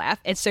purpose of a laugh.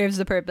 It serves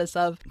the purpose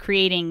of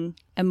creating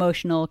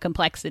emotional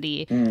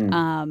complexity,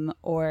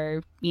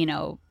 or, you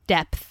know,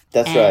 depth.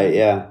 That's right.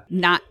 Yeah.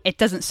 It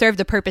doesn't serve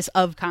the purpose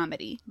of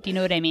comedy. Do you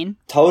know what I mean?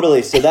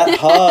 Totally. So that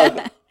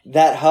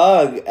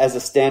hug as a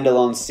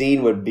standalone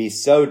scene would be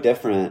so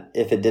different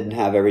if it didn't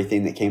have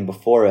everything that came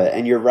before it.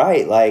 And you're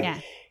right. Like,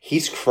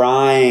 he's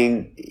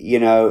crying, you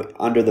know,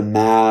 under the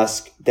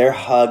mask. They're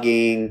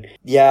hugging.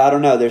 Yeah, I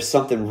don't know. There's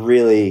something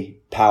really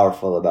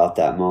powerful about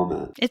that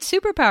moment. It's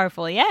super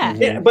powerful, yeah.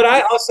 Yeah, but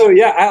I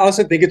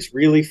also think it's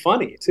really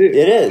funny too.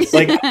 It is.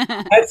 Like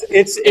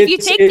if you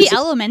take the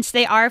elements,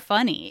 they are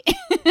funny.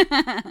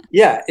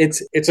 Yeah,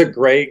 it's a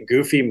great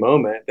goofy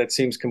moment that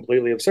seems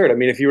completely absurd. I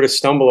mean, if you were to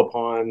stumble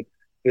upon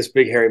this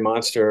big hairy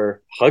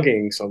monster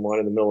hugging someone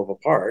in the middle of a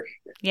park,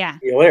 it'd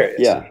be hilarious.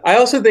 Yeah. I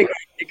also think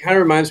it kind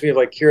of reminds me of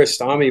like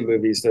Kiarostami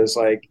movies, those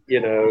like,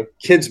 you know,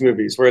 kids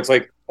movies where it's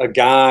like a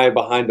guy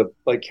behind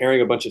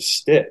carrying a bunch of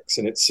sticks,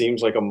 and it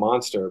seems like a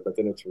monster, but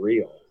then it's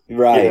real.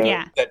 Right. You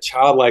know, that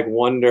childlike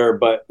wonder,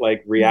 but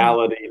like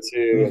reality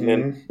too. And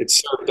then it's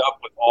served up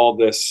with all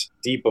this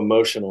deep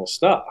emotional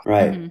stuff.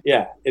 Right.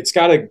 Yeah. It's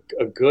got a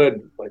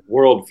good like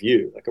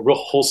worldview, like a real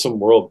wholesome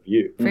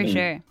worldview. For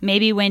sure.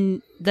 Maybe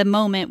when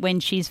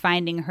she's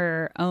finding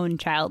her own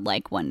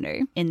childlike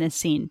wonder in this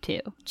scene too.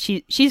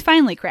 She's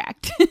finally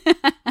cracked.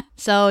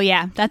 So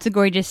yeah, that's a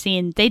gorgeous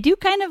scene. They do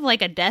kind of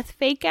like a death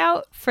fake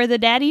out for the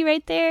daddy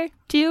right there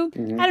too.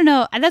 I don't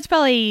know. That's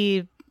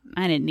probably,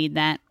 I didn't need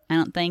that. I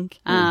don't think.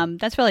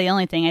 That's probably the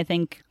only thing I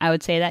think I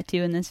would say that to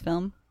in this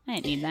film. I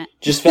didn't need that.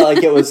 Just felt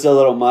like it was a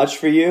little much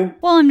for you?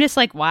 Well, I'm just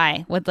like,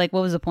 why? What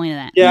was the point of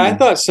that? Yeah, I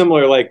thought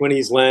similar, like when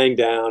he's laying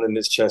down and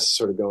his chest is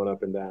sort of going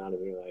up and down,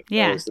 and you're like,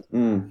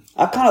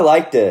 I kind of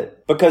liked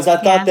it because I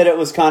thought that it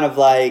was kind of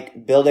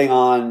like building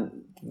on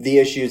the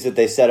issues that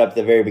they set up at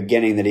the very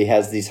beginning, that he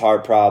has these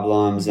heart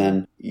problems.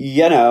 And,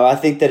 you know, I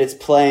think that it's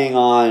playing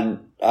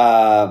on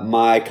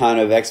my kind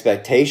of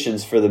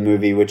expectations for the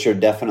movie, which are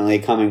definitely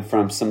coming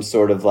from some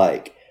sort of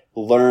like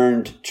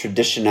learned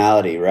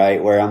traditionality,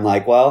 right? Where I'm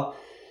like, well,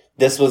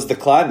 this was the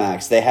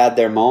climax. They had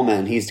their moment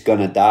and he's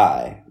gonna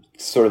die.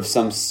 Sort of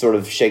some sort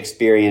of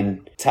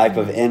Shakespearean type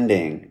of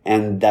ending.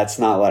 And that's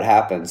not what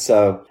happened.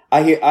 So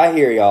I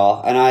hear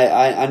y'all, and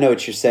I know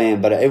what you're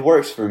saying, but it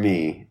works for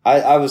me.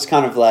 I was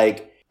kind of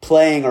like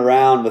playing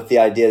around with the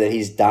idea that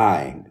he's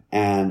dying.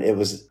 And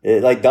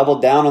it like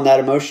doubled down on that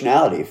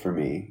emotionality for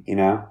me, you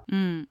know?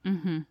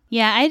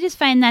 Yeah, I just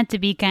find that to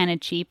be kind of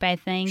cheap, I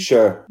think.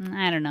 Sure.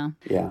 I don't know.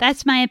 Yeah.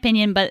 That's my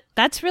opinion, but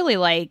that's really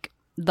like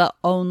the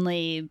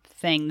only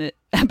thing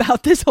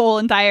about this whole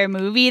entire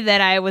movie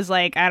that I was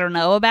like, I don't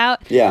know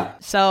about. Yeah.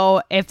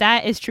 So if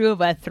that is true of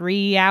a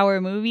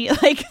 3-hour movie,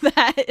 like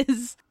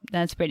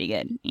that's pretty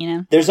good, you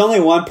know? There's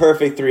only one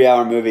perfect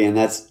 3-hour movie, and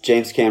that's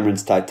James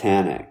Cameron's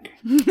Titanic.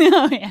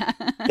 Oh, yeah.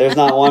 There's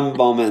not one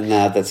moment in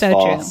that that's so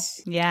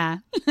false. True. Yeah.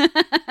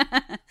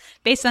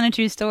 Based on a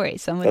true story,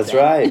 some would That's say.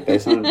 right.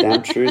 Based on a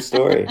damn true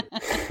story.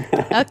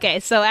 Okay,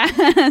 so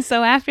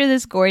after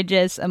this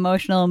gorgeous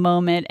emotional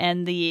moment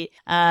and the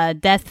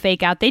death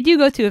fake out, they do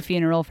go to a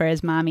funeral for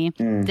his mommy.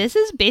 This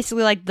is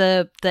basically like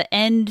the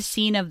end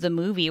scene of the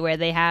movie, where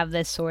they have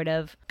this sort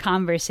of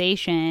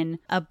conversation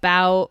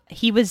about,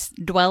 he was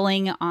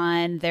dwelling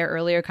on their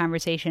earlier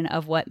conversation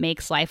of what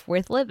makes life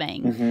worth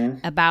living,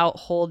 about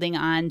holding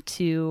on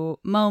to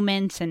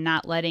moments and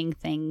not letting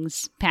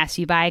things pass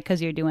you by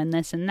because you're doing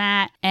this and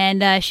that.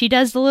 And she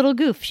does the little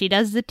goof. She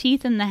does the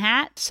teeth in the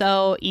hat.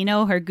 So, you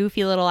know, her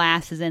goofy little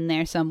ass is in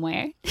there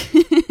somewhere.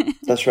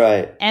 That's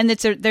right. And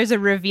there's a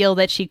reveal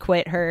that she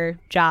quit her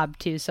job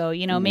too. So,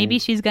 maybe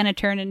she's going to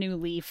turn a new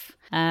leaf.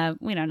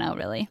 We don't know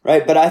really.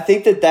 Right. But I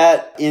think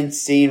that end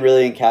scene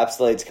really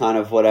encapsulates kind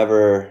of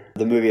whatever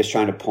the movie is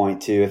trying to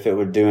point to, if it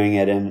were doing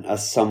it in a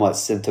somewhat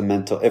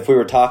sentimental, if we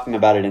were talking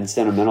about it in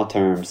sentimental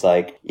terms,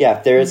 like, yeah,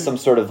 if there is some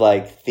sort of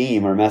like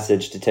theme or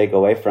message to take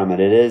away from it,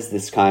 it is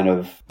this kind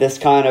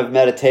of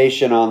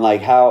meditation on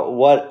like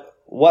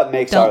what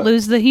makes Don't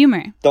lose the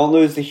humor. Don't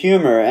lose the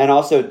humor. And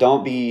also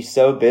don't be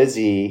so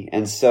busy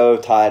and so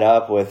tied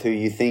up with who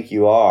you think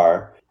you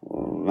are,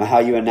 how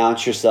you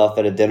announce yourself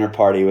at a dinner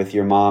party with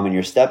your mom and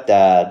your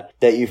stepdad,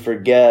 that you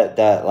forget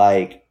that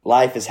like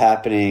life is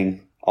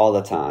happening all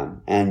the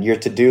time and your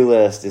to-do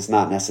list is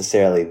not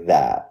necessarily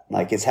that.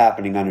 Like it's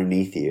happening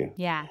underneath you.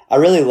 Yeah. I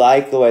really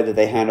like the way that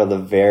they handle the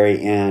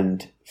very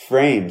end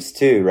frames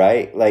too,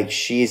 right? Like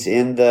she's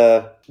in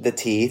the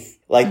teeth.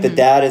 Like the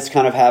dad is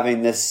kind of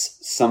having this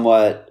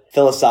somewhat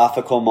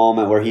philosophical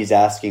moment where he's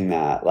asking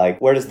that, like,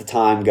 where does the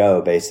time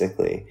go,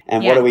 basically?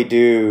 And what do we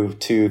do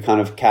to kind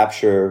of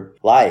capture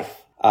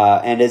life?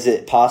 And is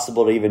it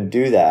possible to even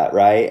do that,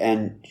 right?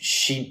 And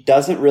she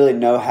doesn't really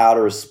know how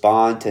to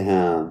respond to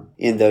him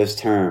in those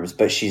terms,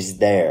 but she's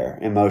there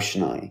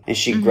emotionally. And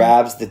she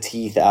grabs the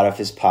teeth out of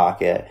his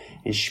pocket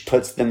and she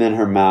puts them in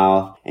her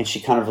mouth and she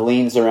kind of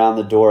leans around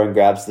the door and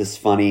grabs this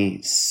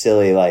funny,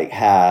 silly, like,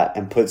 hat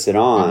and puts it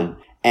on.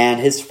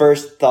 And his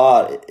first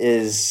thought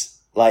is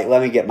like,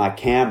 let me get my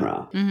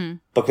camera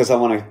because I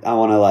want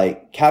to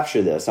like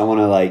capture this. I want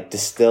to like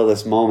distill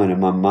this moment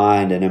in my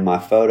mind and in my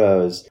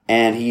photos.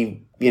 And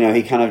he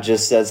kind of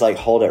just says like,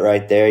 hold it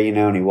right there,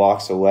 and he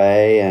walks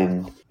away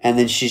and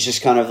then she's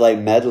just kind of like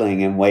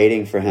meddling and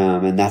waiting for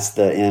him. And that's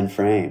the end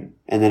frame.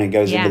 And then it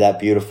goes into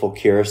that beautiful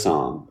Cure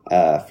song,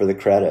 for the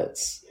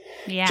credits.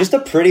 Yeah. Just a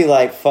pretty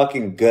like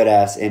fucking good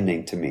ass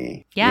ending to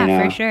me.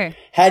 Yeah, for sure.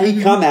 Had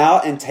he come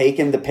out and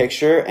taken the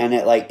picture and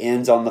it like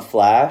ends on the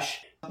flash,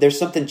 there's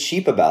something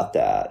cheap about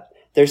that.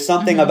 There's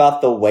something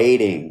about the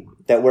waiting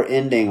that we're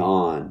ending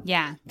on.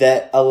 Yeah.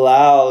 That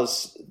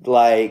allows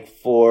like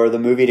for the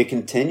movie to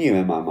continue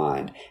in my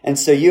mind. And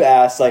so you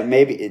asked like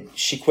maybe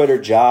she quit her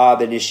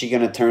job and is she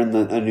going to turn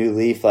a new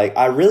leaf? Like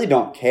I really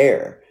don't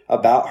care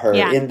about her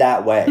in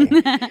that way.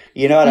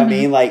 You know what I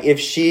mean? Like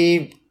if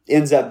she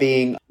ends up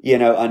being,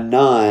 a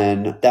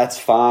nun, that's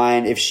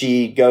fine. If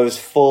she goes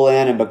full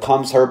in and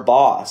becomes her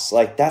boss,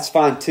 like that's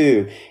fine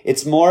too.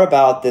 It's more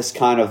about this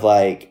kind of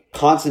like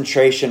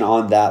concentration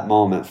on that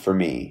moment for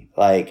me.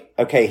 Like,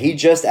 okay, he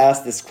just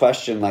asked this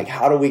question, like,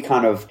 how do we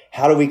kind of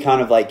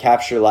like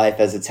capture life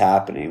as it's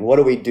happening? What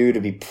do we do to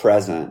be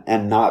present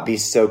and not be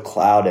so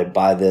clouded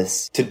by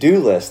this to-do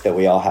list that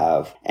we all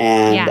have?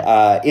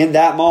 And in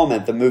that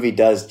moment, the movie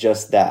does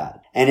just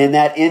that. And in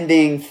that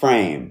ending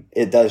frame,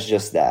 it does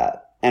just that.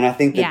 And I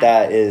think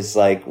that is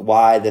like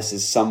why this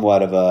is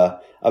somewhat of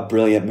a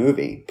brilliant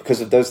movie,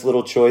 because of those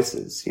little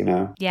choices,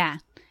 Yeah.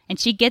 And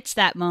she gets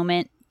that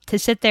moment to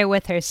sit there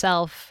with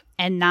herself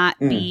and not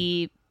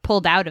be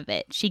pulled out of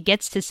it. She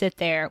gets to sit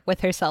there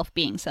with herself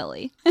being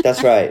silly.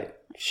 That's right.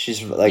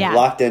 She's like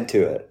locked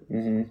into it.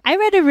 I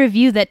read a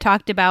review that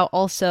talked about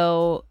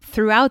also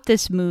throughout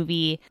this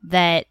movie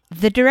that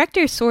the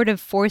director sort of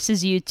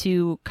forces you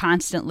to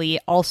constantly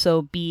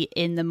also be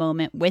in the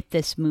moment with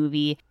this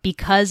movie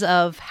because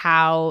of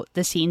how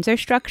the scenes are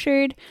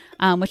structured,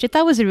 which I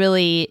thought was a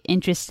really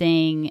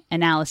interesting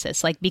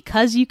analysis. Like,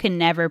 because you can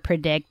never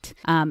predict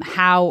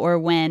how or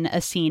when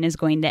a scene is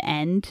going to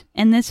end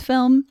in this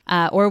film,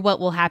 or what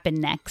will happen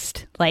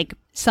next. Like,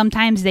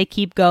 sometimes they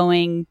keep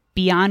going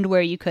beyond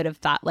where you could have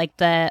thought. Like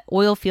the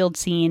oil field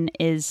scene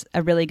is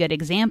a really good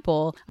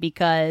example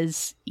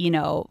because,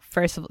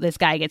 first of all, this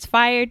guy gets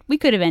fired. We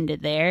could have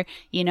ended there,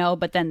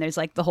 but then there's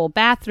like the whole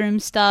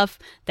bathroom stuff.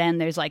 Then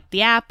there's like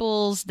the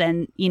apples.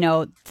 Then,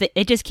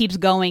 it just keeps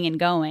going and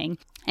going.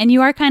 And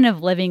you are kind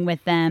of living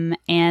with them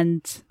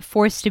and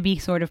forced to be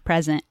sort of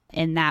present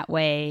in that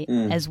way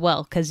as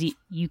well, because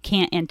you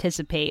can't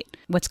anticipate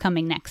what's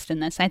coming next in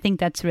this. I think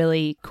that's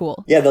really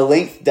cool. Yeah, the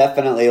length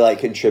definitely like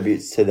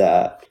contributes to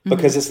that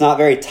because it's not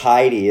very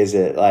tidy, is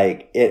it?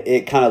 Like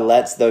it kind of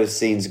lets those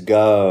scenes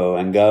go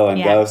and go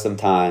and go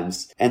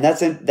sometimes, and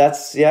that's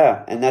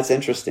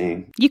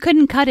interesting. You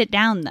couldn't cut it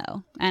down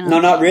though.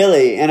 Not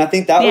really, and I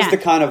think that was the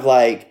kind of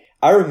like.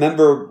 I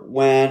remember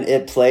when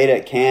it played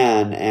at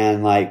Cannes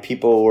and like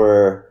people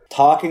were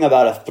talking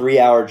about a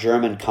 3-hour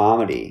German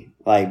comedy,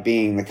 like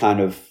being the kind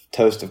of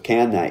toast of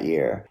Cannes that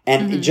year.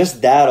 And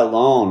just that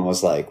alone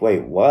was like,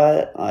 wait,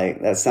 what?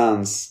 Like that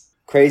sounds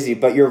crazy.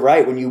 But you're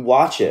right. When you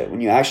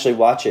actually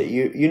watch it,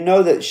 you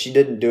know that she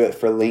didn't do it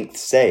for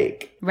length's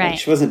sake. Right. Like,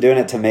 she wasn't doing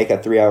it to make a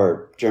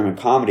 3-hour German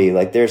comedy.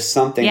 Like there's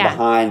something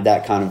behind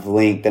that kind of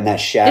length and that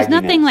shagginess. There's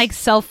nothing like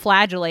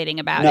self-flagellating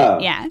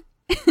about it. Yeah.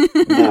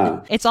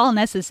 No. It's all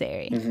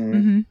necessary.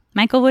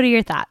 Michael, what are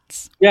your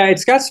thoughts? Yeah,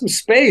 it's got some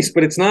space,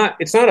 but it's not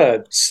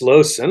a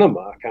slow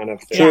cinema kind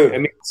of thing. True. I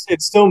mean,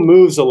 it still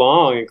moves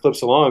along and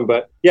clips along,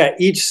 but yeah,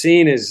 each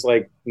scene is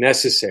like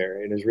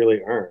necessary and is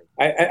really earned.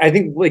 I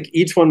think like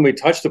each one we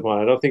touched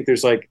upon, I don't think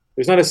there's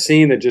not a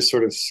scene that just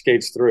sort of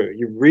skates through.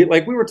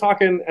 Like we were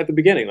talking at the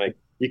beginning, like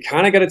you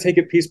kind of got to take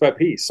it piece by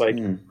piece. Like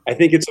I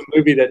think it's a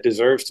movie that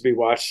deserves to be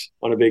watched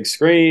on a big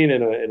screen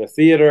in a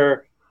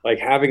theater, like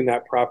having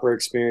that proper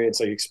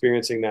experience, like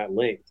experiencing that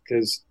length,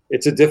 because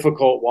it's a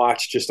difficult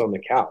watch just on the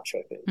couch,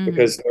 I think,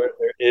 because there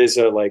is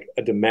a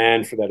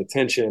demand for that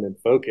attention and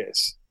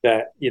focus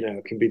that,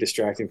 can be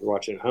distracting for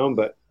watching at home.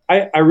 But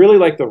I really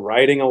like the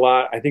writing a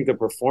lot. I think the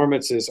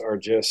performances are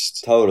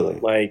just totally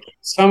like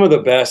some of the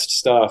best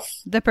stuff.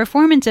 The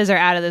performances are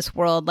out of this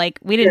world. Like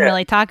we didn't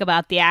really talk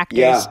about the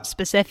actors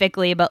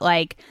specifically, but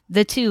like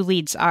the two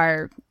leads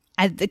are,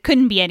 it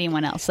couldn't be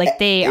anyone else. Like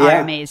they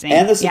are amazing.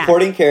 And the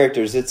supporting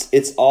characters,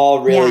 it's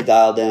all really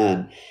dialed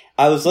in.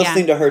 I was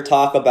listening to her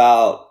talk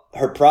about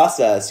her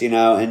process, and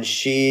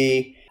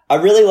I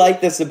really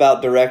like this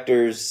about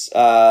directors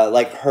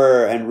like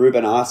her and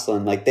Ruben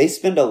Östlund. Like they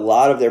spend a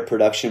lot of their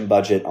production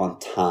budget on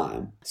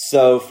time.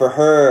 So for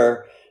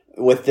her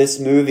with this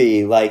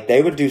movie, like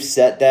they would do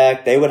set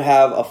deck. They would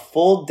have a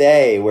full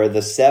day where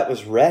the set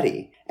was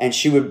ready. And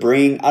she would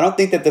I don't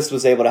think that this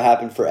was able to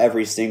happen for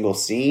every single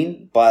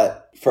scene,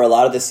 but for a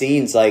lot of the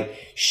scenes, like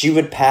she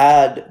would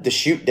pad the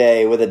shoot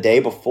day with a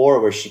day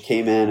before where she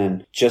came in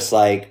and just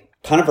like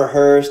kind of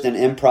rehearsed and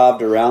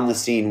improv'd around the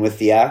scene with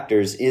the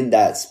actors in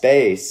that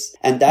space.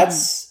 And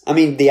that's, I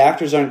mean, the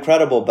actors are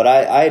incredible, but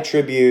I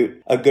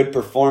attribute a good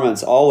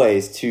performance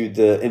always to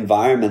the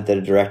environment that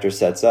a director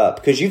sets up.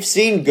 Because you've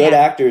seen good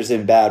actors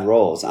in bad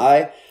roles.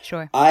 I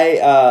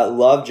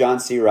love John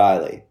C.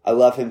 Reilly. I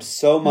love him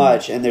so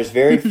much, and there's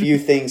very few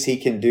things he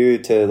can do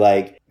to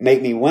like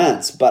make me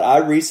wince. But I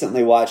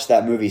recently watched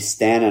that movie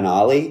Stan and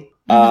Ollie.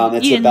 You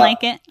didn't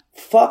like it?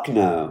 Fuck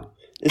no.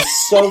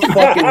 It's so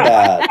fucking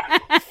bad.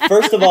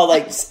 First of all,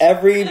 like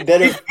every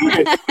bit of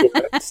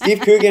Steve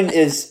Coogan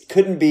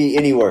couldn't be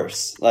any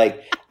worse.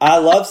 Like I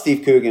love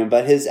Steve Coogan,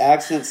 but his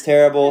accent's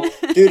terrible.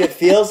 Dude, it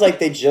feels like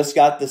they just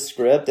got the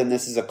script and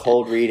this is a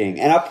cold reading.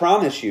 And I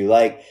promise you,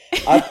 like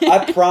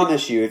I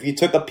promise you, if you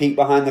took a peek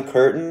behind the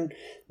curtain,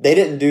 they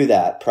didn't do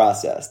that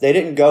process. They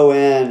didn't go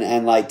in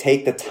and like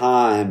take the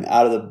time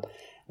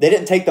they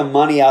didn't take the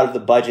money out of the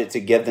budget to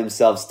give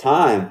themselves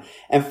time.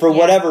 And for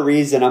whatever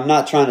reason, I'm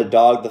not trying to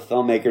dog the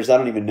filmmakers. I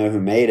don't even know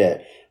who made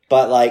it.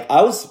 But like,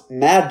 I was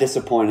mad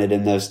disappointed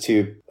in those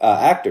two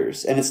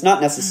actors. And it's not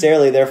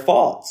necessarily their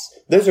faults.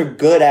 Those are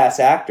good ass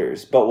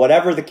actors. But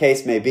whatever the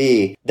case may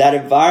be, that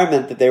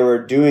environment that they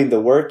were doing the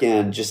work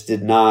in just it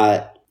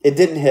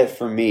didn't hit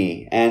for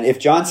me. And if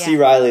John C.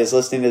 Reilly is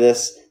listening to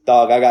this,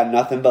 dog, I got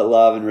nothing but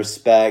love and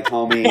respect,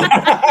 homie.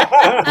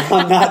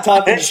 I'm not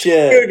talking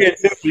shit. Coogan,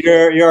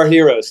 you're our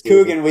hero, Steve.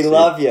 Coogan, we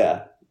love you.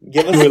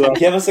 Give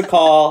us a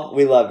call.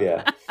 We love you.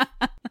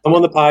 Come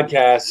on the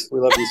podcast. We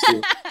love you,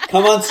 Steve.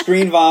 Come on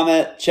Screen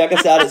Vomit. Check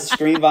us out at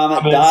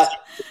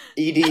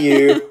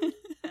screenvomit.edu.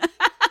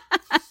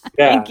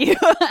 Thank you.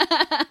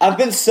 I've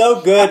been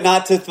so good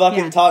not to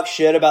fucking talk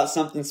shit about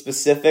something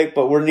specific,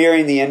 but we're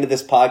nearing the end of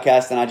this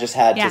podcast and I just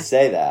had to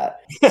say that.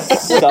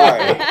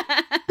 Sorry.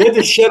 We had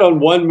to shit on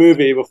one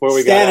movie before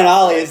we Stan and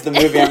Ollie is the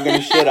movie I'm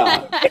going to shit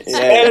on.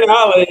 Stan and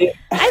Ollie.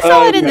 I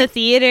saw it in the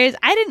theaters.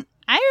 I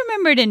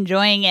remembered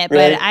enjoying it,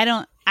 but I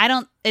don't,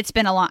 it's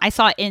been I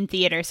saw it in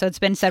theater, so it's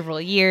been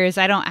several years.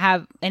 I don't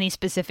have any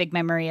specific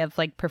memory of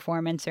like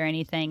performance or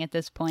anything at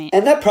this point.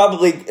 And that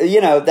probably,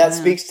 that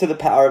speaks to the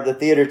power of the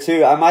theater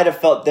too. I might have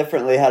felt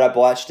differently had I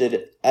watched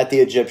it at the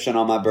Egyptian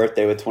on my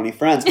birthday with 20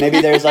 friends.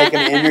 Maybe there's like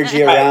an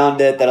energy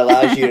around it that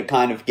allows you to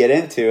kind of get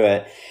into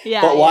it.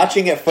 But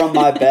watching it from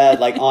my bed,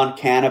 like on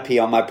canopy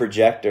on my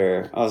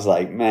projector, I was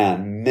like,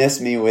 man, miss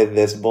me with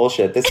this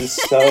bullshit. This is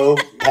so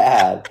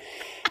bad.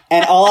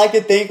 And all I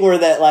could think were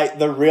that, like,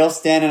 the real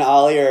Stan and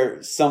Ollie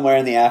are somewhere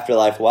in the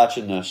afterlife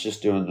watching this,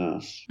 just doing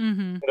this.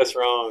 Mm-hmm. That's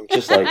wrong.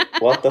 Just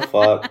like, what the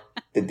fuck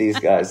did these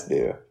guys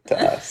do to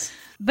us?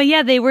 But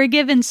yeah, they were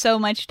given so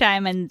much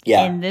time in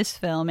this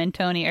film, in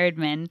Toni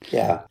Erdmann.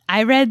 Yeah.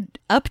 I read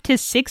up to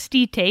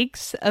 60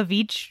 takes of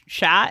each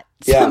shot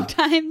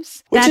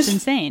sometimes. That's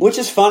insane. Which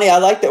is funny. I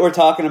like that we're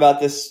talking about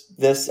this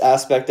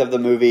aspect of the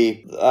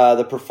movie,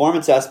 the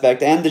performance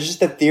aspect, and just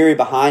the theory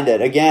behind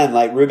it. Again,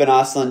 like Ruben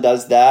Östlund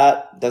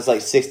does like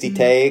 60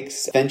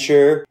 takes.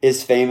 Fincher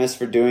is famous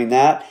for doing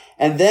that.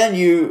 And then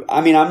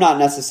I'm not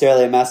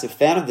necessarily a massive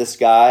fan of this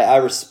guy. I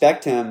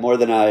respect him more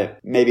than I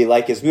maybe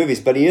like his movies,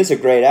 but he is a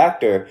great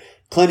actor.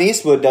 Clint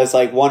Eastwood does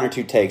like 1 or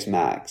 2 takes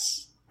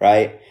max,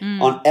 right?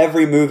 On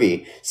every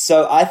movie.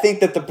 So I think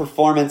that the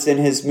performance in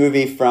his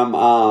movie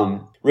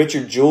from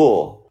Richard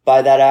Jewell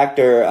by that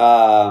actor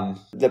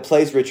that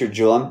plays Richard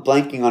Jewell, I'm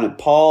blanking on it,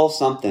 Paul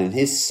something.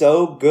 He's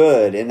so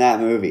good in that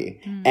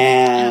movie. And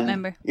I don't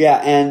remember. Yeah,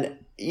 and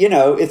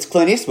it's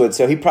Clint Eastwood,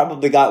 so he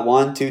probably got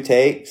 1, 2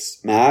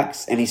 takes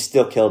max, and he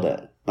still killed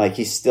it. Like,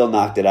 he still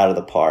knocked it out of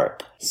the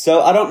park.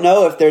 So I don't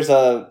know if there's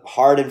a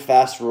hard and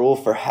fast rule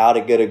for how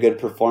to get a good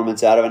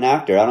performance out of an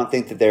actor. I don't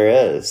think that there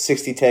is.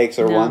 60 takes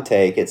or one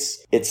take.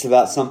 It's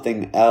about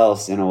something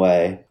else in a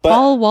way. But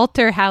Paul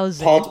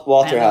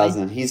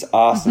Walterhausen. He's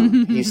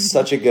awesome. He's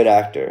such a good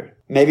actor.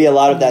 Maybe a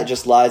lot of that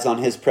just lies on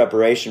his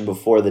preparation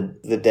before the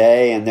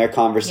day and their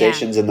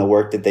conversations and the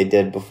work that they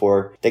did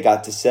before they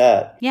got to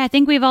set. Yeah, I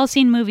think we've all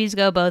seen movies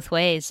go both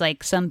ways.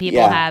 Like, some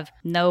people have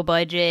no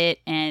budget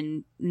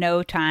and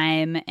no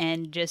time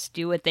and just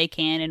do what they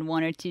can in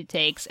 1 or 2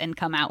 takes and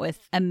come out with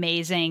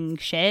amazing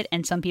shit.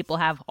 And some people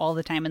have all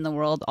the time in the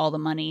world, all the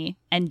money,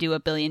 and do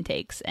 1 billion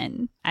takes.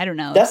 And I don't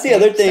know. That's the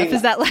other thing.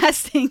 Is that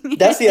lasting?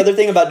 That's the other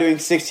thing about doing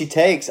 60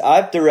 takes.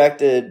 I've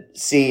directed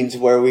scenes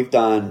where we've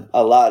done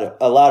a lot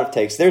of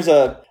takes. There's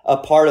a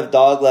part of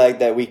Dogleg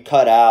that we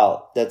cut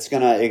out that's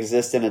going to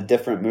exist in a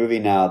different movie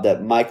now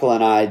that Michael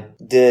and I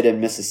did in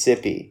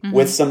Mississippi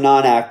with some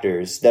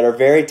non-actors that are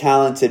very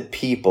talented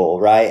people,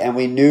 right? And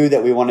we knew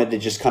that we wanted to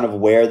just kind of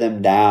wear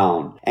them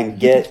down and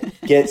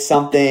get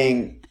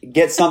something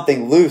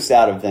loose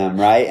out of them,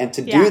 right? And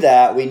to do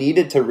that, we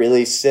needed to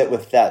really sit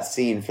with that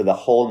scene for the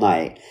whole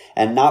night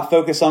and not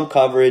focus on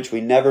coverage.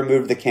 We never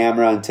moved the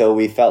camera until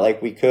we felt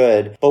like we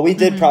could. But we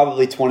did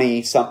probably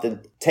 20-something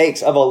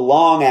takes of a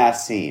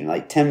long-ass scene,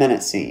 like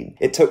 10-minute scene.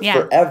 It took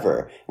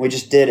forever. We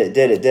just did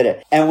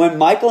it. And when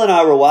Michael and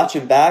I were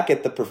watching back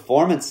at the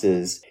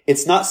performances,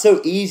 it's not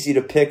so easy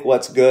to pick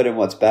what's good and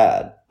what's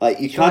bad. Like,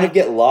 you kind of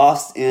get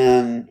lost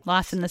in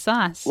the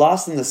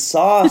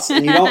sauce,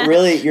 and you don't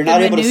really, you're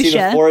not able to see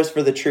the forest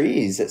for the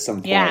trees at some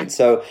point. Yeah.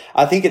 So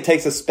I think it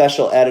takes a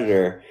special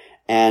editor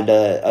and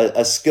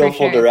a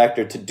skillful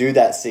director to do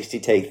that 60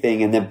 take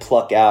thing and then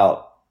pluck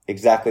out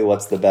exactly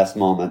what's the best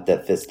moment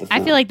that fits the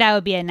film. I feel like that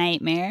would be a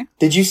nightmare.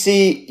 Did you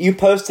see, you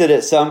posted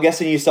it, so I'm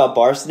guessing you saw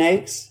Bar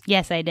Snakes?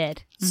 Yes, I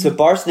did. So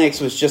Bar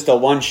Snakes was just a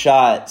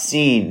one-shot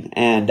scene,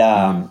 and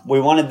we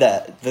wanted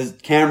the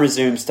camera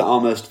zooms to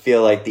almost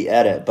feel like the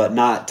edit, but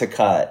not to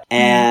cut.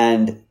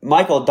 And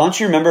Michael, don't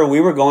you remember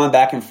we were going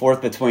back and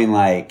forth between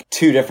like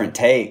 2 different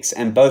takes,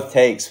 and both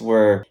takes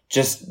were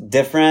just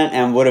different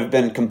and would have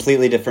been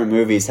completely different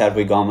movies had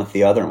we gone with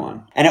the other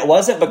one. And it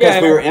wasn't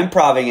because we were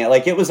improvising it.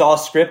 Like, it was all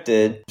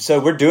scripted. So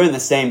we're doing the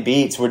same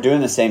beats, we're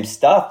doing the same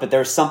stuff, but there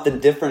was something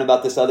different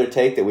about this other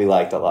take that we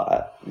liked a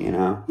lot, you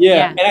know?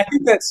 Yeah. And I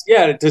think that's,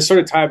 to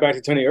sort of tie back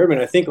to Tony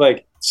Erdmann, I think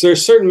like, so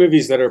there's certain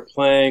movies that are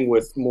playing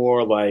with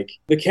more like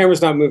the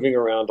camera's not moving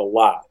around a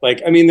lot.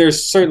 Like, I mean,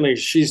 there's certainly,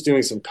 she's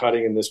doing some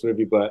cutting in this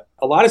movie, but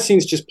a lot of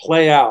scenes just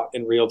play out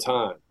in real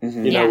time,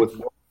 you know, with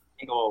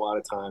a lot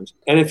of times.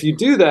 And if you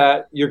do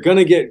that, you're going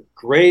to get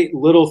great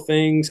little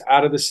things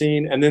out of the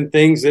scene and then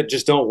things that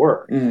just don't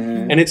work.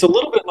 And it's a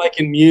little bit like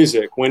in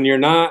music when you're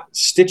not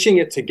stitching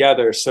it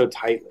together so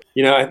tightly.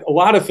 You know, a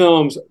lot of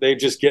films, they're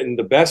just getting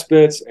the best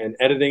bits and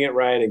editing it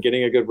right and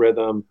getting a good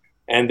rhythm.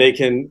 And they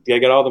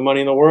get all the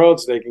money in the world,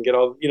 so they can get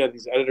all,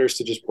 these editors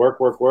to just work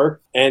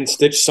and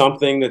stitch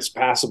something that's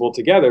passable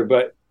together.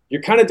 But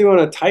you're kind of doing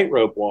a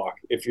tightrope walk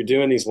if you're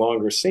doing these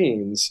longer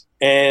scenes.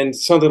 And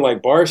something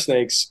like Bar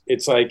Snakes,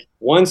 it's like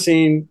one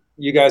scene,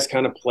 you guys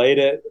kind of played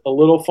it a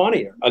little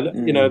funnier.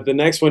 You know, the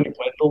next one you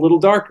played it a little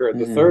darker.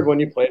 The third one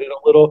you played it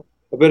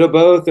a bit of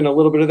both and a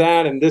little bit of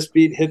that. And this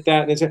beat hit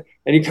that.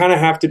 And you kind of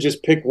have to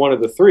just pick one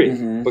of the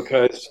 3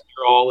 because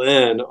you're all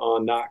in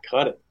on not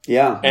cutting.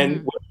 Yeah. And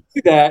when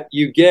you do that,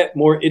 you get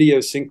more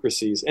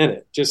idiosyncrasies in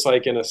it, just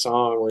like in a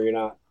song where you're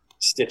not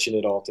stitching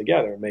it all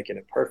together and making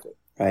it perfect.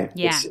 Right.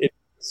 Yeah.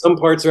 Some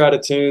parts are out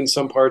of tune,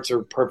 some parts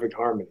are perfect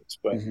harmonies,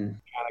 but you kind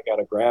of got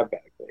to grab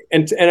that thing.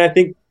 And I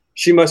think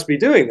she must be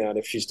doing that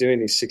if she's doing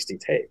these 60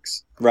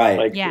 takes. Right.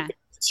 Like,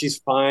 she's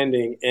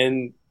finding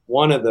in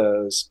one of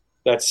those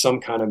that's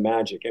some kind of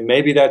magic. And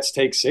maybe that's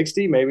take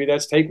 60, maybe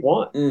that's take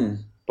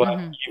 1. But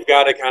you've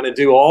got to kind of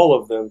do all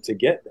of them to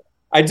get there.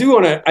 I do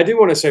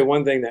want to say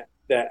one thing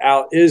that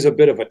Al is a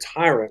bit of a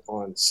tyrant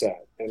on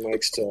set and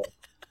likes to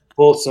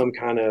pull some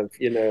kind of,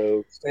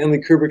 Stanley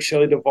Kubrick,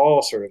 Shelley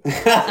Duvall sort of thing.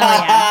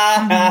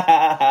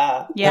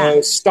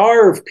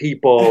 Starve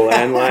people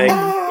and like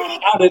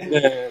shout at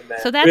them.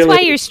 So that's why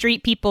your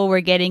street people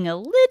were getting a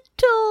little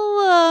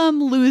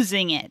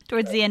losing it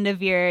towards the end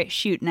of your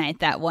shoot night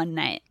that one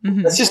night.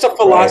 That's just a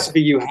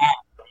philosophy you have.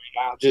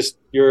 Just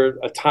you're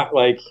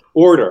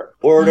order.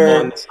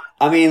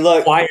 I mean,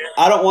 look, I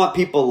don't want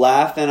people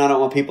laughing. I don't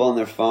want people on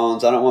their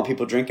phones. I don't want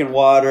people drinking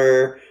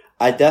water.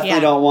 I definitely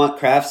don't want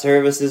craft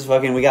services.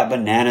 We got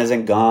bananas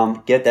and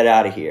gum. Get that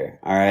out of here.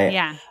 All right.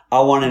 Yeah.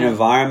 I want an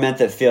environment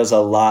that feels a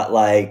lot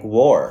like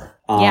war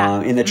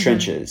in the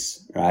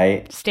trenches.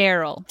 Right.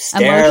 Sterile.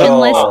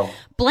 Emotionless.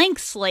 Blank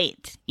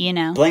slate,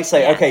 Blank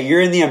slate. Yeah. Okay.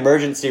 You're in the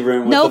emergency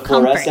room with the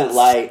fluorescent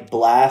light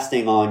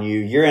blasting on you.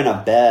 You're in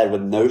a bed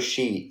with no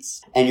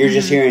sheets and you're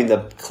just hearing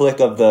the click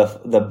of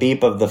the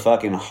beep of the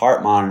fucking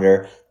heart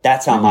monitor.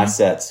 That's how my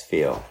sets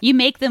feel. You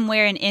make them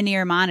wear an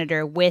in-ear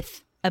monitor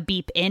with a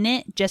beep in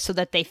it just so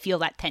that they feel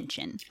that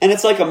tension. And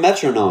it's like a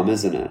metronome,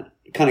 isn't it?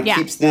 It kind of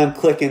keeps them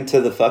clicking to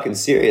the fucking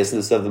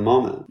seriousness of the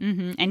moment.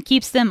 And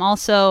keeps them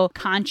also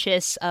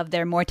conscious of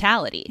their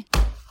mortality.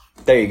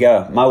 There you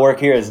go. My work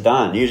here is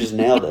done. You just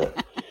nailed it.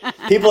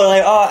 People are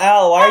like, "Oh,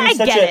 Al, why are you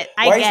such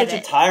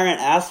a tyrant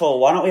asshole?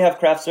 Why don't we have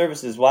craft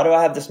services? Why do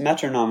I have this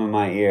metronome in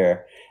my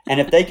ear?" And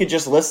if they could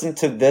just listen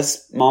to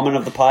this moment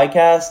of the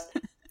podcast,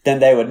 then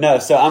they would know.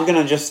 So I'm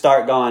going to just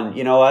start going,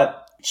 you know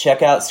what?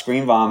 Check out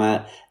Scream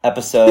Vomit,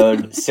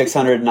 episode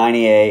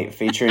 698,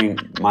 featuring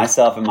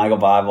myself and Michael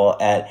Bible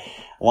at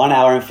 1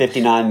 hour and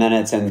 59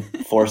 minutes and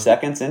 4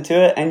 seconds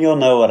into it, and you'll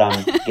know what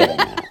I'm getting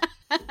at.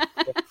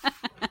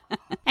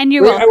 And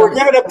you're welcome. We're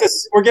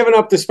giving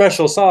up the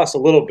special sauce a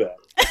little bit.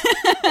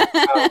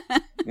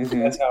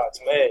 That's how it's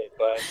made.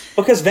 But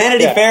because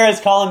Vanity Fair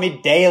is calling me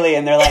daily,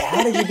 and they're like,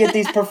 "How did you get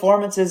these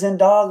performances in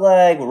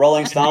Dogleg?"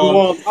 Rolling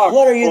Stone.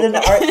 What are you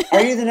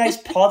are you the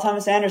next Paul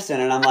Thomas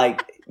Anderson? And I'm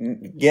like,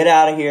 get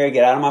out of here,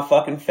 get out of my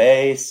fucking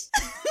face.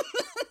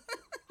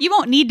 You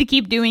won't need to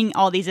keep doing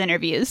all these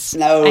interviews.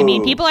 No. I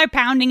mean, people are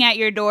pounding at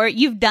your door.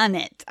 You've done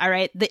it, all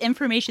right? The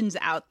information's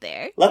out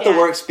there. Let the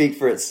work speak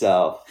for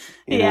itself.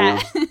 You know?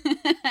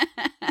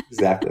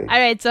 Exactly. All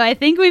right, so I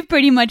think we've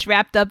pretty much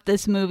wrapped up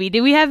this movie.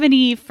 Do we have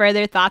any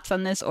further thoughts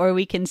on this, or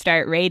we can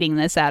start rating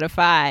this out of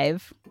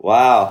 5?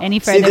 Wow. Any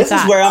further thoughts?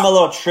 This is where I'm a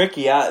little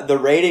tricky. The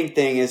rating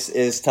thing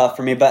is tough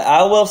for me, but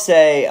I will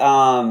say,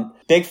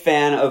 big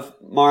fan of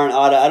Maren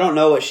Oda. I don't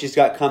know what she's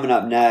got coming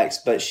up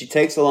next, but she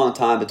takes a long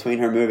time between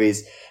her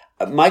movies.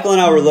 Michael and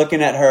I were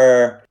looking at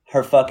her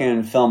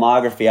fucking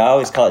filmography. I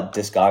always call it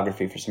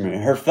discography for some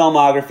reason. Her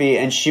filmography,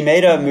 and she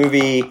made a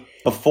movie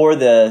before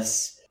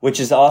this, which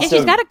is also...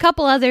 Yeah, she's got a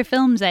couple other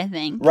films, I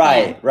think.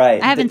 Right. I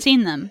haven't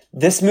seen them.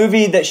 This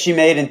movie that she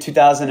made in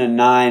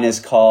 2009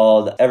 is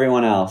called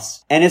Everyone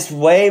Else. And it's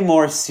way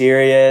more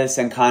serious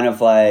and kind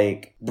of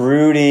like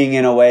brooding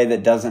in a way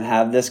that doesn't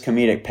have this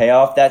comedic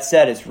payoff. That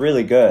said, it's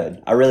really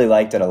good. I really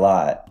liked it a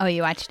lot. Oh,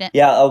 you watched it?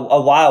 Yeah,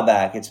 a while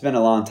back. It's been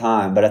a long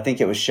time, but I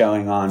think it was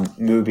showing on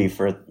Mubi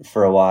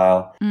for a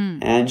while.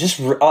 And just,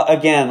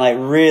 again, like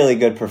really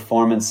good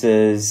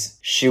performances.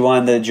 She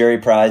won the jury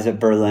prize at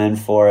Berlin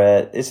for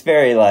it. It's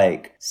very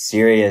like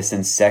serious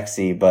and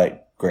sexy,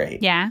 but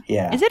great. Yeah?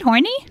 Yeah. Is it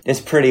horny?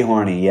 It's pretty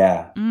horny,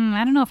 yeah.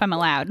 I don't know if I'm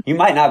allowed. You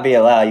might not be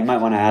allowed. You might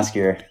want to ask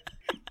your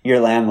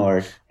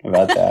landlord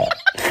about that.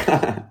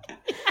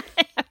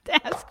 I have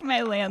to ask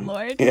my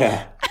landlord.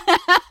 Yeah.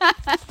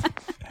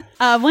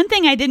 One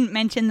thing I didn't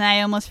mention that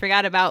I almost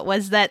forgot about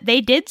was that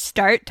they did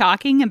start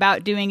talking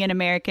about doing an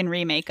American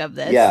remake of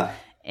this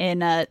in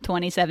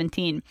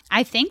 2017.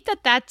 I think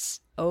that's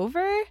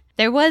over.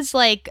 There was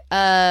like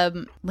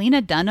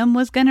Lena Dunham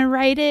was going to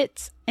write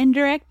it and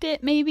direct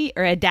it maybe,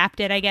 or adapt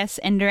it, I guess,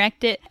 and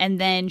direct it. And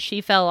then she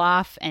fell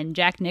off, and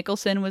Jack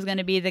Nicholson was going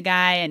to be the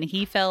guy, and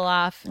he fell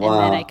off. Wow.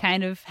 And then I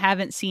kind of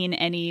haven't seen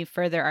any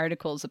further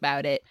articles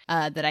about it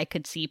that I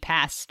could see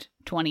past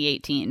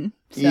 2018.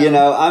 So. You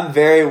know, I'm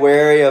very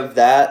wary of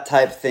that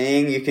type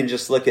thing. You can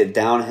just look at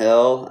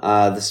Downhill,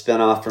 the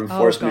spinoff from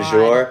Force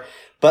Majeure.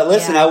 But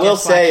listen, I will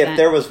say, if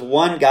there was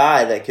one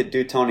guy that could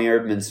do Toni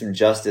Erdmann some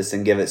justice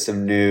and give it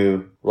some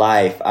new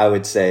life, I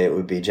would say it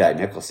would be Jack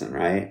Nicholson,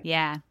 right?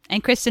 Yeah,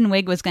 and Kristen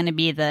Wiig was going to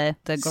be the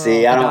girl.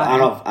 See, I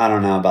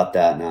don't know about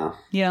that now.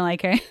 You don't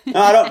like her? No,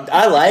 I don't.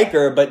 I like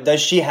her, but does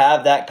she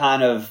have that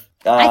kind of?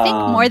 I think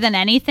more than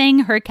anything,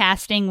 her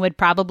casting would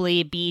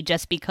probably be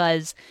just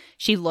because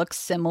she looks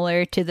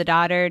similar to the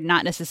daughter,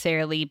 not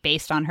necessarily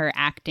based on her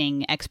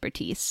acting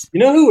expertise.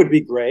 You know who would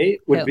be great?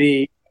 Would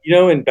be. You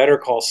know, in Better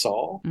Call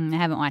Saul? I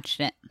haven't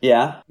watched it.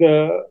 Yeah.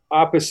 The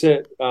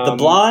opposite. The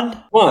blonde?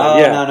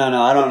 Yeah.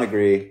 No. I don't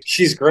agree.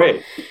 She's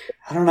great.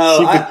 I don't know.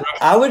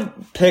 I would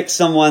pick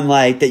someone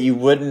like that you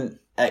wouldn't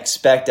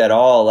expect at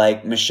all,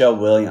 like Michelle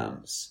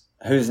Williams,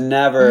 who's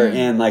never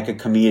in like a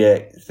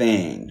comedic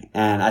thing.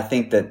 And I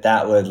think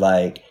that would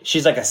like,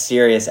 she's like a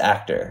serious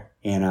actor,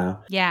 you know?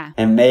 Yeah.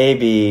 And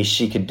maybe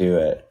she could do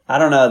it. I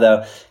don't know,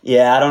 though.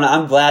 Yeah, I don't know.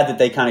 I'm glad that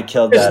they kind of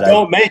killed that.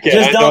 Don't make it.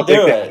 Just don't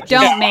do it.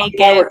 Don't make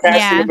it. We're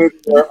casting a movie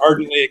we're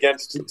ardently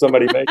against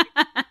somebody making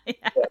it.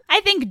 Yeah.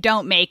 I think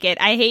don't make it.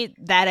 I hate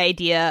that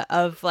idea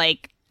of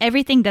like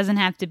everything doesn't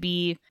have to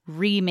be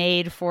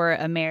remade for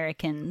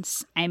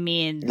Americans. I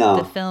mean,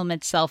 the film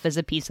itself is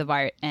a piece of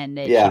art, and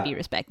it should be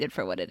respected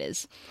for what it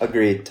is.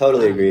 Agreed.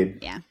 Totally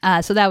agreed.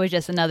 Yeah. So that was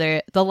just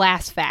the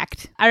last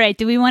fact. All right.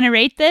 Do we want to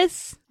rate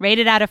this? Rate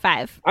it out of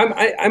 5.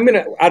 I'm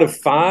gonna out of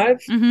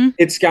 5.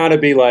 It's got to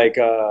be like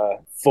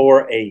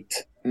 4.8.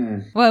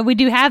 Well, we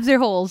do halves or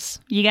wholes.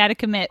 You got to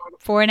commit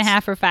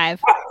 4.5 or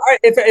 5.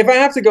 If I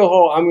have to go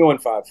whole, I'm going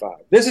 5.5.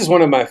 This is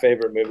one of my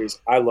favorite movies.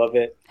 I love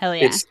it. Hell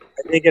yeah!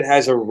 I think it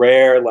has a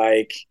rare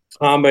like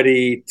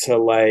comedy to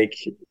like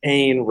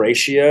pain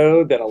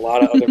ratio that a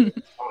lot of other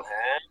movies don't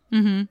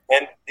have,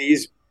 and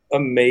these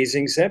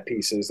amazing set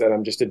pieces that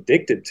I'm just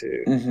addicted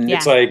to.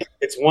 It's like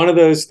it's one of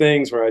those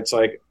things where it's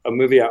like a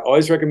movie I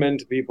always recommend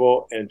to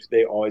people, and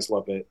they always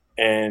love it.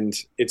 And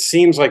it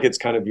seems like it's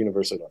kind of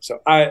universally loved. So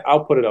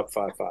I'll put it up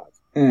 5.5.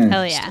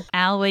 Hell yeah.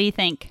 Al, what do you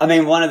think? I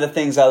mean, one of the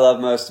things I love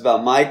most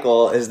about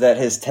Michael is that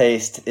his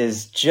taste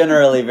is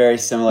generally very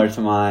similar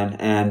to mine.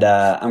 And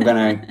I'm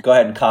going to go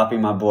ahead and copy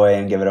my boy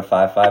and give it a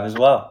 5-5 as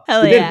well.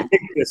 Hell You yeah. didn't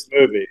pick this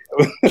movie.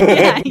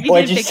 Yeah, you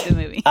What'd did you pick say? the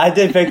movie. I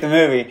did pick the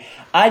movie.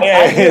 I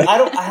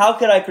don't. How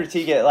could I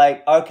critique it?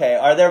 Like, okay,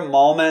 are there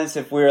moments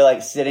if we were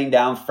like sitting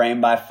down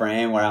frame by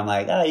frame where I'm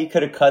like, oh, you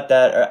could have cut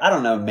that, or I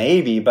don't know,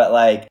 maybe. But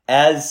like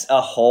as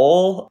a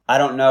whole, I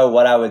don't know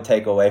what I would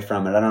take away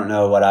from it. I don't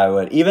know what I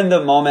would. Even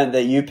the moment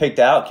that you picked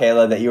out,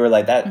 Kayla, that you were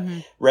like that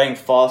rang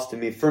false to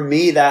me. For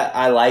me, that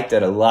I liked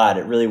it a lot.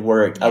 It really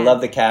worked. Yeah. I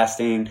love the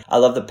casting. I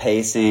love the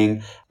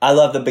pacing. I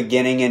love the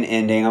beginning and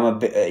ending.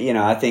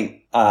 I think.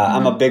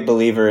 I'm a big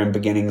believer in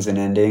beginnings and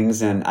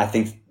endings, and I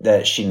think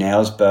that she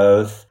nails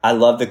both. I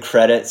love the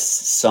credits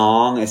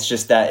song. It's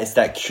just it's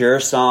that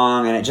Cure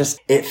song, and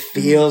it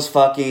feels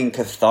fucking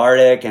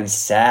cathartic and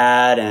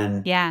sad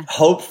and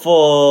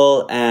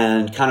hopeful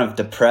and kind of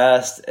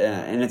depressed,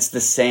 and it's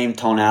the same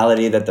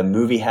tonality that the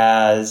movie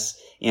has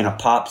in a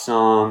pop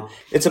song.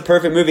 It's a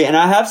perfect movie. And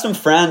I have some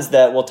friends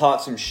that will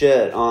talk some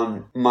shit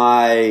on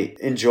my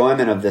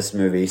enjoyment of this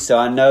movie. So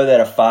I know that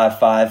a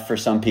 5-5 for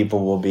some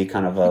people will be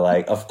kind of a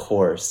like, of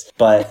course.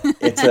 But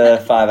it's a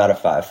 5 out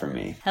of 5 for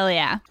me. Hell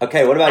yeah.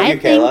 Okay, what about you,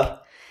 Kayla?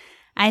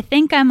 I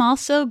think I'm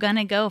also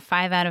gonna go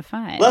 5 out of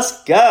 5.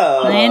 Let's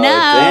go. I know.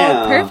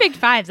 Damn.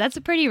 Perfect 5s. That's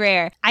a pretty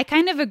rare. I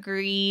kind of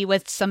agree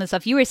with some of the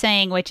stuff you were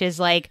saying, which is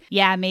like,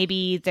 yeah,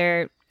 maybe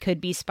there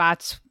could be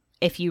spots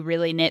if you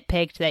really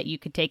nitpicked that you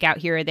could take out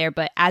here or there.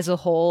 But as a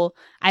whole,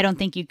 I don't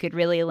think you could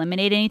really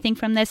eliminate anything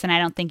from this. And I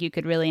don't think you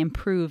could really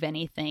improve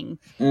anything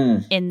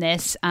in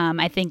this.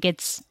 I think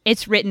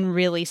it's written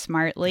really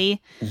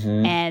smartly.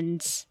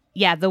 And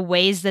yeah, the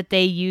ways that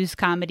they use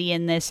comedy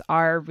in this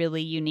are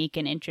really unique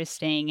and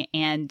interesting.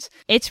 And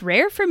it's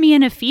rare for me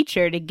in a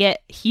feature to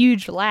get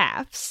huge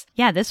laughs.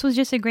 Yeah, this was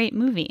just a great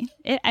movie.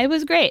 It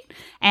was great.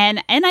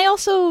 And I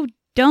also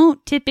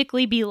don't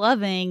typically be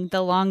loving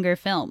the longer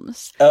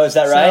films. Oh, is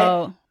that right?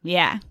 So,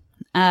 yeah.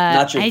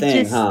 Not your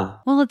thing, huh?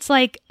 Well, it's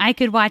like I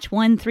could watch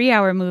 1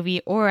 3-hour movie,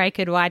 or I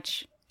could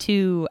watch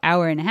 2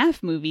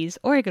 hour-and-a-half movies,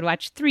 or I could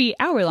watch 3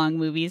 hour-long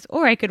movies,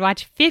 or I could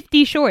watch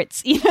 50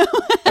 shorts, you know?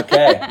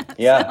 Okay,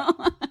 yeah.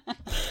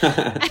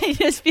 I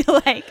just feel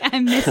like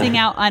I'm missing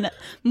out on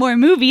more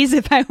movies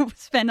if I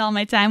spend all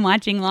my time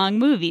watching long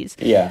movies.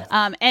 Yeah.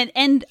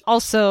 And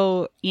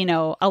also, you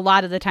know, a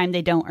lot of the time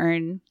they don't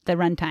earn the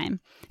runtime.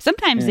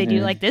 Sometimes they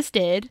do, like this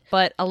did,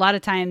 but a lot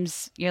of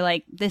times you're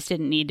like, this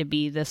didn't need to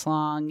be this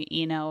long,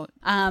 you know?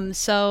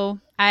 So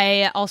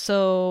I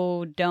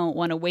also don't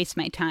want to waste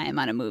my time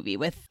on a movie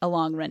with a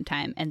long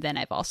runtime, and then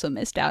I've also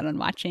missed out on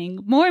watching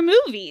more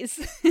movies.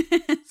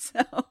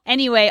 So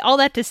anyway, all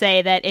that to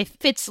say that if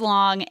it's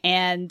long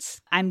and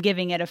I'm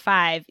giving it a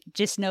 5,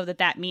 just know that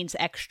that means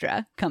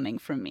extra coming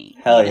from me.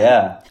 Hell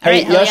yeah.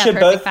 Hey, y'all should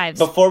both, fives.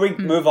 before we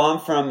move on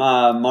from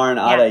Mar and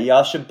Ada,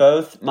 y'all should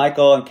both,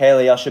 Michael and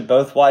Kayla, y'all should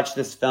both watch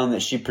this film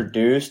that she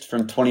produced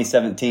from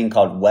 2017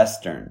 called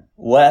Western.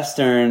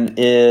 Western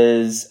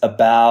is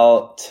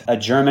about a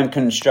German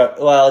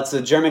it's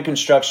a German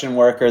construction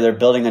worker. They're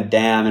building a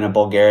dam in a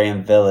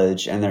Bulgarian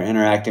village, and they're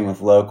interacting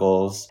with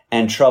locals,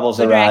 and troubles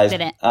arise.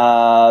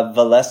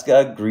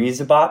 Valeska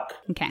Grisebach.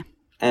 Okay.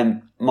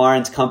 And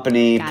Marin's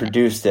company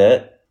produced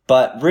it.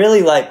 But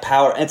really like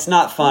it's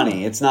not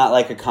funny. It's not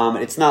like a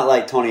comedy. It's not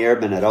like Toni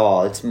Erdmann at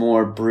all. It's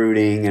more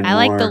brooding and I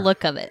like the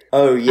look of it.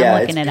 Oh yeah,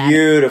 it's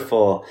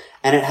beautiful.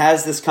 And it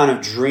has this kind of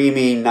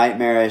dreamy,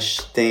 nightmarish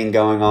thing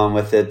going on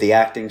with it. The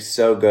acting's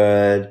so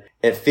good.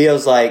 It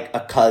feels like a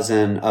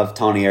cousin of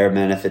Toni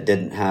Erdmann if it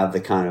didn't have the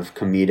kind of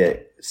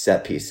comedic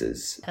set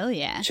pieces. Oh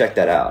yeah. Check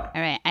that out.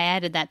 All right, I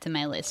added that to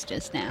my list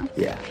just now.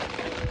 Yeah.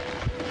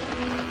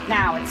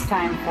 Now it's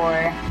time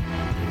for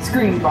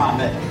Screen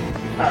Vomit.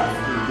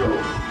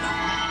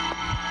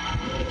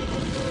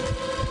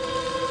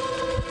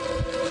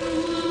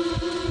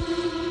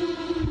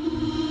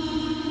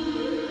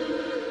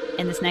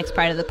 In this next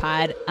part of the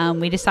pod,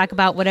 we just talk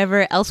about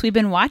whatever else we've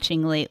been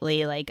watching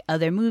lately, like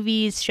other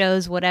movies,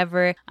 shows,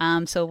 whatever.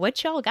 So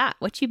what y'all got?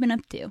 What you been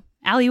up to?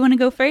 Al, you want to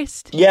go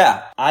first?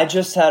 Yeah, I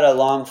just had a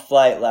long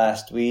flight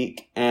last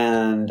week,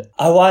 and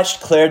I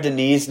watched Claire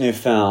Denis' new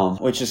film,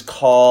 which is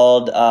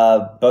called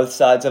Both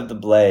Sides of the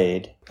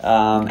Blade.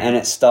 And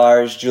it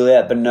stars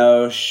Juliette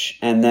Binoche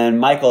and then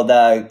Michael,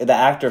 the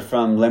actor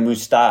from Les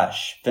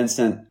Moustaches,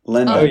 Vincent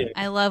Lindon. Oh,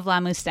 I love La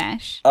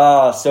Moustache.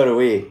 Oh, so do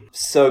we.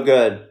 So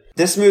good.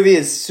 This movie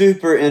is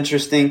super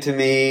interesting to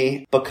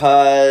me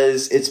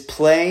because it's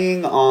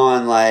playing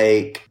on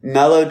like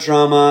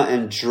melodrama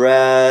and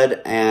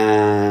dread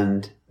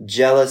and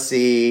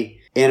jealousy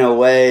in a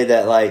way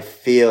that like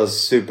feels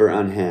super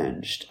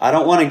unhinged. I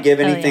don't want to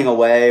give anything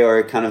away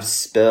or kind of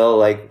spill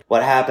like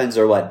what happens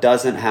or what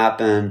doesn't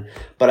happen.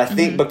 But I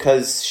think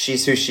because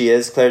she's who she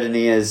is, Claire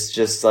Denis is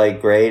just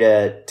like great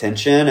at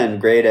tension and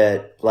great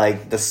at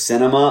like the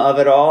cinema of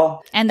it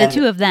all. And the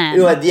two of them,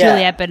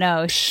 Juliette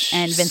Binoche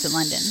and Vincent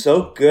Lindon.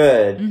 So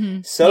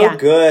good. So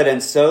good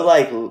and so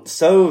like,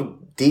 so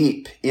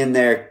deep in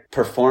their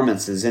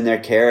performances, in their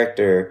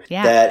character,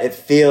 Yeah. that it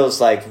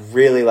feels like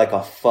really like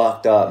a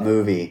fucked up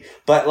movie.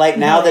 But like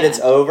now that it's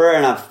over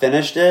and I've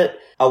finished it,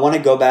 I want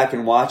to go back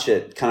and watch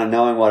it kind of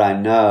knowing what I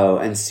know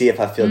and see if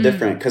I feel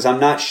different. Cause I'm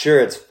not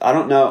sure I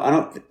don't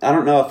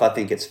know if I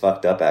think it's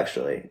fucked up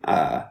actually.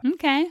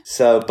 Okay.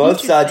 So both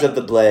sides of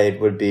the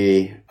blade would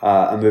be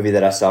a movie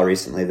that I saw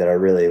recently that I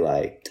really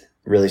liked,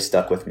 really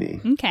stuck with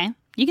me. Okay.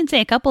 You can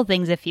say a couple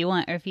things if you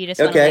want, or if you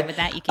just want to leave with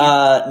that, you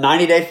can.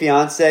 90 Day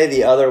Fiancé,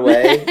 The Other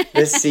Way.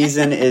 This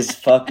season is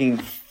fucking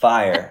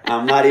fire.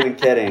 I'm not even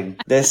kidding.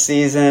 This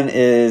season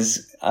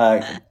is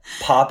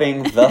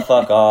popping the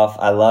fuck off.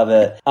 I love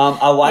it.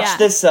 I watched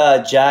this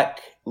Jack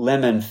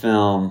Lemmon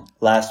film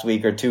last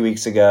week or 2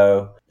 weeks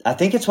ago. I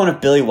think it's one of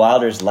Billy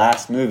Wilder's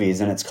last movies,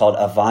 and it's called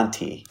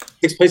Avanti.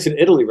 Takes place in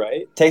Italy,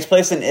 right? Takes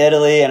place in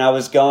Italy, and I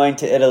was going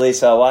to Italy,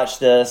 so I watched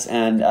this,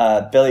 and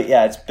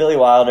it's Billy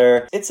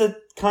Wilder. It's a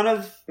kind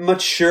of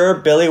mature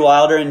Billy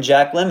Wilder and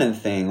Jack Lemmon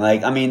thing.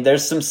 Like, I mean,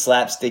 there's some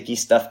slapsticky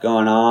stuff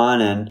going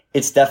on, and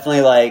it's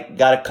definitely like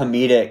got a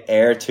comedic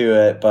air to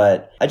it,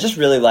 but I just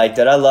really liked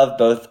it. I love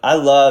both. I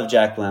love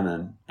Jack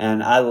Lemmon,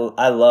 and I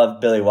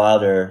love Billy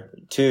Wilder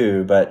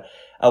too, but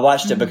I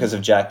watched it because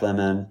of Jack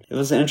Lemmon. It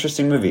was an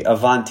interesting movie,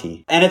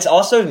 Avanti. And it's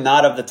also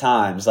not of the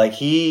times. Like,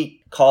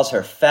 he calls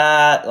her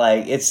fat.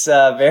 Like, it's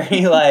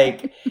very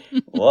like,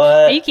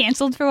 what? Are you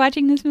canceled for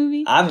watching this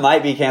movie? I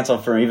might be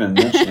canceled for even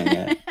mentioning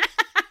it.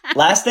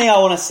 Last thing I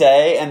want to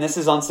say, and this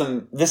is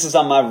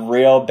on my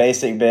real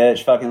basic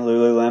bitch, fucking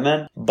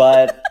Lululemon.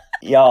 But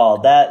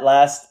y'all,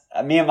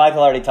 me and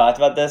Michael already talked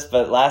about this,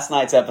 but last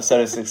night's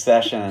episode of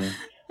Succession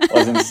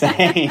was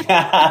insane.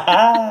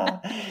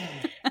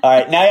 All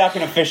right, now y'all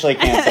can officially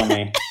cancel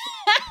me.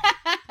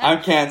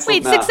 I'm canceled.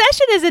 Wait, now.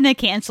 Succession isn't a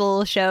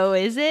cancel show,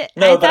 is it?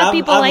 No, I but thought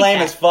people I'm liked lame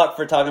that. as fuck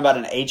for talking about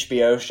an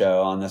HBO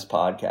show on this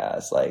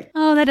podcast. Like,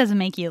 Oh, that doesn't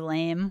make you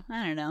lame.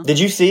 I don't know. did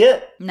you see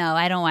it? No,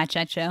 I don't watch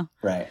that show.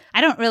 Right.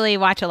 I don't really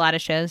watch a lot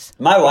of shows.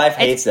 My wife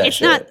hates that it's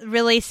shit. It's not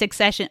really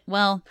Succession.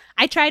 Well,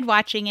 I tried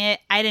watching it.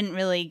 I didn't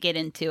really get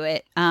into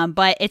it.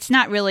 But it's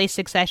not really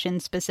Succession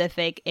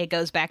specific. It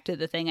goes back to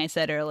the thing I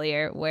said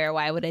earlier, where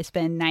why would I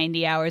spend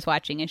 90 hours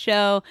watching a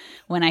show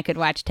when I could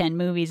watch 10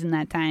 movies in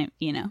that time,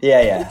 you know?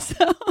 Yeah.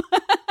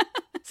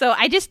 So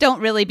I just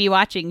don't really be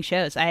watching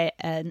shows.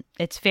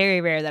 It's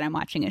very rare that I'm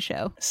watching a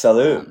show.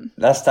 Salute.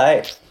 That's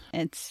tight.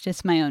 It's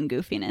just my own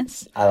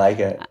goofiness. I like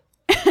it.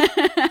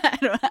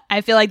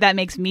 I feel like that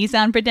makes me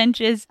sound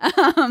pretentious,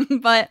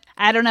 but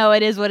I don't know.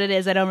 It is what it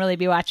is. I don't really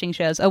be watching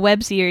shows. A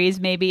web series,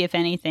 maybe, if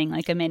anything,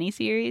 like a mini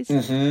series.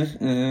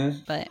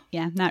 But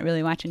yeah, not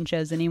really watching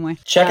shows anymore.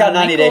 Check out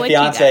 90 Michael, Day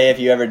Fiancé if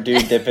you ever do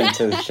dip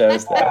into the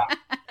shows there.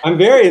 I'm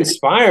very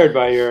inspired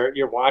by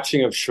your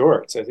watching of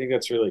shorts. I think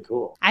that's really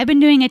cool. I've been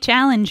doing a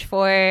challenge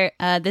for,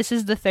 this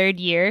is the third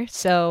year,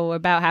 so we're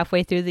about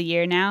halfway through the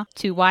year now,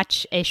 to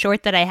watch a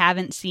short that I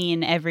haven't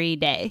seen every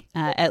day,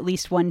 at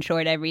least one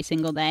short every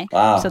single day.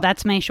 Wow. So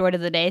that's my short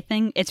of the day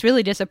thing. It's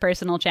really just a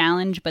personal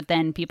challenge, but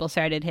then people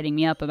started hitting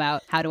me up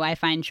about how do I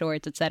find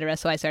shorts, etc.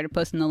 So I started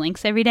posting the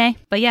links every day.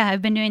 But yeah,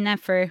 I've been doing that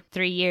for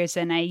 3 years,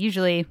 and I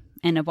usually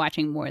end up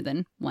watching more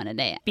than one a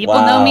day. People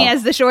know me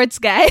as the shorts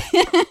guy.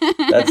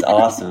 That's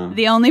awesome.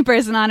 The only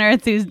person on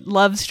earth who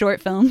loves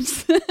short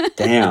films.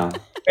 Damn.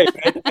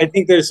 I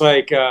think there's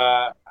like,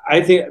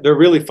 I think they're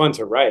really fun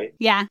to write.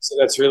 Yeah. So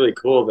that's really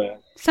cool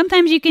that.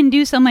 Sometimes you can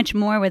do so much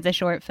more with a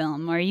short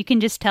film, or you can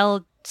just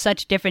tell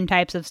such different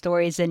types of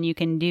stories than you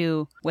can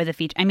do with a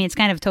feature. I mean, it's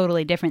kind of a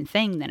totally different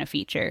thing than a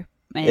feature.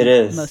 It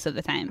is. Most of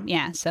the time.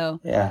 Yeah. So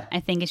yeah.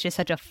 I think it's just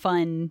such a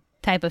fun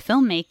type of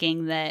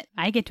filmmaking that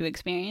I get to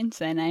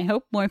experience, and I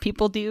hope more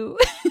people do.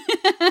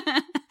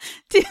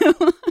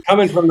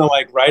 Coming from the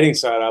like writing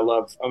side,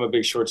 I'm a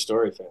big short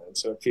story fan,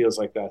 so it feels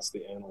like that's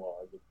the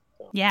analog.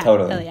 Yeah,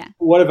 totally. Hell yeah.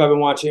 What have I been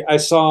watching? I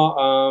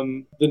saw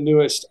the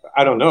newest,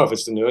 I don't know if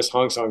it's the newest,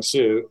 Hong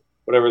Sang-soo,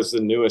 whatever is the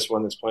newest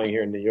one that's playing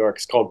here in New York.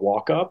 It's called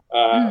Walk Up,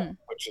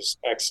 which is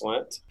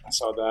excellent. I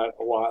saw that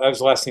a lot. That was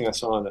the last thing I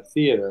saw in the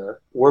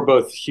theater. We're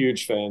both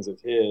huge fans of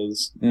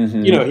his.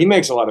 Mm-hmm. You know, he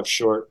makes a lot of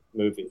short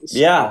movies.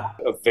 Yeah.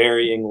 Of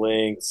varying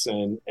lengths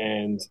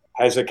and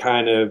has a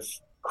kind of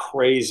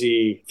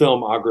crazy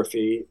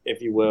filmography,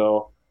 if you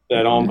will,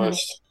 that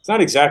almost, it's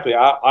not exactly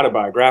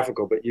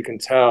autobiographical, but you can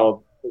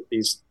tell that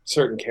these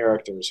certain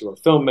characters who are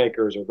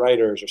filmmakers or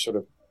writers or sort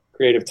of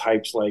creative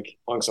types like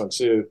Hong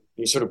Sang-soo,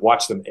 you sort of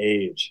watch them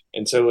age.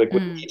 And so like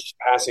with each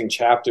passing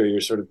chapter,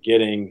 you're sort of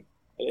getting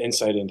an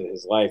insight into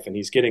his life, and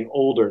he's getting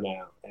older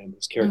now, and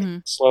his character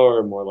is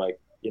slower, more like,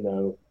 you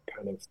know,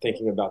 kind of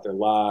thinking about their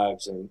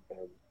lives and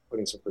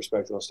putting some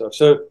perspective on stuff.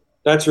 So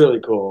that's really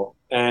cool.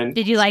 And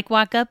did you like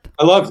Walk Up?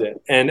 I loved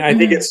it. And I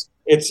think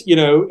it's, you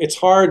know, it's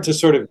hard to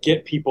sort of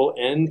get people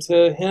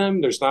into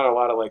him. There's not a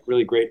lot of like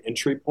really great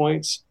entry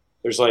points.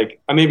 There's like,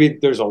 maybe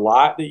there's a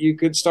lot that you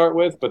could start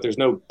with, but there's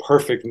no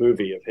perfect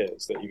movie of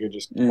his that you could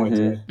just point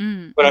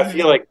to. But I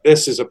feel like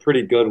this is a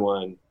pretty good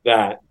one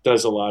that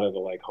does a lot of the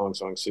like Hong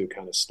Sang-soo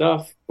kind of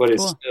stuff, but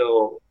it's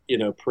still, you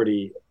know,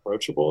 pretty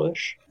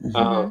approachable-ish.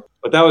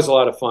 But that was a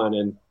lot of fun.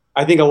 And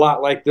I think a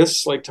lot like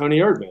this, like Toni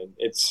Erdmann,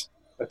 it's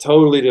a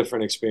totally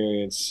different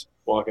experience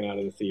walking out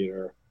of the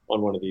theater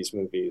on one of these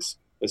movies.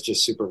 It's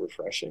just super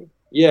refreshing.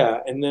 Yeah,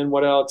 and then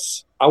what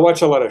else? I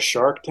watch a lot of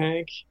Shark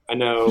Tank. I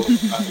know.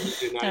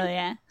 Oh,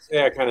 yeah.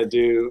 Yeah, I kind of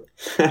do.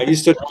 I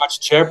used to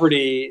watch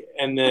Jeopardy,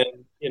 and then,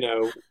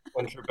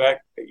 when Trebek,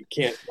 you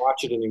can't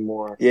watch it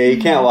anymore. Yeah, you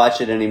can't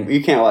watch it anymore.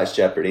 You can't watch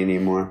Jeopardy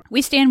anymore.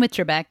 We stand with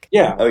Trebek.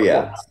 Yeah. Oh,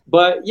 yeah.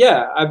 But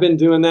yeah, I've been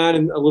doing that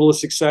and a little of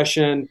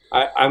Succession.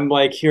 I'm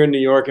like here in New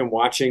York and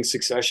watching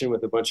Succession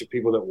with a bunch of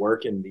people that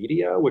work in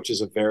media, which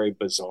is a very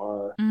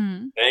bizarre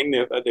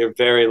thing. They're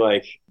very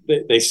like,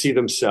 they see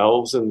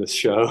themselves in the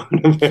show.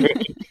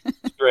 Very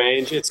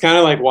strange. It's kind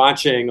of like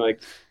watching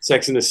like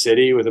Sex in the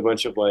City with a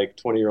bunch of like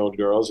 20-year-old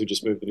girls who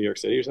just moved to New York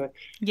City or something.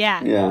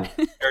 Yeah. Yeah.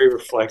 Very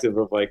reflective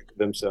of like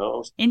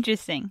themselves.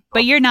 Interesting.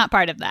 But you're not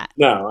part of that.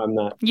 No, I'm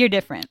not. You're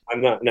different.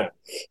 I'm not. No.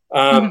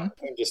 I'm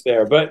just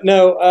there. But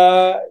no,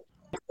 I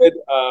did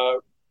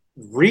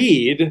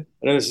read,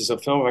 I know this is a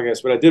film, I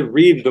guess, but I did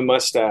read The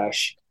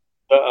Mustache,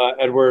 the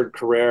Edward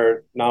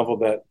Carrere novel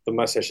that The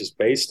Mustache is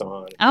based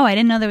on. Oh, I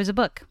didn't know there was a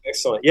book.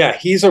 Excellent. Yeah,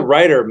 he's a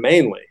writer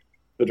mainly,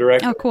 the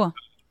director. Oh, cool.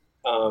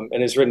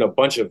 And has written a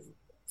bunch of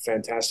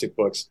fantastic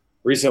books.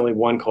 Recently,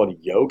 one called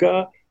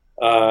Yoga.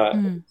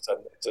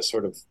 It's a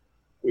sort of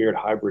weird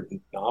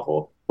hybrid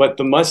novel. But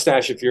The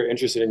Mustache, if you're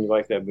interested and you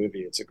like that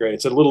movie, it's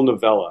a little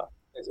novella.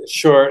 It's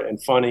short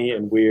and funny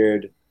and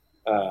weird.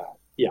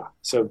 Yeah,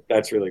 so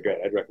that's really great.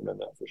 I'd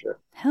recommend that for sure.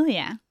 Hell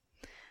yeah.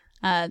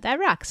 That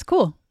rocks.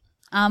 Cool.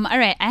 All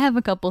right, I have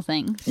a couple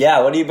things.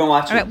 Yeah, what have you been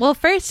watching? All right, well,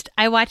 first,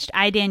 I watched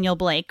I, Daniel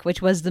Blake,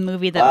 which was the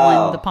movie that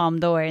won the Palme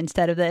d'Or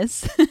instead of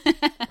this.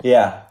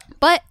 Yeah.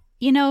 But,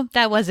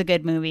 that was a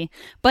good movie.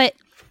 But,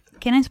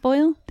 can I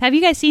spoil? Have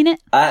you guys seen it?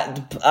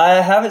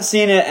 I haven't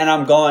seen it, and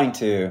I'm going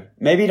to.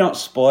 Maybe don't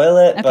spoil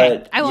it, okay,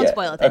 but... I won't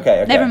spoil it then.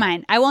 Okay. Never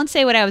mind. I won't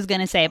say what I was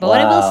going to say, but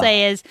what I will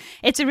say is,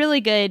 it's a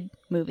really good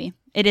movie.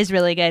 It is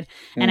really good.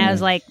 And I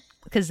was like,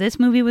 because this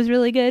movie was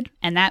really good,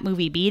 and that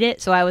movie beat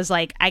it, so I was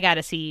like, I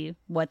gotta see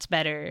what's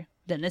better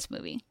than this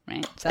movie,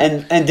 right? So,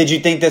 and did you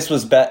think this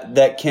was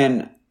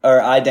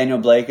I, Daniel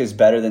Blake, is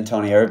better than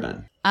Toni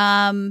Erdmann?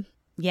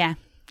 Yeah.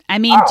 I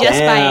mean, just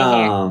by a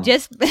hair.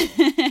 Just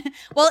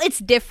well, it's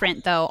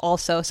different though,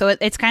 also, so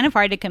it's kind of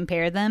hard to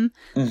compare them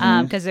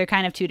because they're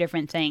kind of two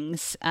different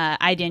things.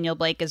 I, Daniel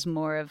Blake is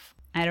more of,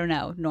 I don't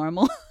know,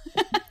 normal.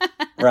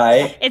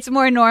 Right. It's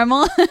more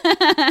normal.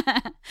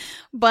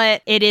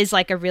 But it is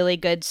like a really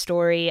good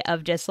story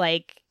of just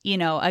like,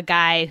 a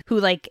guy who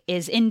like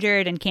is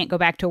injured and can't go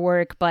back to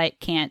work, but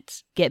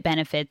can't get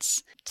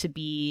benefits to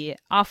be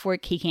off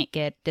work. He can't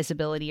get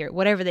disability or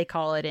whatever they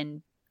call it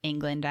in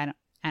England.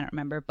 I don't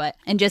remember,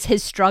 and just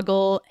his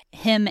struggle,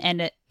 him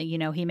and,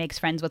 he makes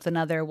friends with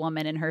another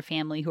woman and her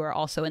family who are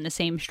also in the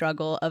same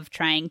struggle of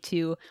trying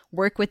to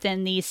work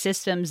within these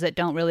systems that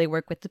don't really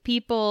work with the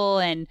people.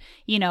 And,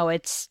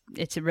 it's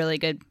a really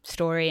good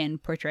story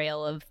and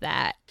portrayal of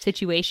that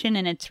situation.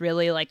 And it's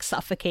really like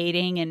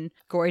suffocating and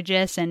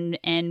gorgeous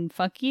and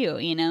fuck you,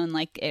 and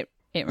like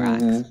it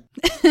rocks.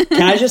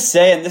 Can I just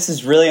say, and this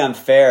is really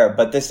unfair,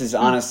 but this is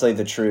honestly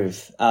the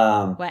truth.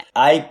 What?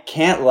 I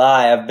can't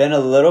lie. I've been a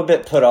little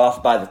bit put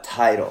off by the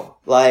title.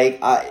 Like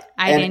I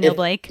Daniel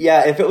Blake.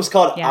 Yeah, if it was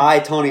called I,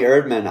 Toni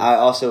Erdmann, I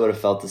also would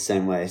have felt the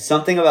same way.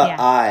 Something about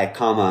I,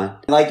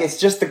 like it's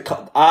just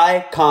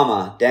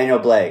I, Daniel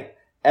Blake.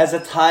 As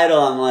a title,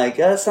 I'm like,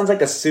 that sounds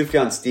like a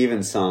Sufjan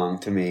Stevens song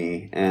to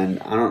me,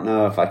 and I don't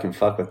know if I can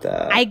fuck with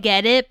that. I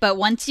get it, but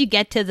once you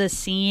get to the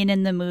scene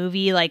in the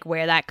movie, like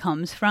where that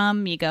comes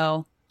from, you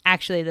go,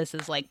 actually, this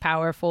is like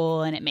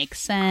powerful and it makes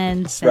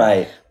sense.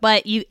 Right.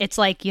 But it's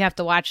like you have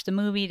to watch the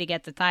movie to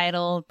get the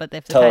title, but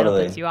if the title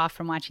puts you off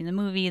from watching the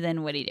movie,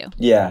 then what do you do?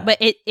 Yeah. But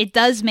it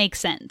does make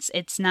sense.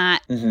 It's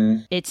not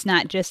it's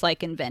not just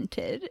like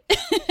invented.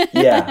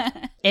 Yeah.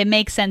 It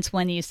makes sense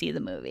when you see the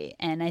movie,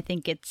 and I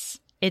think it's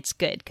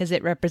good because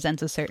it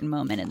represents a certain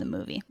moment in the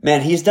movie.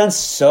 Man, he's done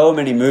so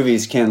many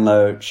movies, Ken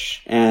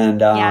Loach, and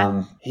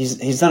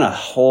he's done a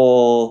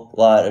whole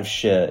lot of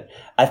shit.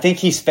 I think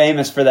he's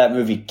famous for that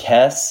movie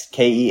Kes,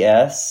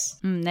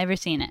 Kes. Never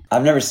seen it.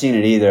 I've never seen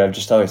it either. I've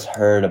just always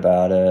heard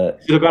about it.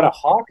 Is it about a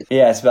hawk?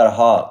 Yeah, it's about a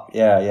hawk.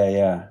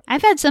 Yeah.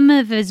 I've had some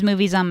of his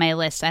movies on my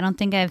list. I don't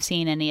think I've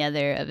seen any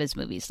other of his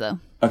movies, though.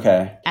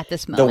 Okay. At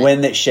this moment. The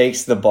Wind That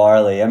Shakes the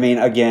Barley. I mean,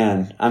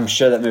 again, I'm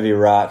sure that movie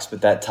rocks,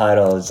 but that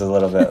title is a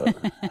little bit...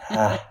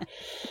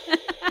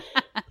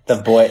 The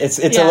boy, it's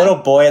a little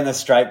boy in the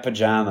striped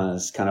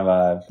pajamas kind of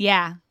vibe.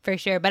 Yeah, for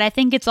sure. But I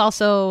think it's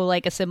also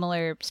like a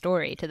similar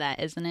story to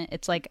that, isn't it?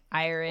 It's like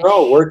Irish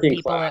working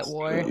people class, at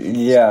war.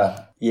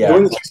 Yeah. The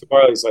one that takes the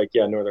barley is like,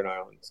 Northern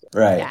Ireland.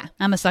 Right. Yeah,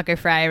 I'm a sucker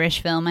for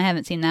Irish film. I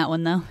haven't seen that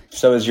one, though.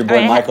 So is your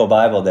boy Michael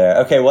Bible there.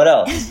 Okay, what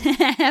else?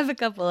 I have a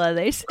couple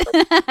others.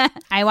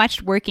 I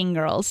watched Working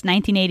Girls,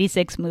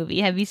 1986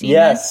 movie. Have you seen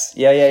this?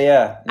 Yes.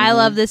 Yeah. I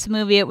love this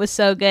movie. It was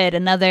so good.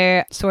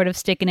 Another sort of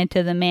sticking it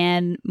to the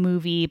man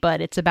movie,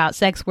 but it's about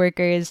sex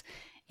workers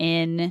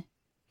in...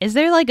 Is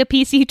there like a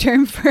PC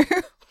term for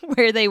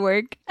where they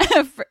work?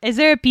 Is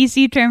there a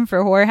PC term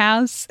for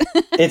whorehouse?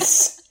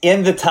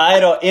 in the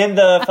title, in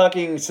the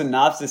fucking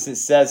synopsis, it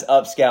says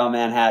Upscale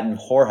Manhattan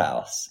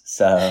Whorehouse.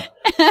 So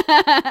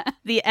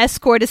the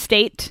escort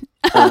estate.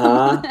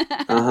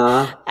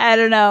 I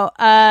don't know.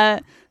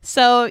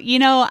 So,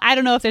 I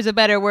don't know if there's a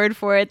better word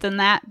for it than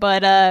that,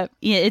 but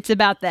yeah, it's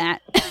about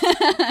that.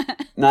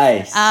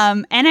 Nice.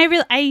 And I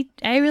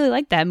really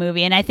like that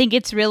movie, and I think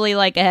it's really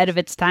like ahead of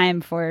its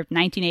time for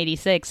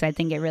 1986. I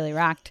think it really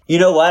rocked. You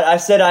know what? I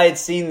said I had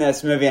seen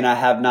this movie, and I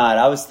have not.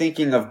 I was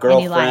thinking of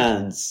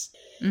Girlfriends.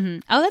 Mm-hmm.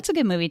 Oh, that's a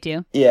good movie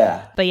too.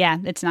 Yeah. But yeah,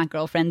 it's not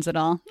Girlfriends at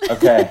all.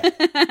 Okay.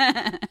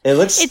 It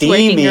looks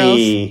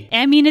steamy.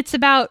 I mean, it's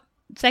about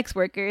sex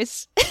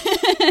workers.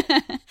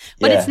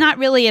 But it's not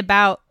really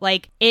about,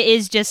 like, it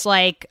is just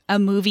like a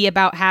movie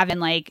about having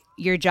like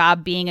your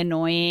job being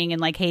annoying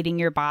and like hating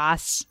your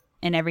boss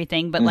and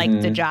everything, but like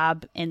the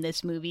job in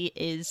this movie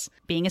is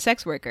being a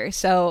sex worker.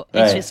 So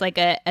it's just like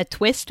a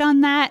twist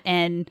on that,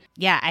 and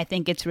yeah, I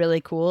think it's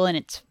really cool and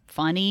it's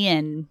funny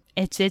and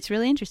it's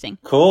really interesting.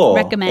 Cool.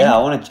 Recommend. Yeah, I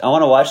want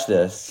to watch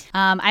this.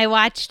 I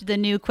watched the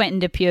new Quentin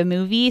Dupieux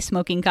movie,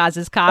 Smoking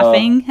Causes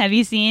Coughing. Have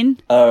you seen?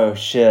 Oh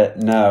shit,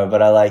 no,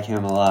 but I like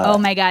him a lot. Oh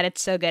my god,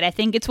 it's so good. I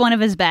think it's one of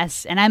his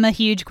best, and I'm a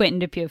huge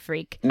Quentin Dupieux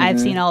freak. I've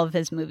seen all of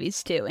his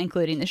movies too,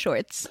 including the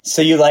shorts.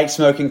 So you like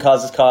Smoking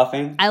Causes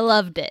Coughing? I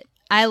loved it.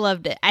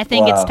 I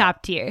think it's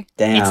top tier.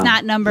 Damn. It's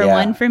not number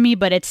one for me,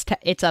 but it's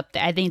up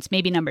there. I think it's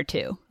maybe number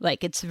two.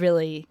 Like, it's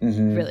really,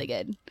 really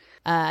good.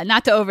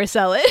 Not to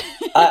oversell it.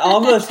 I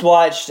almost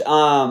watched,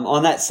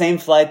 on that same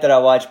flight that I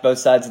watched Both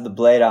Sides of the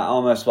Blade, I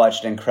almost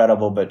watched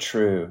Incredible But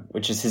True,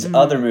 which is his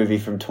other movie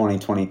from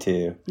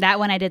 2022. That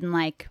one I didn't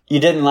like. You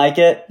didn't like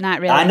it?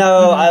 Not really. I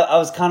know, I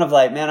was kind of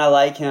like, man, I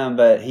like him,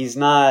 but he's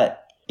not...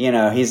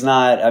 he's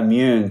not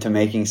immune to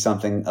making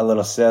something a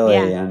little silly,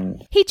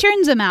 and he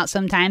churns them out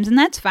sometimes, and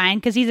that's fine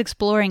because he's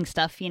exploring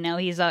stuff.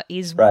 He's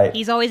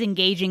always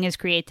engaging his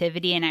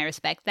creativity, and I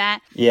respect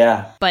that.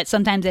 Yeah, but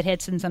sometimes it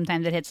hits, and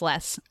sometimes it hits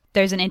less.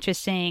 There's an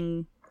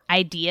interesting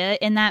idea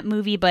in that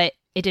movie, but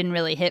it didn't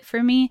really hit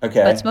for me.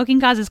 Okay. But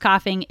Smoking Causes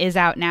Coughing is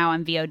out now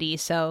on VOD,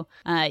 so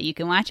you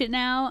can watch it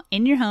now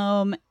in your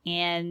home,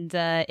 and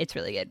it's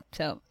really good.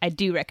 So I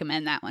do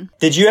recommend that one.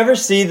 Did you ever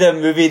see the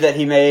movie that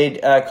he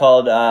made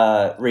called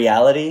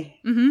Reality?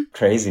 Mm-hmm.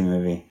 Crazy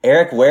movie.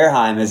 Eric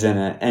Wareheim is in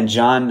it, and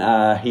John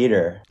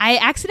Heder. I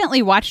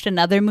accidentally watched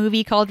another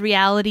movie called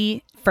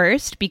Reality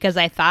first because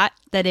I thought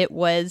that it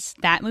was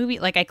that movie.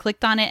 Like, I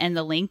clicked on it and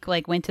the link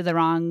like went to the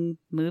wrong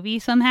movie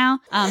somehow.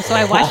 So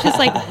I watched this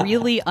like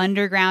really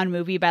underground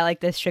movie by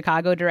like this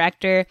Chicago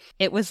director.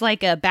 It was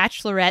like a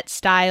Bachelorette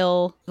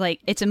style,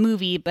 like it's a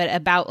movie, but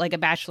about like a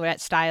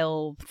Bachelorette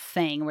style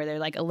thing where they're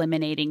like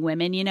eliminating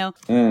women,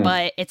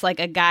 but it's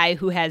like a guy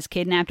who has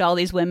kidnapped all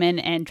these women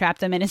and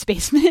trapped them in his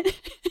basement.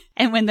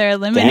 And when they're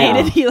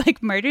eliminated, he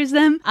like murders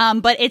them.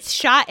 But it's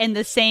shot in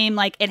the same,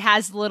 like, it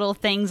has little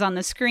things on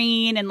the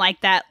screen and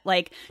like that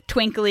like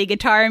twinkly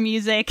guitar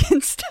music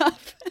and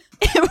stuff.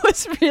 It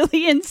was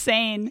really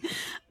insane.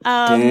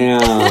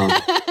 Damn.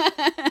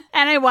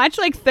 And I watched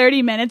like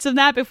 30 minutes of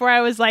that before I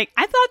was like,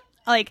 I thought,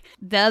 like,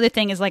 the other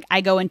thing is like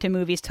I go into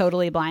movies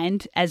totally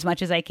blind as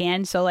much as I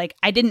can. So like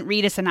I didn't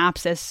read a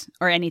synopsis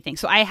or anything.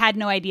 So I had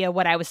no idea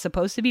what I was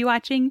supposed to be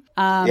watching.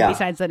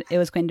 Besides that it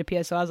was Quentin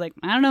Dupieux. So I was like,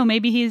 I don't know,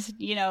 maybe he's,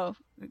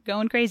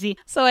 going crazy.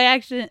 So I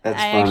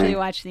actually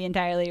watched the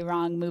entirely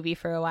wrong movie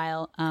for a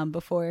while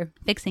before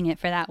fixing it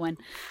for that one.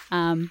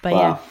 But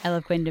yeah, I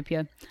love Quentin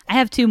Dupieux. I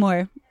have two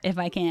more if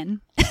I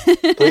can.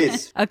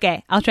 Please.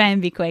 Okay, I'll try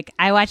and be quick.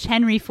 I watched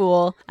Henry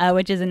Fool,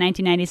 which is a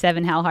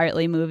 1997 Hal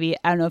Hartley movie.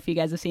 I don't know if you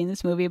guys have seen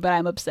this movie, but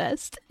I'm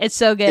obsessed. It's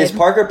so good. Is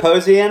Parker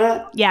Posey in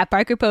it? Yeah,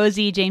 Parker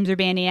Posey, James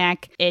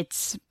Urbaniak.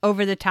 It's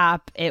over the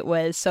top. It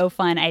was so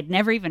fun. I'd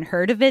never even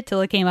heard of it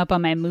till it came up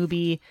on my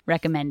movie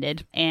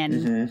recommended,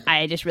 and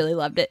I just really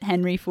loved it.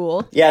 Henry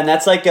Fool. Yeah, and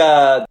that's like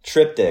a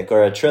triptych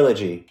or a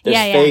trilogy. There's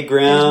Faye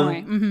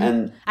Grimm,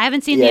 and I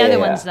haven't seen the other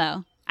ones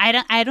though.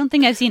 I don't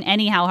think I've seen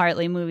any Hal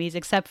Hartley movies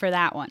except for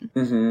that one.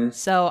 Mm-hmm.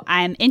 So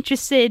I'm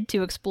interested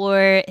to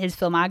explore his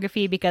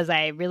filmography because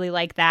I really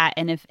like that.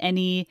 And if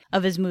any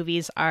of his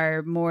movies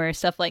are more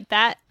stuff like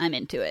that, I'm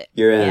into it.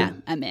 You're in. Yeah,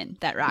 I'm in.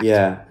 That rocked.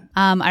 Yeah.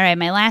 All right,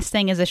 my last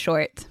thing is a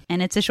short,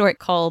 and it's a short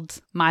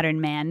called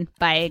Modern Man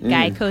by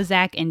Guy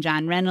Kozak and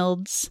John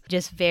Reynolds.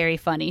 Just very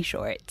funny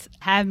short.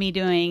 Have me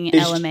doing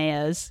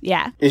LMAOs.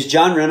 Yeah. Is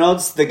John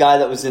Reynolds the guy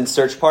that was in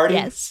Search Party?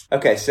 Yes.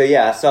 Okay, so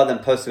yeah, I saw them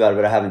post about it,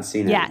 but I haven't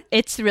seen it. Yeah,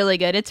 it's really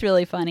good. It's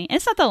really funny.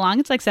 It's not that long.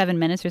 It's like 7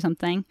 minutes or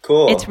something.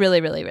 Cool. It's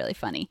really, really, really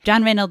funny.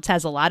 John Reynolds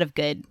has a lot of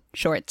good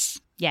shorts.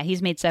 Yeah,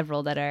 he's made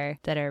several that are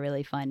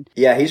really fun.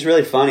 Yeah, he's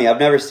really funny. I've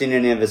never seen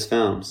any of his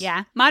films.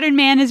 Yeah, Modern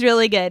Man is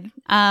really good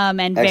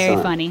and Excellent.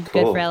 very funny.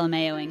 Cool. Good for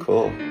LMAOing.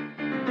 Cool.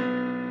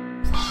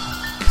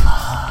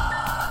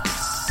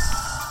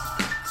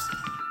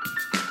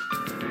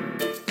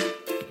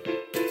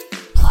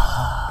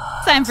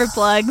 Time for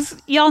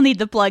plugs. Y'all need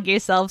to plug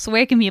yourselves.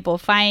 Where can people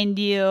find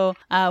you?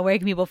 Where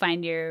can people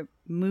find your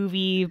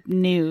movie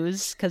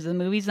news? Because the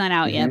movie's not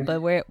out yet,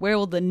 but where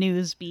will the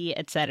news be,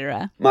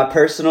 etc.? My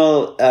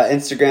personal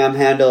Instagram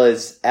handle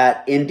is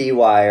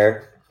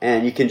 @IndieWire.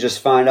 and you can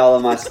just find all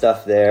of my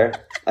stuff there.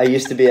 I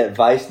used to be at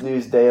Vice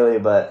News Daily,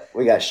 but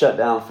we got shut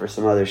down for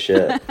some other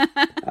shit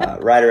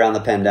right around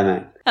the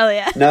pandemic. Oh,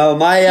 yeah.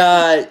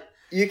 No,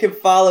 you can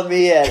follow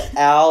me at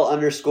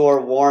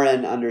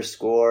Al_Warren_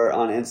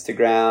 on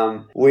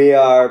Instagram. We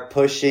are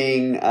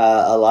pushing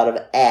a lot of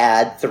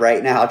ads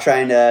right now,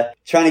 trying to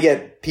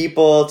get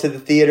people to the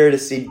theater to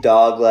see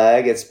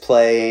Dogleg. It's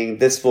playing.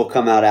 This will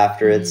come out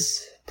after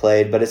it's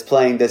played, but it's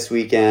playing this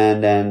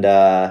weekend. And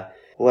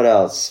what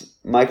else?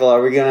 Michael,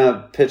 are we going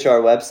to pitch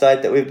our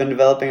website that we've been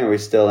developing, or are we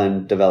still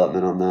in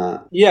development on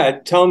that? Yeah,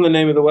 tell them the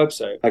name of the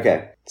website.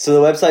 Okay. So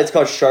the website's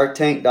called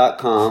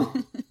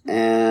sharktank.com,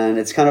 and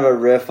it's kind of a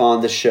riff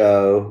on the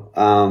show,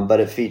 but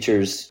it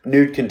features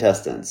nude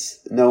contestants.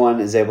 No one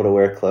is able to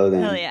wear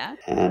clothing. Hell yeah.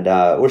 And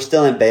we're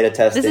still in beta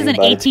testing. This is an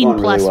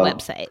 18-plus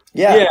website.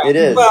 Yeah, it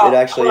is. It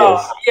actually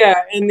is.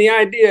 Yeah, and the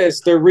idea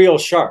is they're real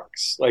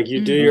sharks. Like, you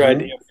do your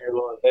idea for your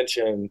little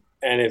invention,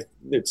 and if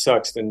it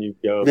sucks, then you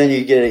go. Then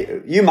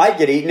you might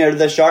get eaten, or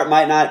the shark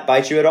might not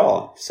bite you at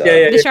all. So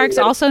the shark's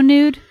also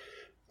nude?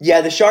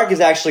 Yeah, the shark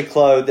is actually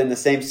clothed in the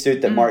same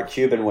suit that Mark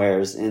Cuban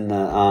wears in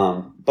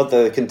the but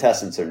the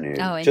contestants are nude.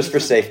 Just for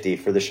safety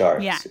for the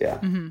sharks. Yeah.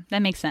 Mm-hmm.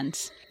 That makes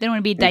sense. They don't want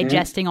to be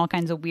digesting all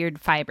kinds of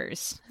weird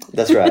fibers.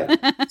 That's right.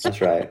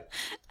 That's right.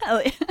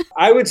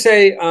 I would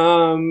say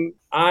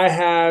I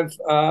have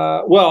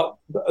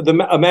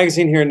a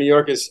magazine here in New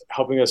York is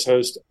helping us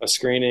host a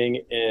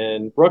screening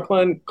in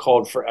Brooklyn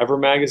called Forever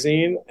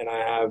Magazine, and I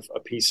have a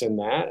piece in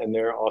that, and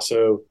they're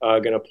also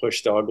going to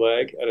push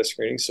Dogleg at a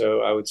screening,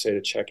 so I would say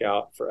to check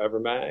out Forever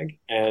Mag.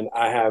 And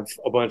I have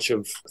a bunch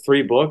of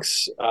 3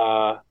 books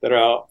that are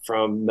out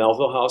from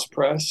Melville House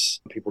Press.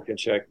 People can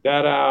check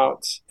that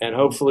out, and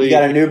hopefully... You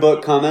got a new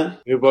book coming?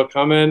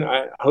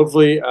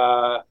 Hopefully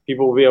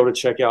people will be able to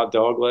check out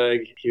Dogleg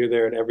here,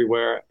 there, and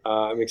everywhere.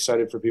 I'm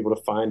excited for people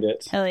to find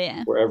it. Hell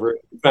yeah. Wherever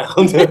it's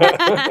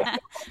found.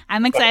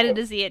 I'm excited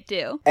to see it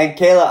too. And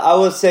Kayla, I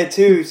will say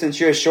too, since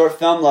you're a short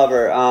film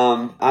lover,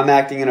 I'm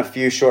acting in a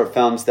few short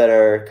films that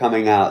are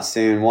coming out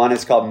soon. One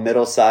is called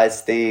Middle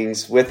Sized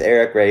Things with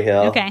Eric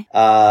Rahill. Okay.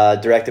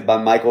 Directed by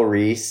Michael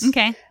Reese.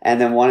 Okay. And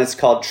then one is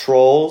called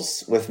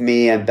Trolls with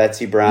me and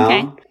Betsy Brown.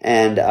 Okay.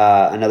 And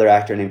another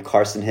actor named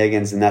Carson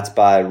Higgins, and that's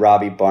by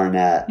Robbie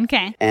Barnett.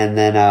 Okay. And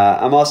then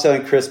I'm also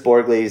in Chris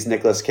Borgley's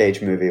Nicolas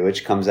Cage movie,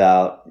 which comes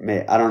out,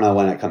 I don't know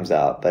when it comes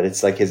out, but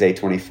it's like his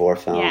A24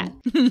 film. Yeah.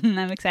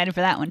 I'm excited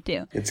for that one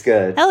too. It's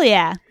good. Hell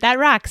yeah. That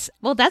rocks.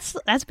 Well, that's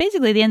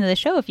basically the end of the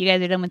show if you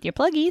guys are done with your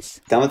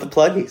pluggies. Done with the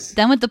pluggies.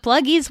 Done with the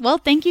pluggies. Well,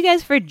 thank you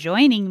guys for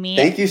joining me.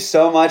 Thank you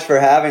so much for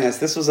having us.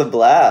 This was a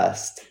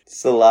blast.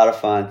 It's a lot of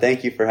fun.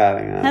 Thank you for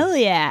having us. Hell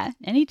yeah.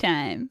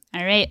 Anytime.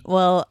 All right.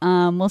 Well,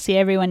 we'll see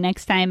everyone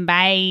next time.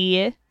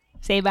 Bye.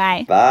 Say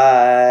bye.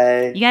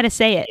 Bye. You got to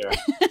say it. Yeah.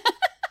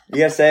 You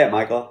got to say it,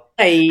 Michael.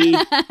 Bye.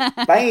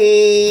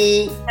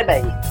 Bye.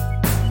 Bye-bye.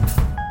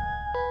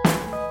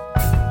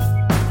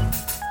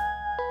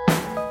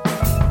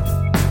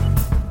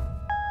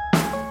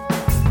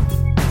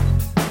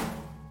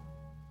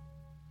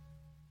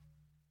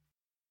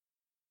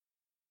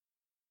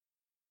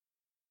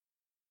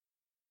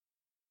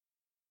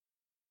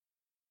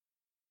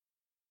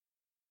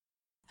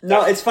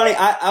 No, it's funny.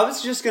 I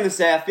was just going to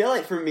say, I feel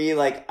like for me,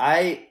 like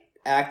I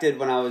acted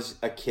when I was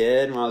a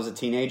kid, when I was a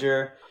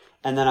teenager,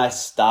 and then I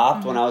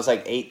stopped when I was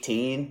like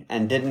 18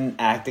 and didn't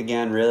act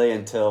again really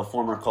until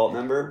former cult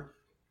member.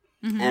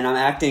 And I'm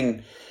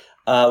acting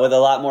with a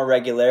lot more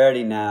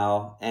regularity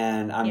now,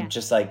 and I'm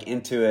just like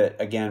into it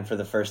again for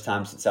the first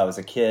time since I was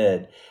a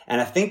kid.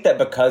 And I think that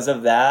because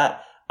of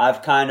that,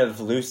 I've kind of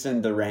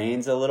loosened the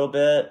reins a little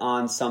bit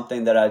on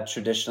something that I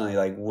traditionally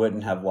like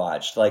wouldn't have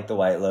watched, like The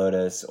White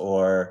Lotus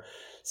or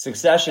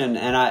Succession.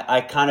 And I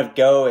kind of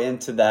go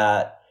into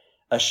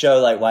a show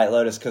like White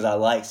Lotus because I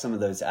like some of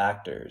those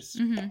actors.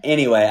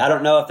 Anyway, I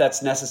don't know if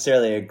that's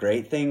necessarily a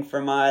great thing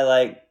for my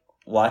like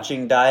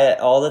watching diet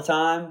all the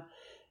time,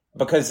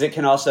 because it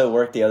can also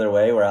work the other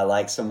way where I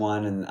like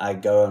someone and I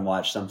go and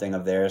watch something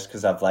of theirs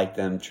because I've liked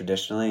them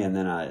traditionally, and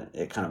then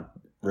it kind of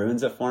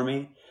ruins it for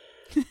me.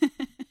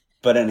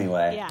 But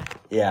anyway,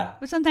 yeah.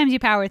 But sometimes you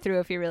power through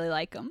if you really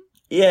like them.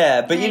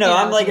 Yeah, but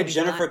I'm like a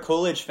Jennifer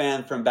Coolidge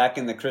fan from back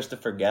in the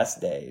Christopher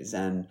Guest days,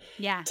 and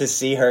to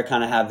see her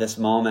kind of have this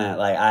moment,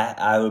 like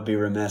I would be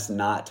remiss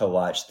not to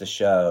watch the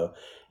show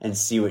and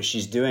see what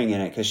she's doing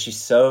in it, because she's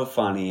so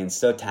funny and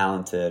so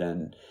talented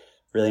and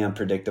really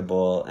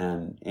unpredictable.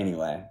 And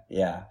anyway,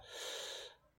 yeah.